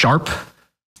sharp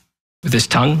with his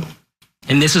tongue.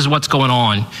 And this is what's going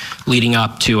on leading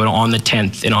up to and on the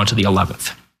 10th and onto the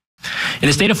 11th. And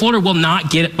the state of Florida will not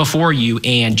get before you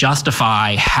and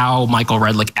justify how Michael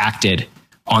Redlick acted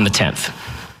on the 10th.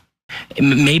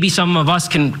 Maybe some of us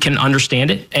can understand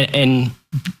it,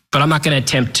 but I'm not going to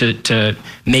attempt to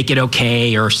make it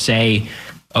okay or say,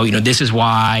 oh, you know, this is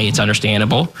why it's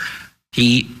understandable.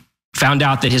 He found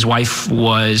out that his wife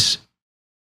was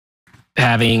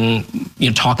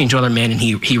talking to other men, and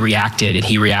he reacted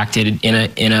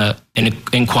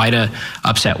in quite a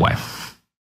upset way.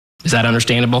 Is that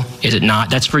understandable? Is it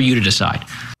not? That's for you to decide.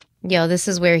 This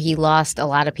is where he lost a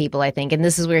lot of people, I think, and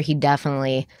this is where he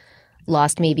definitely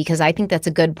lost me, because I think that's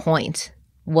a good point.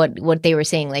 What they were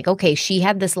saying, like, okay, she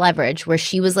had this leverage where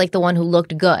she was like the one who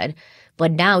looked good,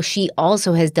 but now she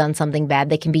also has done something bad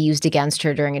that can be used against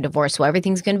her during a divorce. So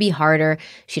everything's going to be harder.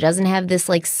 She doesn't have this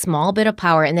like small bit of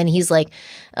power. And then he's like,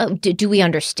 do we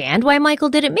understand why Michael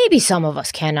did it? Maybe some of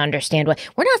us can understand why.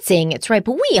 We're not saying it's right,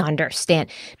 but we understand.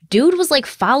 Dude was like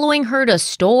following her to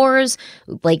stores,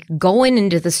 like going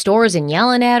into the stores and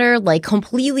yelling at her, like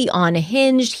completely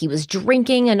unhinged. He was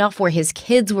drinking enough where his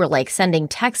kids were like sending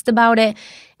texts about it.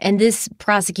 And this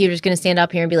prosecutor is going to stand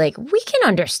up here and be like, we can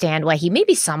understand why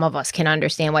maybe some of us can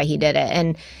understand why he did it.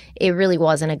 And it really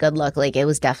wasn't a good look. Like, it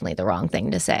was definitely the wrong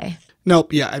thing to say.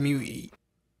 Nope. Yeah. I mean,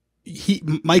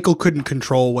 Michael couldn't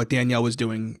control what Danielle was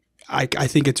doing. I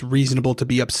think it's reasonable to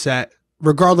be upset,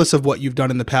 regardless of what you've done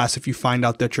in the past, if you find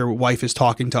out that your wife is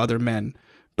talking to other men.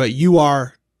 But you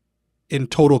are in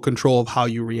total control of how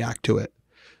you react to it.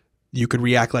 You could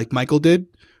react like Michael did,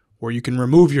 or you can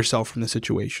remove yourself from the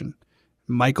situation.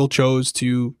 Michael chose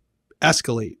to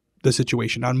escalate the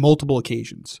situation on multiple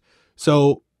occasions.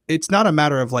 So it's not a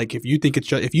matter of like, if you think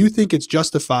it's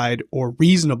justified or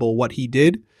reasonable what he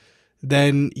did,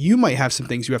 then you might have some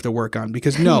things you have to work on,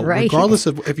 because Right. Regardless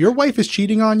of if your wife is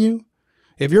cheating on you,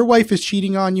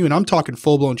 and I'm talking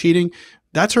full blown cheating,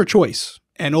 that's her choice.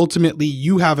 And ultimately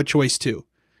you have a choice too.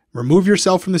 Remove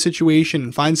yourself from the situation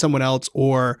and find someone else,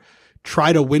 or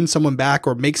try to win someone back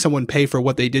or make someone pay for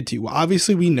what they did to you. Well,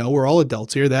 obviously we know, we're all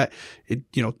adults here, that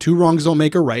two wrongs don't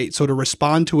make a right. So to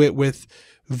respond to it with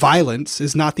violence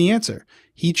is not the answer.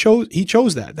 He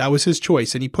chose that. That was his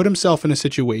choice. And he put himself in a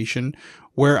situation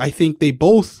where I think they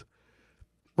both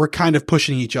were kind of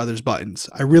pushing each other's buttons.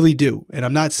 I really do. And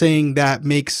I'm not saying that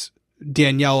makes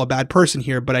Danielle a bad person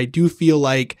here, but I do feel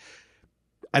like,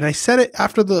 and I said it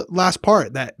after the last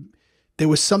part, that there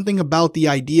was something about the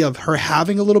idea of her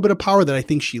having a little bit of power that I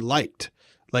think she liked.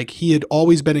 Like he had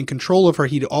always been in control of her.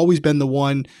 He'd always been the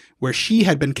one where she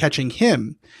had been catching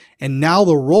him. And now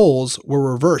the roles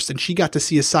were reversed and she got to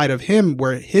see a side of him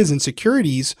where his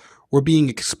insecurities were being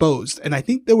exposed. And I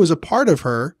think there was a part of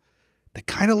her that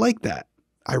kind of liked that.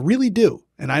 I really do.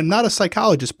 And I'm not a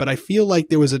psychologist, but I feel like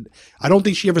I don't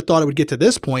think she ever thought it would get to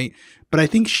this point, but I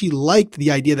think she liked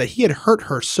the idea that he had hurt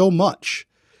her so much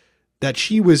that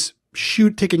she was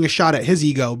taking a shot at his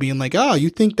ego, being like, oh, you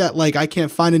think that like I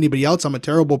can't find anybody else, I'm a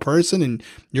terrible person and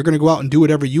you're going to go out and do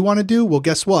whatever you want to do? Well,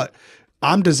 guess what?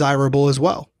 I'm desirable as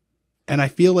well. And I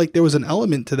feel like there was an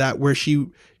element to that where she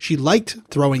liked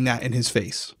throwing that in his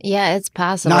face. Yeah, it's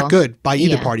possible. Not good by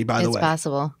either party, by the way. It's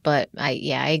possible. But I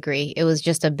agree. It was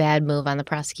just a bad move on the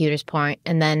prosecutor's part.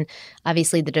 And then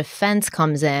obviously the defense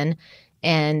comes in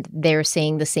and they're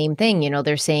saying the same thing.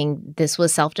 They're saying this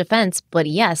was self-defense. But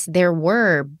yes, there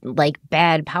were like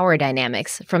bad power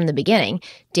dynamics from the beginning.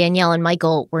 Danielle and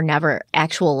Michael were never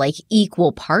actual like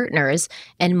equal partners.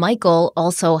 And Michael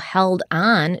also held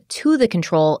on to the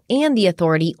control and the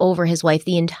authority over his wife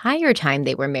the entire time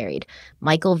they were married.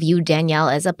 Michael viewed Danielle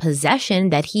as a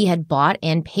possession that he had bought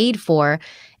and paid for.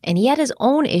 And he had his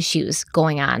own issues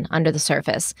going on under the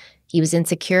surface. He was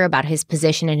insecure about his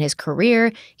position in his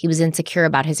career. He was insecure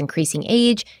about his increasing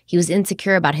age. He was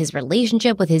insecure about his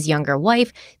relationship with his younger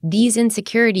wife. These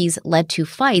insecurities led to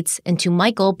fights and to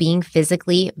Michael being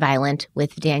physically violent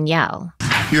with Danielle.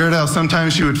 You heard how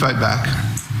sometimes she would fight back.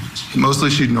 Mostly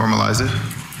she'd normalize it.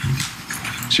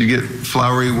 She'd get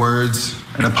flowery words,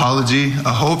 an apology,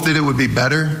 a hope that it would be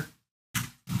better.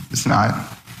 It's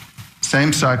not.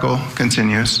 Same cycle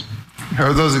continues. Here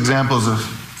are those examples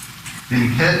of being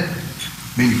hit,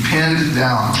 being pinned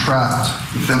down, trapped,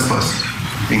 defenseless,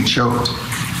 being choked.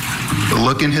 The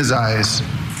look in his eyes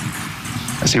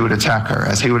as he would attack her,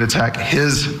 as he would attack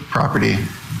his property.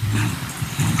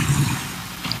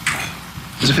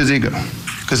 Because of his ego,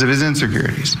 because of his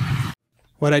insecurities.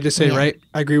 What I just say, right?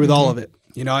 I agree with all of it.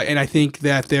 And I think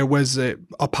that there was a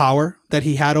power that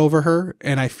he had over her,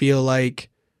 and I feel like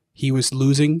he was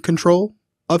losing control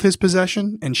of his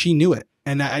possession, and she knew it.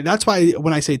 And that's why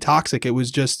when I say toxic, it was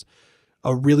just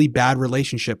a really bad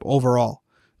relationship overall.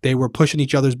 They were pushing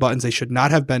each other's buttons. They should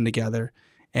not have been together.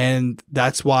 And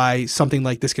that's why something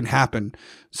like this can happen.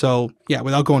 So yeah,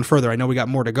 without going further, I know we got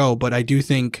more to go, but I do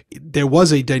think there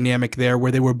was a dynamic there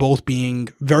where they were both being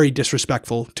very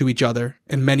disrespectful to each other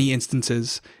in many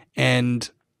instances. And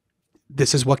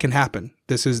this is what can happen.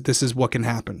 This is what can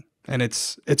happen. And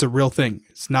it's a real thing.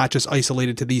 It's not just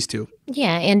isolated to these two.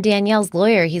 Yeah, and Danielle's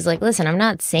lawyer, he's like, listen, I'm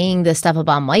not saying this stuff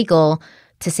about Michael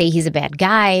to say he's a bad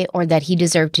guy or that he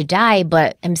deserved to die,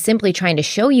 but I'm simply trying to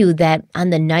show you that on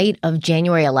the night of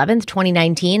January 11th,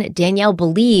 2019, Danielle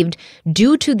believed,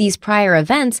 due to these prior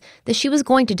events, that she was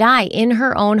going to die in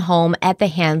her own home at the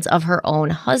hands of her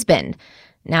own husband.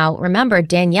 Now, remember,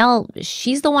 Danielle,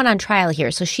 she's the one on trial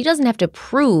here, so she doesn't have to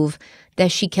prove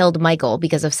that she killed Michael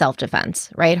because of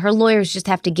self-defense, right? Her lawyers just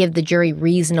have to give the jury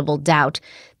reasonable doubt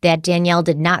that Danielle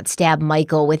did not stab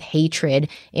Michael with hatred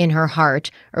in her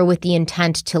heart or with the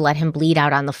intent to let him bleed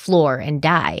out on the floor and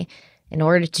die. In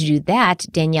order to do that,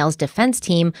 Danielle's defense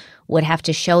team would have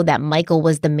to show that Michael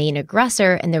was the main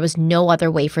aggressor and there was no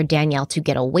other way for Danielle to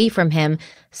get away from him,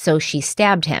 so she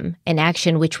stabbed him, an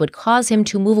action which would cause him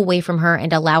to move away from her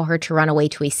and allow her to run away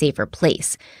to a safer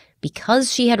place.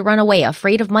 Because she had run away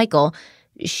afraid of Michael,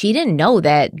 she didn't know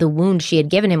that the wound she had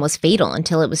given him was fatal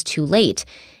until it was too late.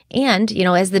 And,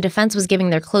 as the defense was giving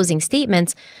their closing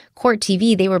statements, Court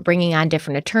TV, they were bringing on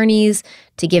different attorneys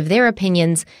to give their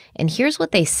opinions. And here's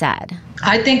what they said.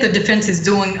 I think the defense is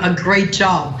doing a great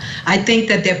job. I think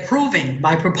that they're proving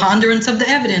by preponderance of the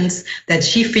evidence that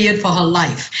she feared for her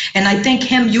life. And I think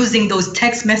him using those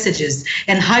text messages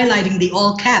and highlighting the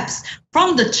all caps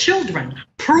from the children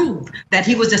prove that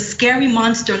he was a scary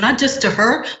monster, not just to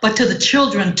her, but to the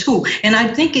children too. And I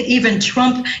think it even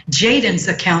trumped Jaden's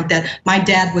account that my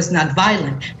dad was not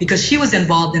violent because she was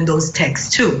involved in those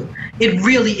texts too. It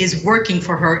really is working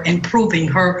for her and proving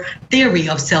her theory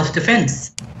of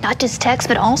self-defense. Not just text,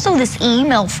 but also this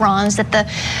email, Franz, that the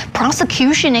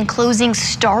prosecution in closing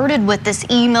started with this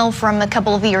email from a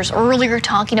couple of years earlier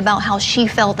talking about how she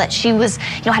felt that she was,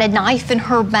 had a knife in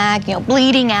her back,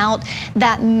 bleeding out.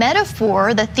 That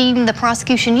metaphor, the theme the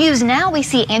prosecution used, now we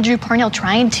see Andrew Parnell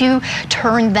trying to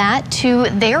turn that to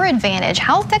their advantage.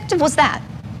 How effective was that?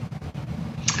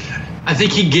 I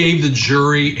think he gave the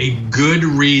jury a good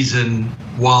reason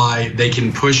why they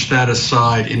can push that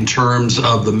aside in terms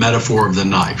of the metaphor of the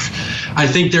knife. I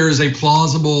think there is a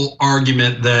plausible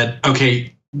argument that,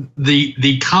 okay,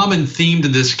 the common theme to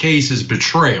this case is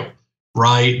betrayal.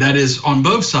 right? That is on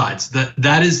both sides.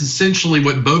 That is essentially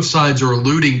what both sides are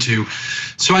alluding to.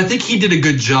 So I think he did a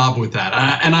good job with that.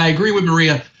 And I agree with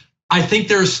Maria. I think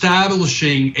they're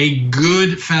establishing a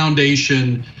good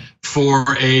foundation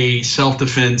for a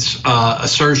self-defense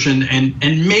assertion,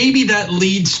 and maybe that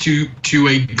leads to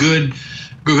a good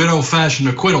old-fashioned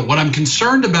acquittal. What I'm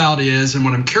concerned about is, and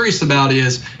what I'm curious about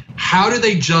is, how do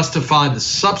they justify the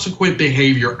subsequent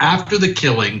behavior after the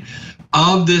killing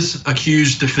of this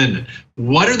accused defendant?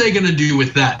 What are they going to do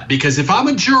with that? Because if I'm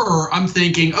a juror, I'm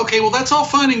thinking, okay, well, that's all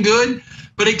fine and good,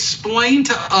 but explain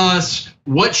to us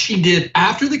what she did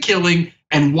after the killing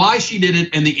and why she did it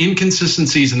and the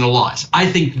inconsistencies and the lies. I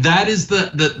think that is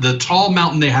the tall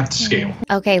mountain they have to scale.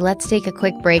 Okay, let's take a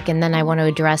quick break, and then I want to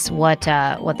address what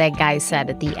that guy said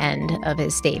at the end of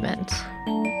his statement.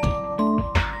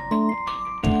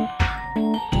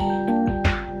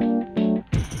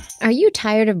 Are you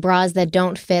tired of bras that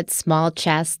don't fit small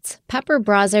chests? Pepper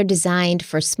bras are designed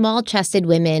for small-chested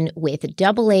women with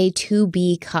AA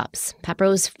 2B cups. Pepper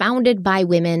was founded by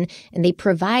women, and they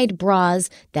provide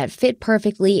bras that fit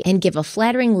perfectly and give a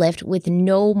flattering lift with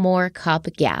no more cup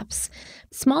gaps.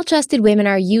 Small-chested women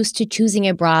are used to choosing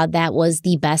a bra that was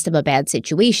the best of a bad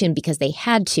situation because they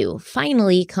had to.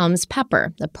 Finally comes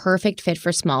Pepper, the perfect fit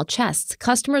for small chests.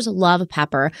 Customers love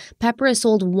Pepper. Pepper has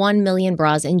sold 1 million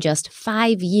bras in just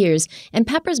 5 years, and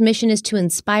Pepper's mission is to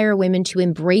inspire women to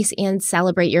embrace and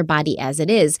celebrate your body as it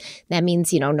is. That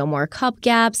means, no more cup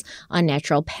gaps,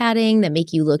 unnatural padding that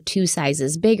make you look 2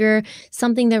 sizes bigger,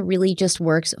 something that really just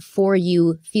works for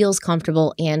you, feels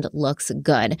comfortable, and looks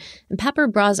good. And Pepper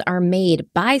bras are made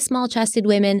by small-chested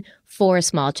women for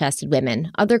small-chested women.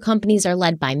 Other companies are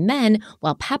led by men,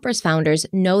 while Pepper's founders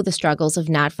know the struggles of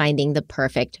not finding the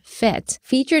perfect fit.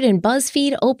 Featured in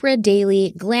BuzzFeed, Oprah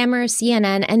Daily, Glamour,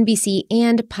 CNN, NBC,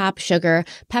 and Pop Sugar,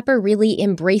 Pepper really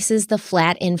embraces the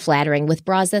flat and flattering with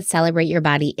bras that celebrate your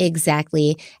body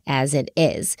exactly as it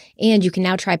is. And you can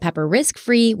now try Pepper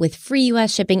risk-free with free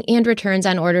U.S. shipping and returns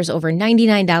on orders over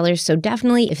 $99. So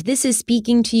definitely, if this is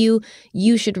speaking to you,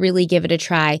 you should really give it a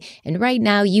try. And right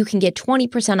now, you can get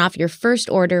 20% off your first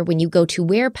order when you go to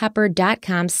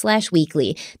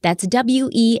wearpepper.com/weekly. That's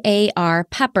WEAR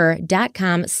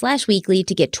pepper.com/weekly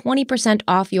to get 20%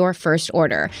 off your first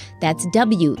order. That's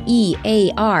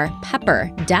WEAR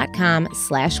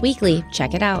pepper.com/weekly.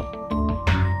 Check it out.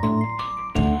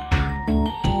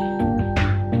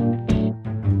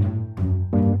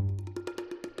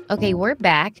 Okay, we're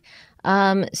back.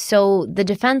 So the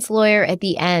defense lawyer at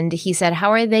the end, he said, how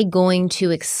are they going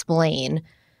to explain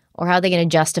or how are they going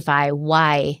to justify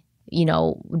why,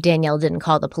 Danielle didn't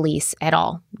call the police at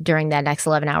all during that next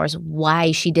 11 hours,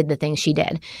 why she did the things she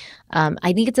did?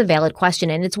 I think it's a valid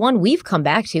question, and it's one we've come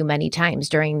back to many times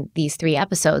during these 3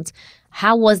 episodes.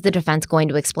 How was the defense going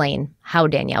to explain how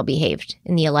Danielle behaved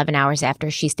in the 11 hours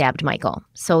after she stabbed Michael?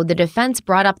 So the defense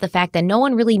brought up the fact that no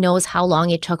one really knows how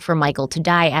long it took for Michael to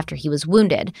die after he was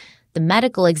wounded. The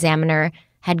medical examiner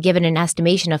had given an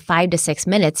estimation of 5 to 6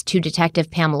 minutes to Detective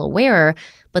Pamela Wearer,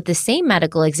 but the same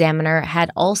medical examiner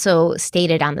had also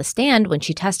stated on the stand when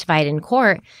she testified in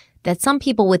court that some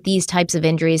people with these types of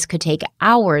injuries could take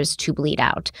hours to bleed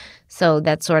out. So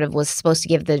that sort of was supposed to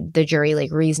give the jury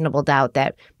reasonable doubt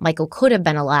that Michael could have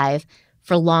been alive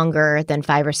for longer than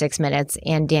 5 or 6 minutes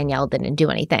and Danielle didn't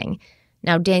do anything.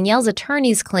 Now, Danielle's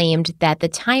attorneys claimed that the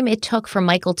time it took for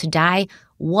Michael to die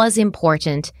was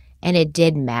important and it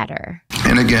did matter.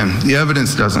 And again, the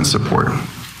evidence doesn't support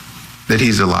that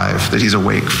he's alive, that he's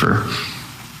awake for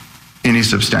any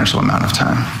substantial amount of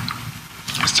time.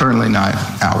 Certainly not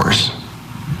hours.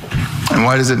 And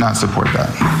why does it not support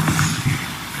that?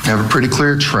 You have a pretty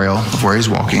clear trail of where he's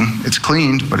walking. It's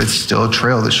cleaned, but it's still a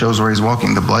trail that shows where he's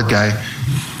walking. The blood guy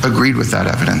agreed with that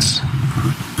evidence.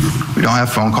 We don't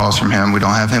have phone calls from him. We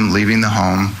don't have him leaving the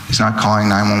home. He's not calling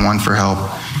 911 for help.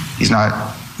 He's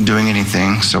not doing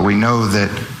anything. So we know that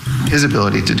his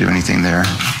ability to do anything there,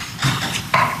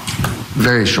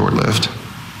 very short-lived.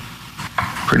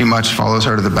 Pretty much follows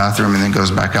her to the bathroom and then goes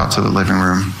back out to the living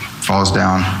room, falls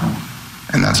down,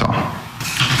 and that's all.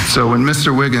 So when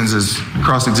Mr. Wiggins is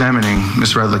cross-examining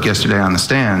Ms. Redlick yesterday on the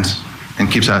stand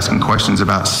and keeps asking questions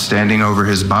about standing over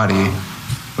his body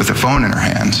with a phone in her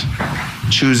hand,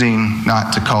 choosing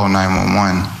not to call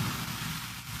 911,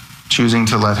 choosing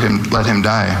to let him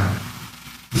die,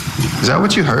 is that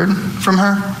what you heard from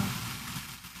her?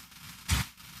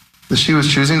 That she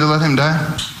was choosing to let him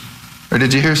die? Or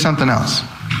did you hear something else?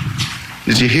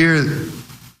 Did you hear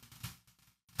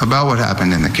about what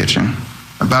happened in the kitchen?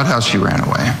 About how she ran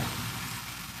away?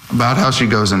 About how she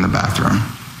goes in the bathroom?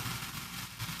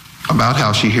 About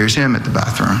how she hears him at the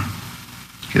bathroom?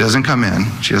 He doesn't come in.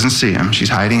 She doesn't see him. She's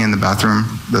hiding in the bathroom,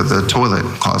 the toilet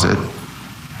closet.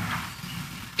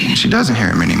 She doesn't hear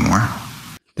him anymore.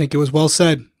 I think it was well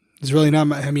said. It's really not,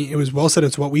 it was well said.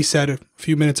 It's what we said a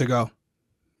few minutes ago.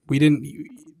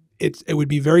 It would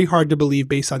be very hard to believe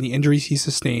based on the injuries he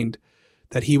sustained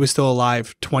that he was still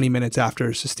alive 20 minutes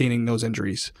after sustaining those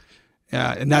injuries.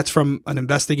 And that's from an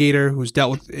investigator who's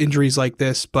dealt with injuries like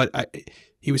this, but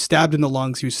he was stabbed in the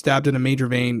lungs. He was stabbed in a major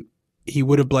vein. He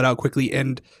would have bled out quickly.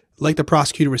 And like the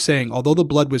prosecutor was saying, although the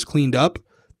blood was cleaned up,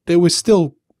 there was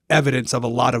still evidence of a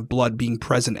lot of blood being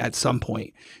present at some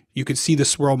point. You could see the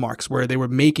swirl marks where they were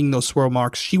making those swirl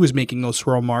marks. She was making those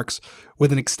swirl marks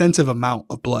with an extensive amount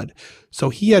of blood. So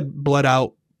he had bled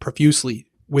out profusely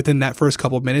within that first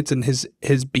couple of minutes, and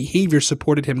his behavior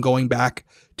supported him going back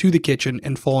to the kitchen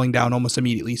and falling down almost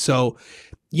immediately. So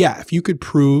yeah, if you could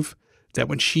prove that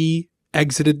when she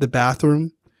exited the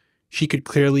bathroom, she could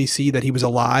clearly see that he was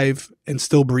alive and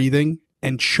still breathing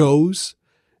and chose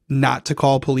not to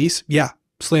call police, yeah,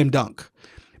 slam dunk.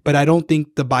 But I don't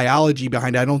think the biology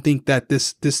behind it, I don't think that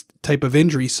this type of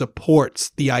injury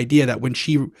supports the idea that when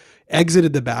she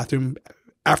exited the bathroom,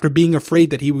 after being afraid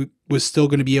that he was still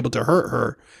going to be able to hurt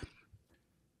her,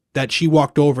 that she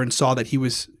walked over and saw that he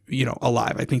was,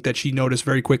 alive. I think that she noticed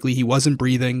very quickly he wasn't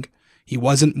breathing, he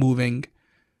wasn't moving,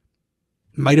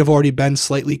 might have already been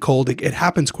slightly cold. It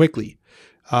happens quickly,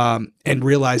 and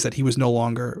realized that he was no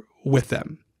longer with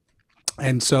them.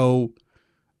 And so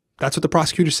that's what the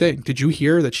prosecutor's saying. Did you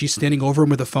hear that she's standing over him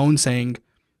with a phone saying,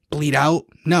 bleed out?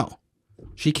 No.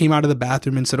 She came out of the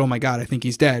bathroom and said, oh my God, I think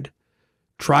he's dead.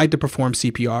 Tried to perform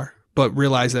CPR, but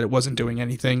realized that it wasn't doing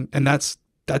anything. And that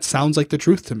sounds like the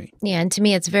truth to me. Yeah, and to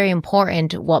me, it's very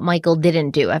important what Michael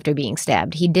didn't do after being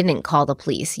stabbed. He didn't call the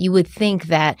police. You would think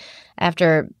that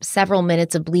after several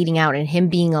minutes of bleeding out and him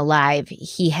being alive,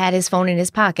 he had his phone in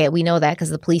his pocket. We know that because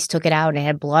the police took it out and it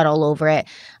had blood all over it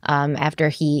after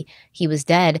he was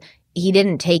dead. He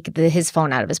didn't take his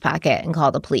phone out of his pocket and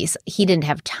call the police. He didn't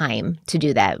have time to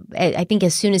do that. I think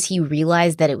as soon as he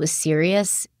realized that it was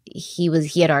serious, he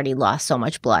had already lost so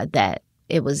much blood that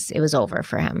it was over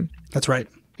for him. That's right.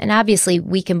 And obviously,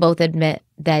 we can both admit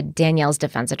that Danielle's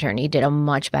defense attorney did a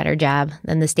much better job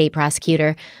than the state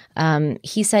prosecutor.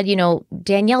 He said,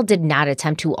 Danielle did not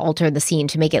attempt to alter the scene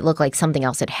to make it look like something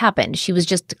else had happened. She was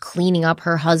just cleaning up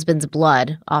her husband's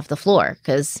blood off the floor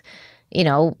because, you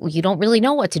don't really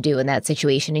know what to do in that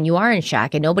situation and you are in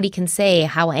shock and nobody can say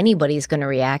how anybody's going to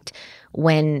react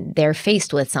when they're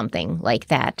faced with something like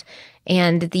that.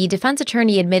 And the defense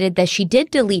attorney admitted that she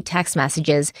did delete text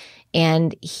messages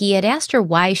and he had asked her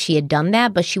why she had done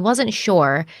that, but she wasn't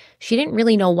sure. She didn't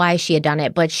really know why she had done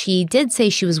it, but she did say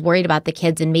she was worried about the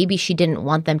kids and maybe she didn't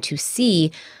want them to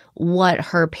see what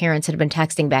her parents had been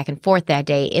texting back and forth that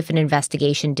day if an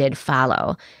investigation did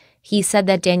follow. He said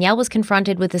that Danielle was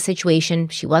confronted with a situation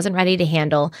she wasn't ready to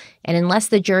handle, and unless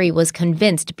the jury was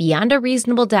convinced beyond a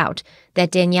reasonable doubt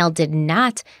that Danielle did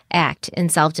not act in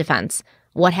self-defense,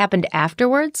 what happened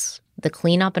afterwards, the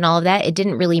cleanup and all of that, it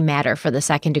didn't really matter for the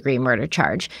second-degree murder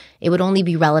charge. It would only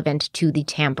be relevant to the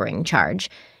tampering charge,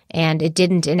 and it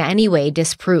didn't in any way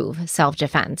disprove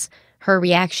self-defense. Her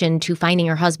reaction to finding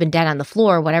her husband dead on the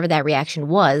floor, whatever that reaction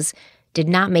was, did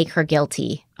not make her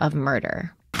guilty of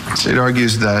murder. State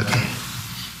argues that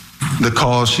the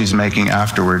calls she's making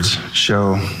afterwards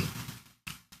show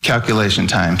calculation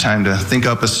time to think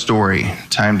up a story,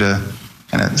 time to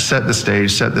kind of set the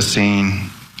stage, set the scene,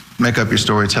 make up your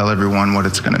story, tell everyone what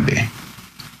it's going to be.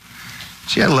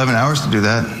 She had 11 hours to do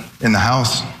that in the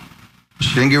house.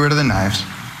 She didn't get rid of the knives.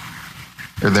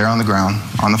 They're there on the ground,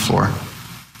 on the floor,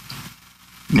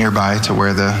 nearby to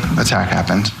where the attack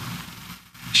happened.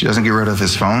 She doesn't get rid of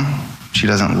his phone. She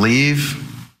doesn't leave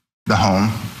the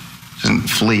home, doesn't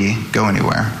flee, go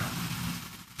anywhere.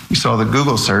 You saw the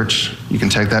Google search. You can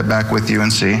take that back with you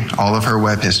and see all of her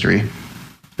web history.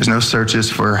 There's no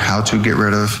searches for how to get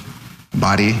rid of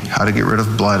body, how to get rid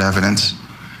of blood evidence,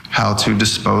 how to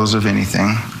dispose of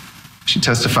anything. She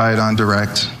testified on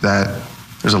direct that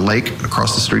there's a lake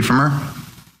across the street from her.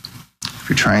 If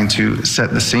you're trying to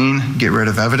set the scene, get rid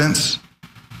of evidence,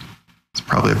 it's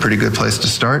probably a pretty good place to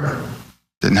start.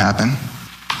 Didn't happen.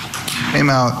 Came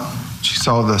out, she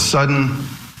saw the sudden,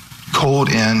 cold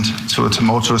end to a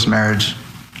tumultuous marriage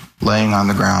laying on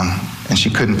the ground, and she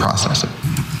couldn't process it.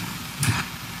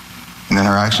 And then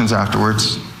her actions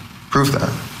afterwards proved that.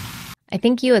 I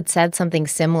think you had said something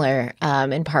similar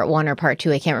in part 1 or part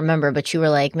 2. I can't remember, but you were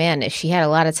like, man, if she had a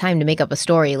lot of time to make up a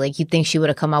story, like you'd think she would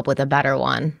have come up with a better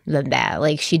one than that.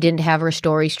 Like she didn't have her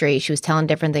story straight. She was telling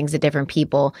different things to different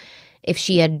people. If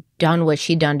she had done what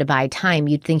she'd done to buy time,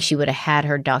 you'd think she would have had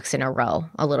her ducks in a row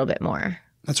a little bit more.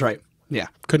 That's right. Yeah,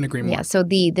 couldn't agree more. Yeah, so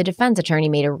the defense attorney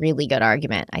made a really good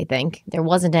argument, I think. There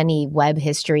wasn't any web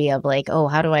history of like, oh,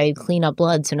 how do I clean up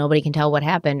blood so nobody can tell what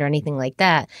happened or anything like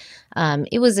that.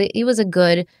 It was a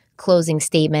good closing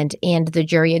statement, and the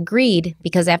jury agreed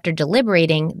because after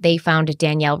deliberating, they found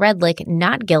Danielle Redlick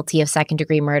not guilty of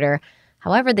second-degree murder.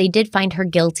 However, they did find her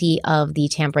guilty of the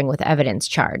tampering with evidence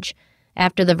charge.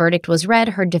 After the verdict was read,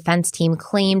 her defense team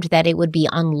claimed that it would be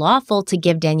unlawful to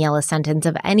give Danielle a sentence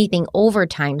of anything over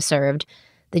time served.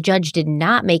 The judge did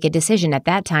not make a decision at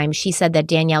that time. She said that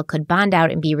Danielle could bond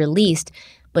out and be released,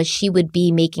 but she would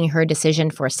be making her decision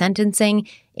for sentencing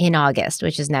in August,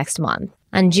 which is next month.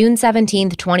 On June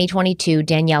 17th, 2022,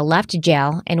 Danielle left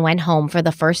jail and went home for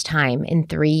the first time in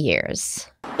 3 years.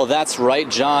 Well, that's right,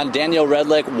 John. Danielle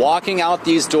Redlick walking out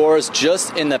these doors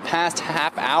just in the past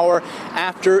half hour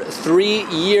after 3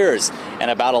 years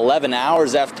and about 11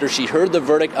 hours after she heard the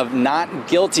verdict of not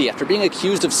guilty after being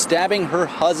accused of stabbing her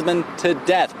husband to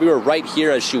death. We were right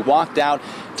here as she walked out.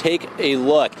 Take a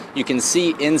look. You can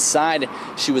see inside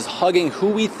she was hugging who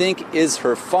we think is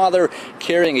her father,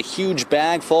 carrying a huge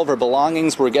bag full of her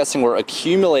belongings we're guessing were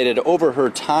accumulated over her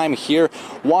time here.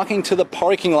 Walking to the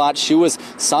parking lot, she was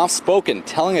soft-spoken,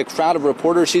 telling a crowd of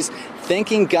reporters she's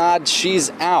thanking God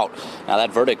she's out. Now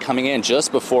that verdict coming in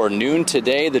just before noon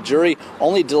today, the jury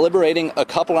only deliberating a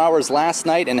couple hours last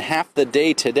night and half the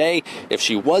day today. If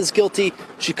she was guilty,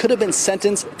 she could have been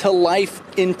sentenced to life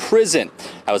in prison.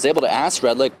 I was able to ask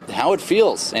Redlick how it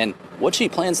feels and what she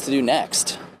plans to do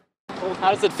next.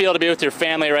 How does it feel to be with your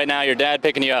family right now, your dad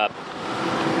picking you up?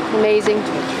 Amazing.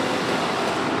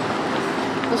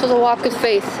 This was a walk of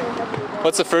faith.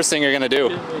 What's the first thing you're going to do?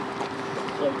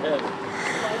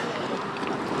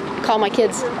 Call my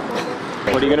kids.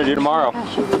 What are you going to do tomorrow?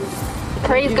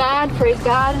 Praise God, praise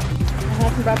God.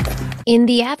 In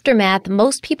the aftermath,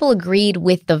 most people agreed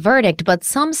with the verdict, but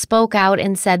some spoke out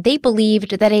and said they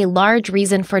believed that a large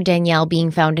reason for Danielle being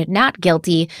found not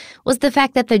guilty was the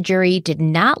fact that the jury did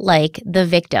not like the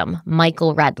victim,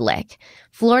 Michael Redlick.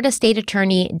 Florida State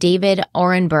Attorney David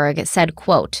Orenberg said,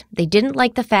 quote, "They didn't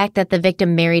like the fact that the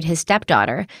victim married his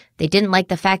stepdaughter. They didn't like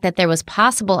the fact that there was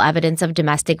possible evidence of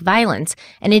domestic violence,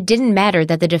 and it didn't matter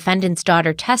that the defendant's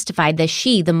daughter testified that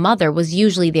she, the mother, was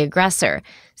usually the aggressor.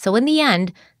 So in the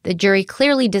end, the jury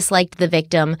clearly disliked the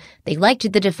victim, they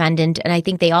liked the defendant, and I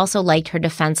think they also liked her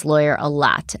defense lawyer a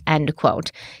lot," end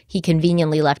quote. He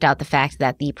conveniently left out the fact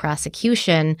that the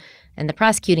prosecution and the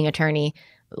prosecuting attorney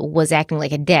was acting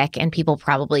like a dick, and people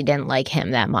probably didn't like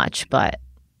him that much, but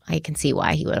I can see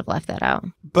why he would have left that out.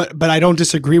 But I don't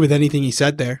disagree with anything he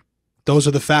said there. Those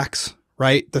are the facts,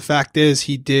 right? The fact is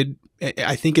he did.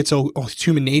 I think it's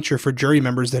human nature for jury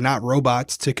members, they're not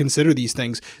robots, to consider these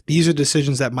things. These are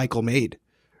decisions that Michael made,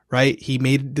 right? He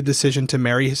made the decision to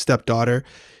marry his stepdaughter.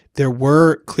 There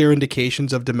were clear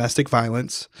indications of domestic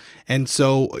violence. And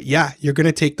so, yeah, you're going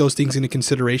to take those things into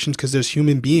consideration because there's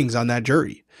human beings on that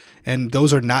jury. And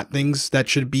those are not things that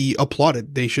should be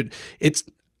applauded. I'm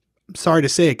sorry to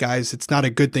say it, guys, it's not a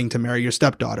good thing to marry your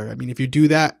stepdaughter. I mean, if you do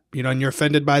that, and you're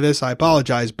offended by this, I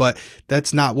apologize, but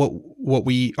that's not what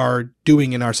we are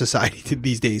doing in our society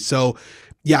these days. So,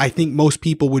 yeah, I think most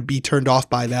people would be turned off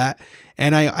by that.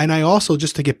 And I also,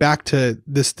 just to get back to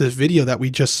this video that we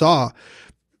just saw,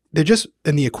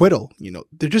 in the acquittal,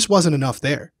 there just wasn't enough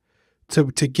there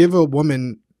to give a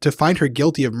woman, to find her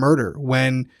guilty of murder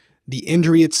when the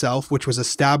injury itself, which was a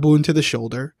stab wound to the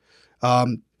shoulder,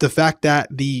 the fact that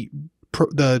the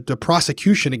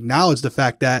prosecution acknowledged the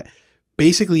fact that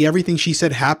basically everything she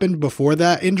said happened before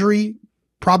that injury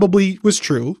probably was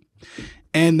true.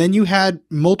 And then you had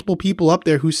multiple people up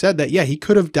there who said that, yeah, he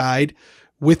could have died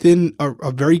within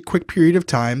a very quick period of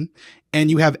time. And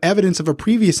you have evidence of a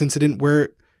previous incident where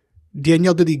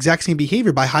Danielle did the exact same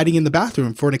behavior by hiding in the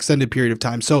bathroom for an extended period of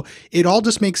time. So it all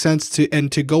just makes sense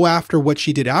to go after what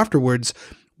she did afterwards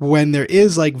when there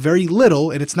is like very little,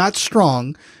 and it's not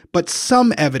strong, but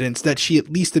some evidence that she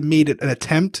at least had made an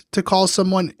attempt to call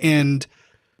someone, and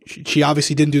she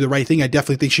obviously didn't do the right thing. I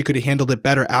definitely think she could have handled it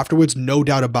better afterwards, no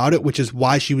doubt about it, which is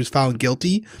why she was found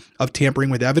guilty of tampering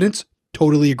with evidence.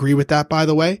 Totally agree with that, by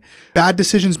the way. Bad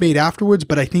decisions made afterwards,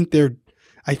 but I think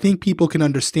people can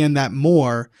understand that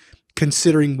more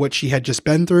considering what she had just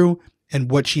been through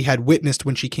and what she had witnessed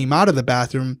when she came out of the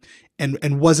bathroom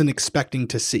and wasn't expecting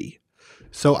to see.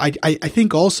 So I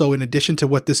think also, in addition to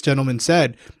what this gentleman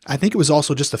said, I think it was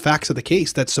also just the facts of the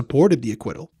case that supported the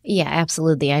acquittal. Yeah,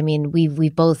 absolutely. I mean, we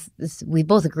both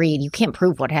agreed you can't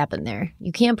prove what happened there.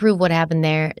 You can't prove what happened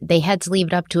there. They had to leave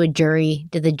it up to a jury.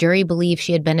 Did the jury believe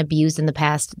she had been abused in the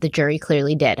past? The jury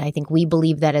clearly did. I think we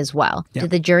believe that as well. Yeah.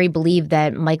 Did the jury believe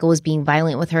that Michael was being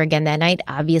violent with her again that night?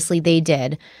 Obviously they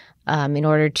did. in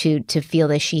order to feel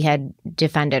that she had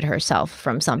defended herself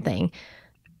from something.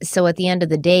 So at the end of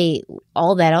the day,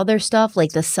 all that other stuff,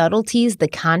 like the subtleties, the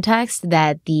context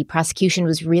that the prosecution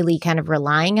was really kind of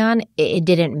relying on, it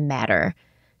didn't matter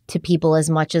to people as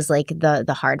much as like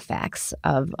the hard facts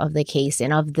of the case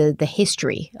and of the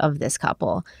history of this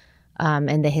couple,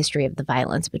 and the history of the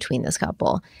violence between this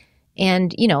couple.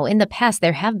 And, you know, in the past,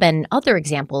 there have been other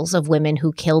examples of women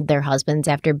who killed their husbands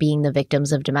after being the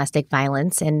victims of domestic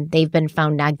violence, and they've been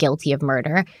found not guilty of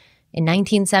murder. In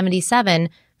 1977,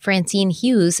 Francine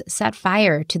Hughes set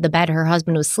fire to the bed her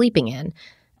husband was sleeping in.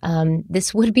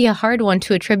 This would be a hard one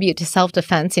to attribute to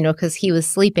self-defense, you know, because he was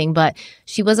sleeping, but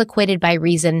she was acquitted by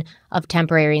reason of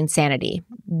temporary insanity.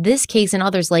 This case and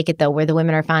others like it, though, where the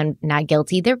women are found not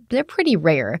guilty, they're pretty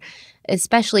rare,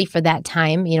 especially for that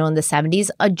time, you know, in the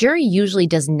 70s. A jury usually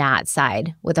does not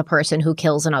side with a person who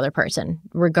kills another person,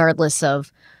 regardless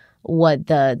of what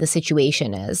the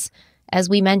situation is. As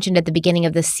we mentioned at the beginning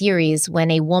of this series,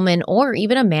 when a woman or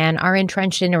even a man are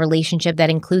entrenched in a relationship that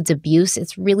includes abuse,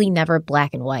 it's really never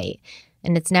black and white.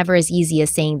 And it's never as easy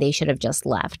as saying they should have just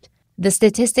left. The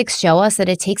statistics show us that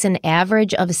it takes an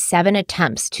average of 7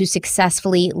 attempts to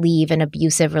successfully leave an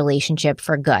abusive relationship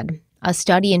for good. A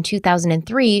study in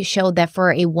 2003 showed that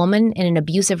for a woman in an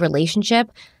abusive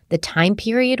relationship, the time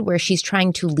period where she's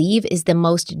trying to leave is the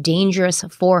most dangerous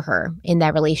for her in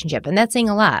that relationship. And that's saying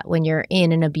a lot when you're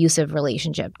in an abusive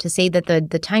relationship, to say that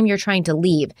the time you're trying to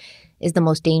leave is the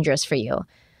most dangerous for you.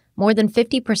 More than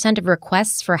 50% of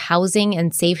requests for housing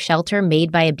and safe shelter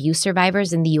made by abuse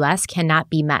survivors in the U.S. cannot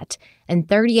be met, and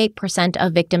 38%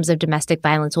 of victims of domestic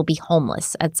violence will be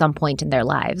homeless at some point in their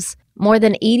lives. More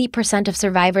than 80% of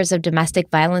survivors of domestic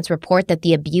violence report that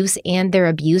the abuse and their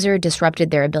abuser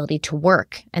disrupted their ability to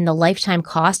work, and the lifetime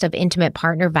cost of intimate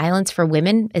partner violence for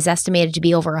women is estimated to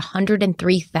be over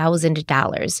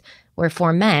 $103,000, where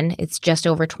for men, it's just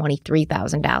over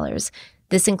 $23,000.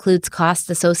 This includes costs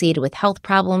associated with health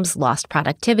problems, lost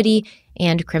productivity,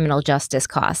 and criminal justice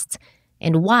costs.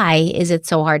 And why is it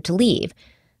so hard to leave?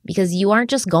 Because you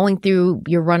aren't just going through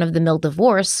your run-of-the-mill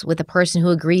divorce with a person who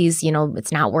agrees, you know,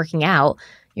 it's not working out.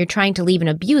 You're trying to leave an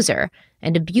abuser,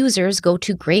 and abusers go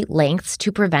to great lengths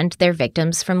to prevent their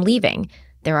victims from leaving.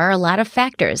 There are a lot of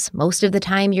factors. Most of the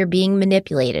time, you're being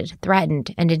manipulated,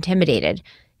 threatened, and intimidated.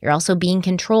 You're also being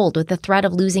controlled with the threat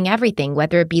of losing everything,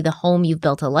 whether it be the home you've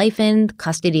built a life in,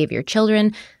 custody of your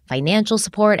children, financial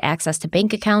support, access to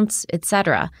bank accounts,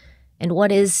 etc. And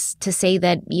what is to say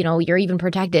that, you know, you're even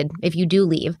protected if you do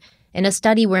leave? In a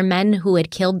study where men who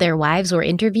had killed their wives were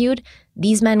interviewed,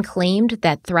 these men claimed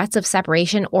that threats of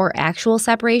separation or actual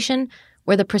separation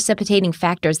were the precipitating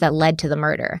factors that led to the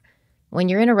murder. When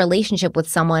you're in a relationship with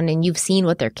someone and you've seen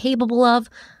what they're capable of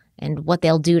and what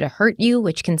they'll do to hurt you,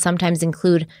 which can sometimes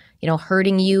include, you know,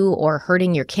 hurting you or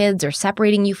hurting your kids or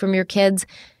separating you from your kids,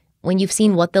 when you've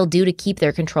seen what they'll do to keep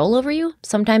their control over you,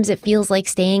 sometimes it feels like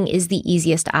staying is the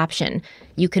easiest option.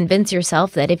 You convince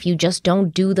yourself that if you just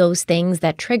don't do those things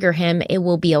that trigger him, it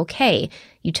will be okay.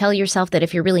 You tell yourself that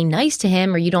if you're really nice to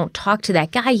him, or you don't talk to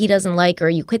that guy he doesn't like, or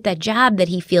you quit that job that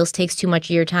he feels takes too much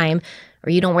of your time,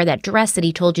 or you don't wear that dress that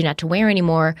he told you not to wear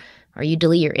anymore, or you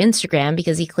delete your Instagram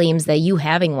because he claims that you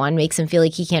having one makes him feel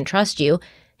like he can't trust you,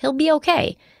 he'll be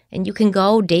okay. And you can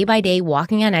go day by day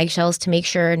walking on eggshells to make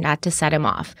sure not to set him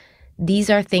off.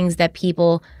 These are things that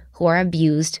people who are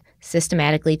abused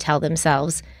systematically tell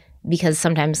themselves, because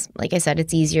sometimes, like I said,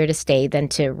 it's easier to stay than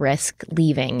to risk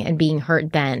leaving and being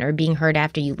hurt then, or being hurt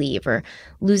after you leave, or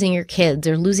losing your kids,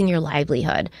 or losing your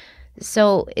livelihood.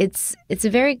 So it's a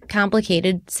very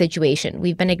complicated situation.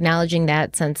 We've been acknowledging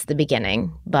that since the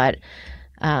beginning. But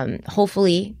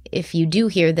hopefully, if you do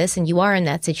hear this and you are in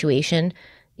that situation,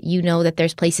 you know that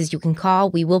there's places you can call.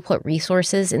 We will put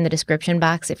resources in the description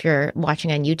box if you're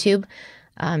watching on YouTube.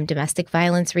 Domestic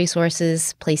violence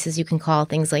resources, places you can call,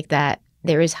 things like that.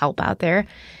 There is help out there.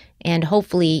 And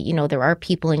hopefully, you know, there are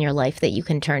people in your life that you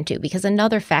can turn to. Because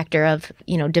another factor of,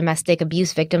 you know, domestic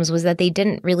abuse victims was that they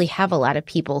didn't really have a lot of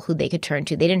people who they could turn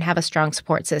to. They didn't have a strong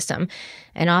support system.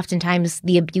 And oftentimes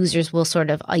the abusers will sort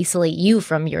of isolate you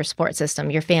from your support system,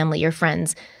 your family, your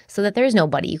friends, so that there's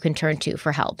nobody you can turn to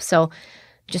for help. So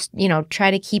just, you know,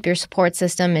 try to keep your support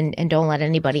system and don't let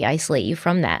anybody isolate you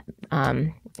from that.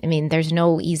 I mean, there's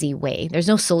no easy way. There's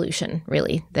no solution,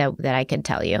 really, that I could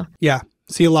tell you. Yeah.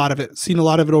 See a lot of it. Seen a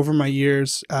lot of it over my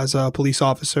years as a police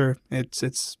officer.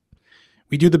 It's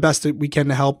we do the best that we can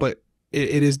to help, but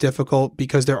it is difficult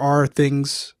because there are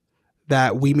things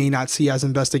that we may not see as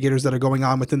investigators that are going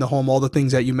on within the home. All the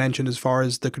things that you mentioned as far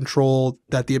as the control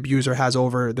that the abuser has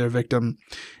over their victim,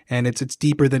 and it's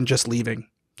deeper than just leaving.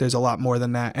 There's a lot more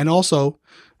than that. And also,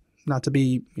 not to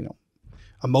be, you know,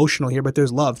 emotional here, but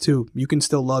there's love too. You can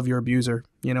still love your abuser,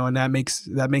 and that makes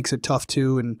it tough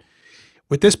too. And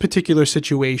with this particular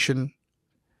situation,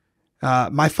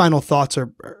 my final thoughts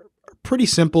are pretty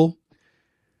simple.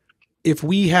 If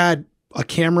we had a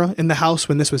camera in the house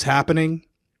when this was happening,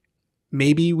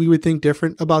 maybe we would think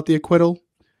different about the acquittal.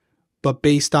 But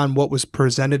based on what was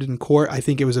presented in court, I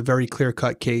think it was a very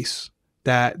clear-cut case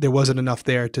that there wasn't enough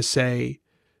there to say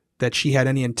that she had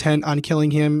any intent on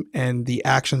killing him, and the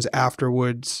actions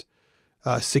afterwards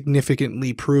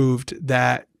significantly proved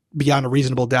that, beyond a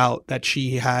reasonable doubt, that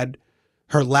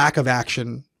her lack of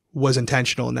action was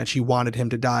intentional and that she wanted him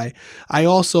to die. I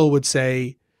also would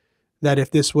say that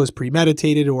if this was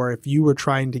premeditated or if you were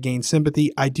trying to gain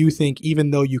sympathy, I do think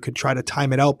even though you could try to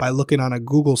time it out by looking on a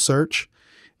Google search,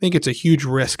 I think it's a huge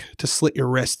risk to slit your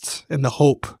wrists in the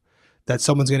hope that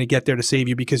someone's going to get there to save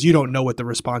you, because you don't know what the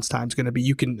response time is going to be.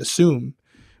 You can assume,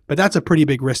 but that's a pretty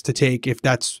big risk to take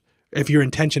if your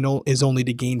intention is only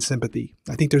to gain sympathy.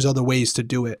 I think there's other ways to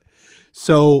do it.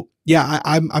 So yeah,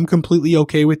 I'm completely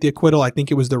okay with the acquittal. I think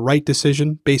it was the right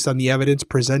decision based on the evidence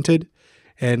presented.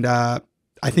 And I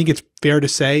think it's fair to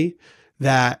say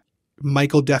that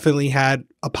Michael definitely had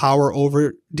a power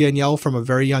over Danielle from a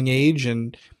very young age,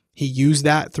 and he used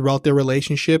that throughout their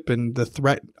relationship, and the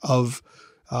threat of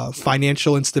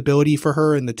financial instability for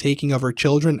her and the taking of her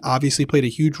children obviously played a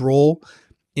huge role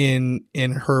in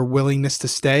her willingness to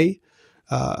stay.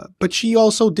 But she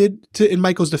also did, in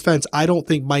Michael's defense, I don't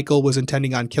think Michael was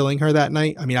intending on killing her that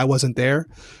night. I mean, I wasn't there,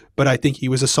 but I think he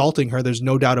was assaulting her. There's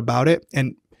no doubt about it.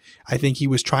 And I think he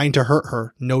was trying to hurt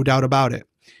her, no doubt about it.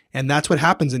 And that's what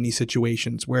happens in these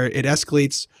situations where it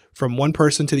escalates from one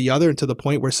person to the other and to the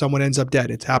point where someone ends up dead.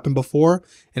 It's happened before,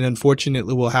 and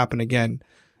unfortunately will happen again.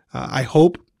 I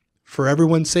hope for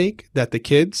everyone's sake that the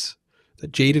kids,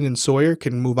 that Jaden and Sawyer,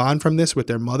 can move on from this with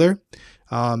their mother,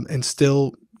 and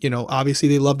still, obviously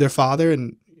they love their father,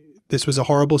 and this was a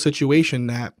horrible situation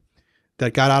that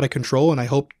got out of control. And I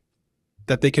hope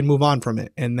that they can move on from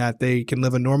it and that they can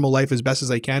live a normal life as best as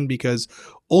they can, because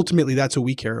ultimately that's what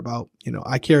we care about.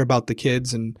 I care about the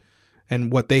kids and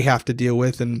what they have to deal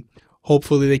with, and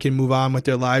hopefully they can move on with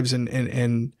their lives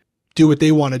and do what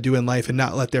they want to do in life and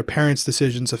not let their parents'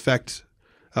 decisions affect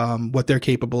what they're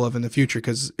capable of in the future,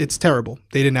 because it's terrible.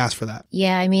 They didn't ask for that.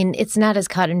 Yeah, I mean, it's not as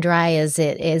cut and dry as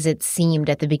it seemed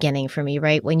at the beginning for me,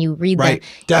 right? When you read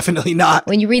definitely not.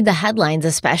 When you read the headlines,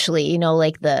 especially,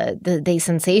 like they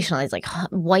sensationalize, like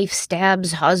wife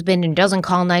stabs husband and doesn't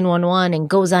call 911 and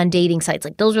goes on dating sites.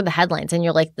 Like those are the headlines, and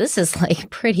you're like, this is like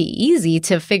pretty easy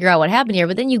to figure out what happened here.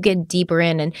 But then you get deeper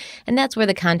in, and that's where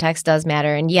the context does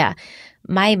matter. And yeah.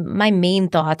 My main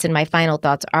thoughts and my final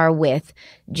thoughts are with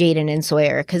Jaden and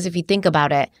Sawyer, because if you think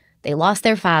about it, they lost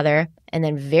their father, and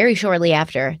then very shortly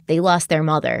after, they lost their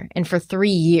mother. And for 3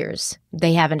 years,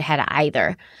 they haven't had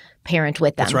either parent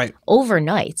with them. That's right.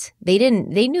 Overnight, they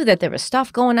knew that there was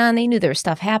stuff going on. They knew there was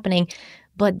stuff happening,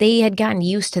 but they had gotten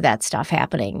used to that stuff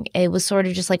happening. It was sort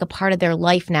of just like a part of their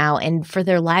life now. And for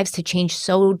their lives to change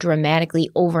so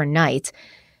dramatically overnight,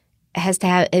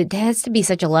 it has to be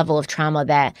such a level of trauma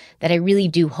that I really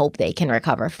do hope they can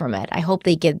recover from it. I hope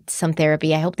they get some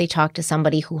therapy. I hope they talk to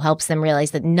somebody who helps them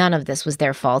realize that none of this was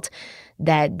their fault,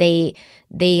 that they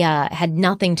had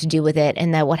nothing to do with it,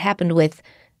 and that what happened with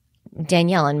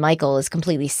Danielle and Michael is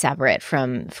completely separate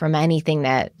from anything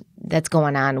that's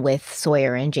going on with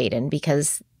Sawyer and Jaden,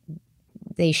 because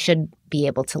they should be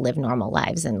able to live normal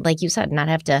lives and, like you said, not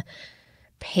have to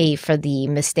pay for the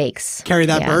mistakes. Carry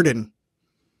that burden.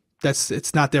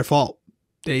 It's not their fault.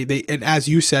 They and as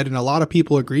you said, and a lot of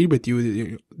people agreed with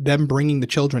you, them bringing the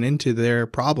children into their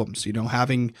problems,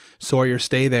 having Sawyer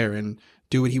stay there and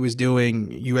do what he was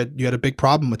doing, you had a big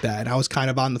problem with that. And I was kind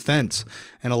of on the fence,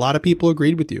 and a lot of people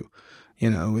agreed with you.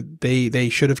 They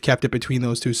should have kept it between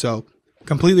those two. So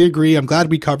completely agree. I'm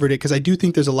glad we covered it, because I do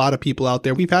think there's a lot of people out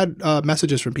there. We've had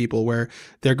messages from people where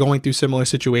they're going through similar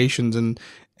situations, and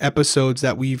episodes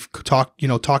that we've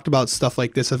talked about stuff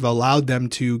like this have allowed them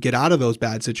to get out of those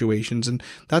bad situations. And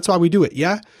that's why we do it.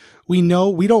 Yeah. We know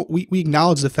we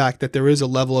acknowledge the fact that there is a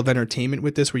level of entertainment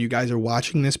with this, where you guys are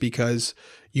watching this because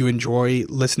you enjoy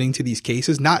listening to these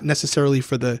cases, not necessarily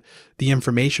for the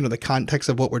information or the context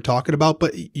of what we're talking about,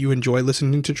 but you enjoy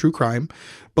listening to true crime.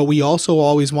 But we also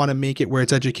always want to make it where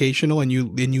it's educational, and you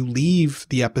leave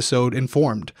the episode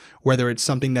informed, whether it's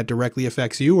something that directly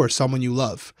affects you or someone you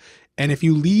love. And if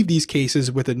you leave these cases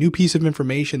with a new piece of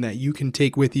information that you can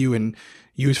take with you and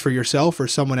use for yourself or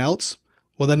someone else,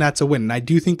 well, then that's a win. And I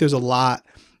do think there's a lot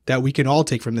that we can all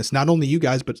take from this. Not only you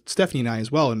guys, but Stephanie and I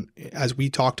as well. And as we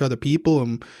talk to other people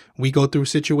and we go through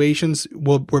situations,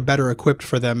 we're better equipped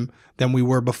for them than we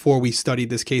were before we studied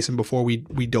this case and before we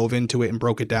dove into it and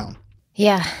broke it down.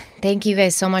 Yeah, thank you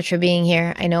guys so much for being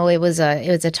here. I know it was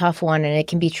a tough one, and it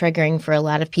can be triggering for a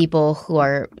lot of people who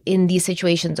are in these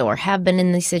situations or have been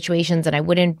in these situations, and I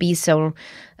wouldn't be so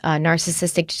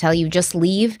narcissistic to tell you just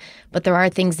leave, but there are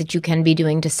things that you can be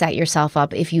doing to set yourself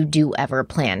up if you do ever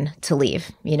plan to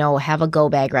leave. You know, have a go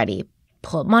bag ready.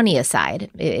 Put money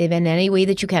aside. If in any way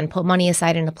that you can, put money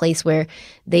aside in a place where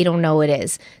they don't know it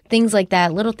is. Things like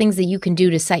that, little things that you can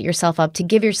do to set yourself up, to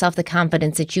give yourself the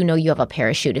confidence that you know you have a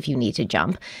parachute if you need to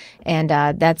jump. And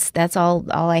that's all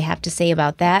I have to say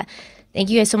about that.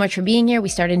 Thank you guys so much for being here. We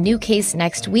start a new case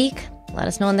next week. Let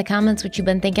us know in the comments what you've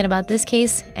been thinking about this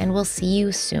case, and we'll see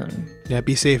you soon. Yeah,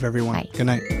 be safe, everyone. Bye. Good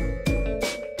night.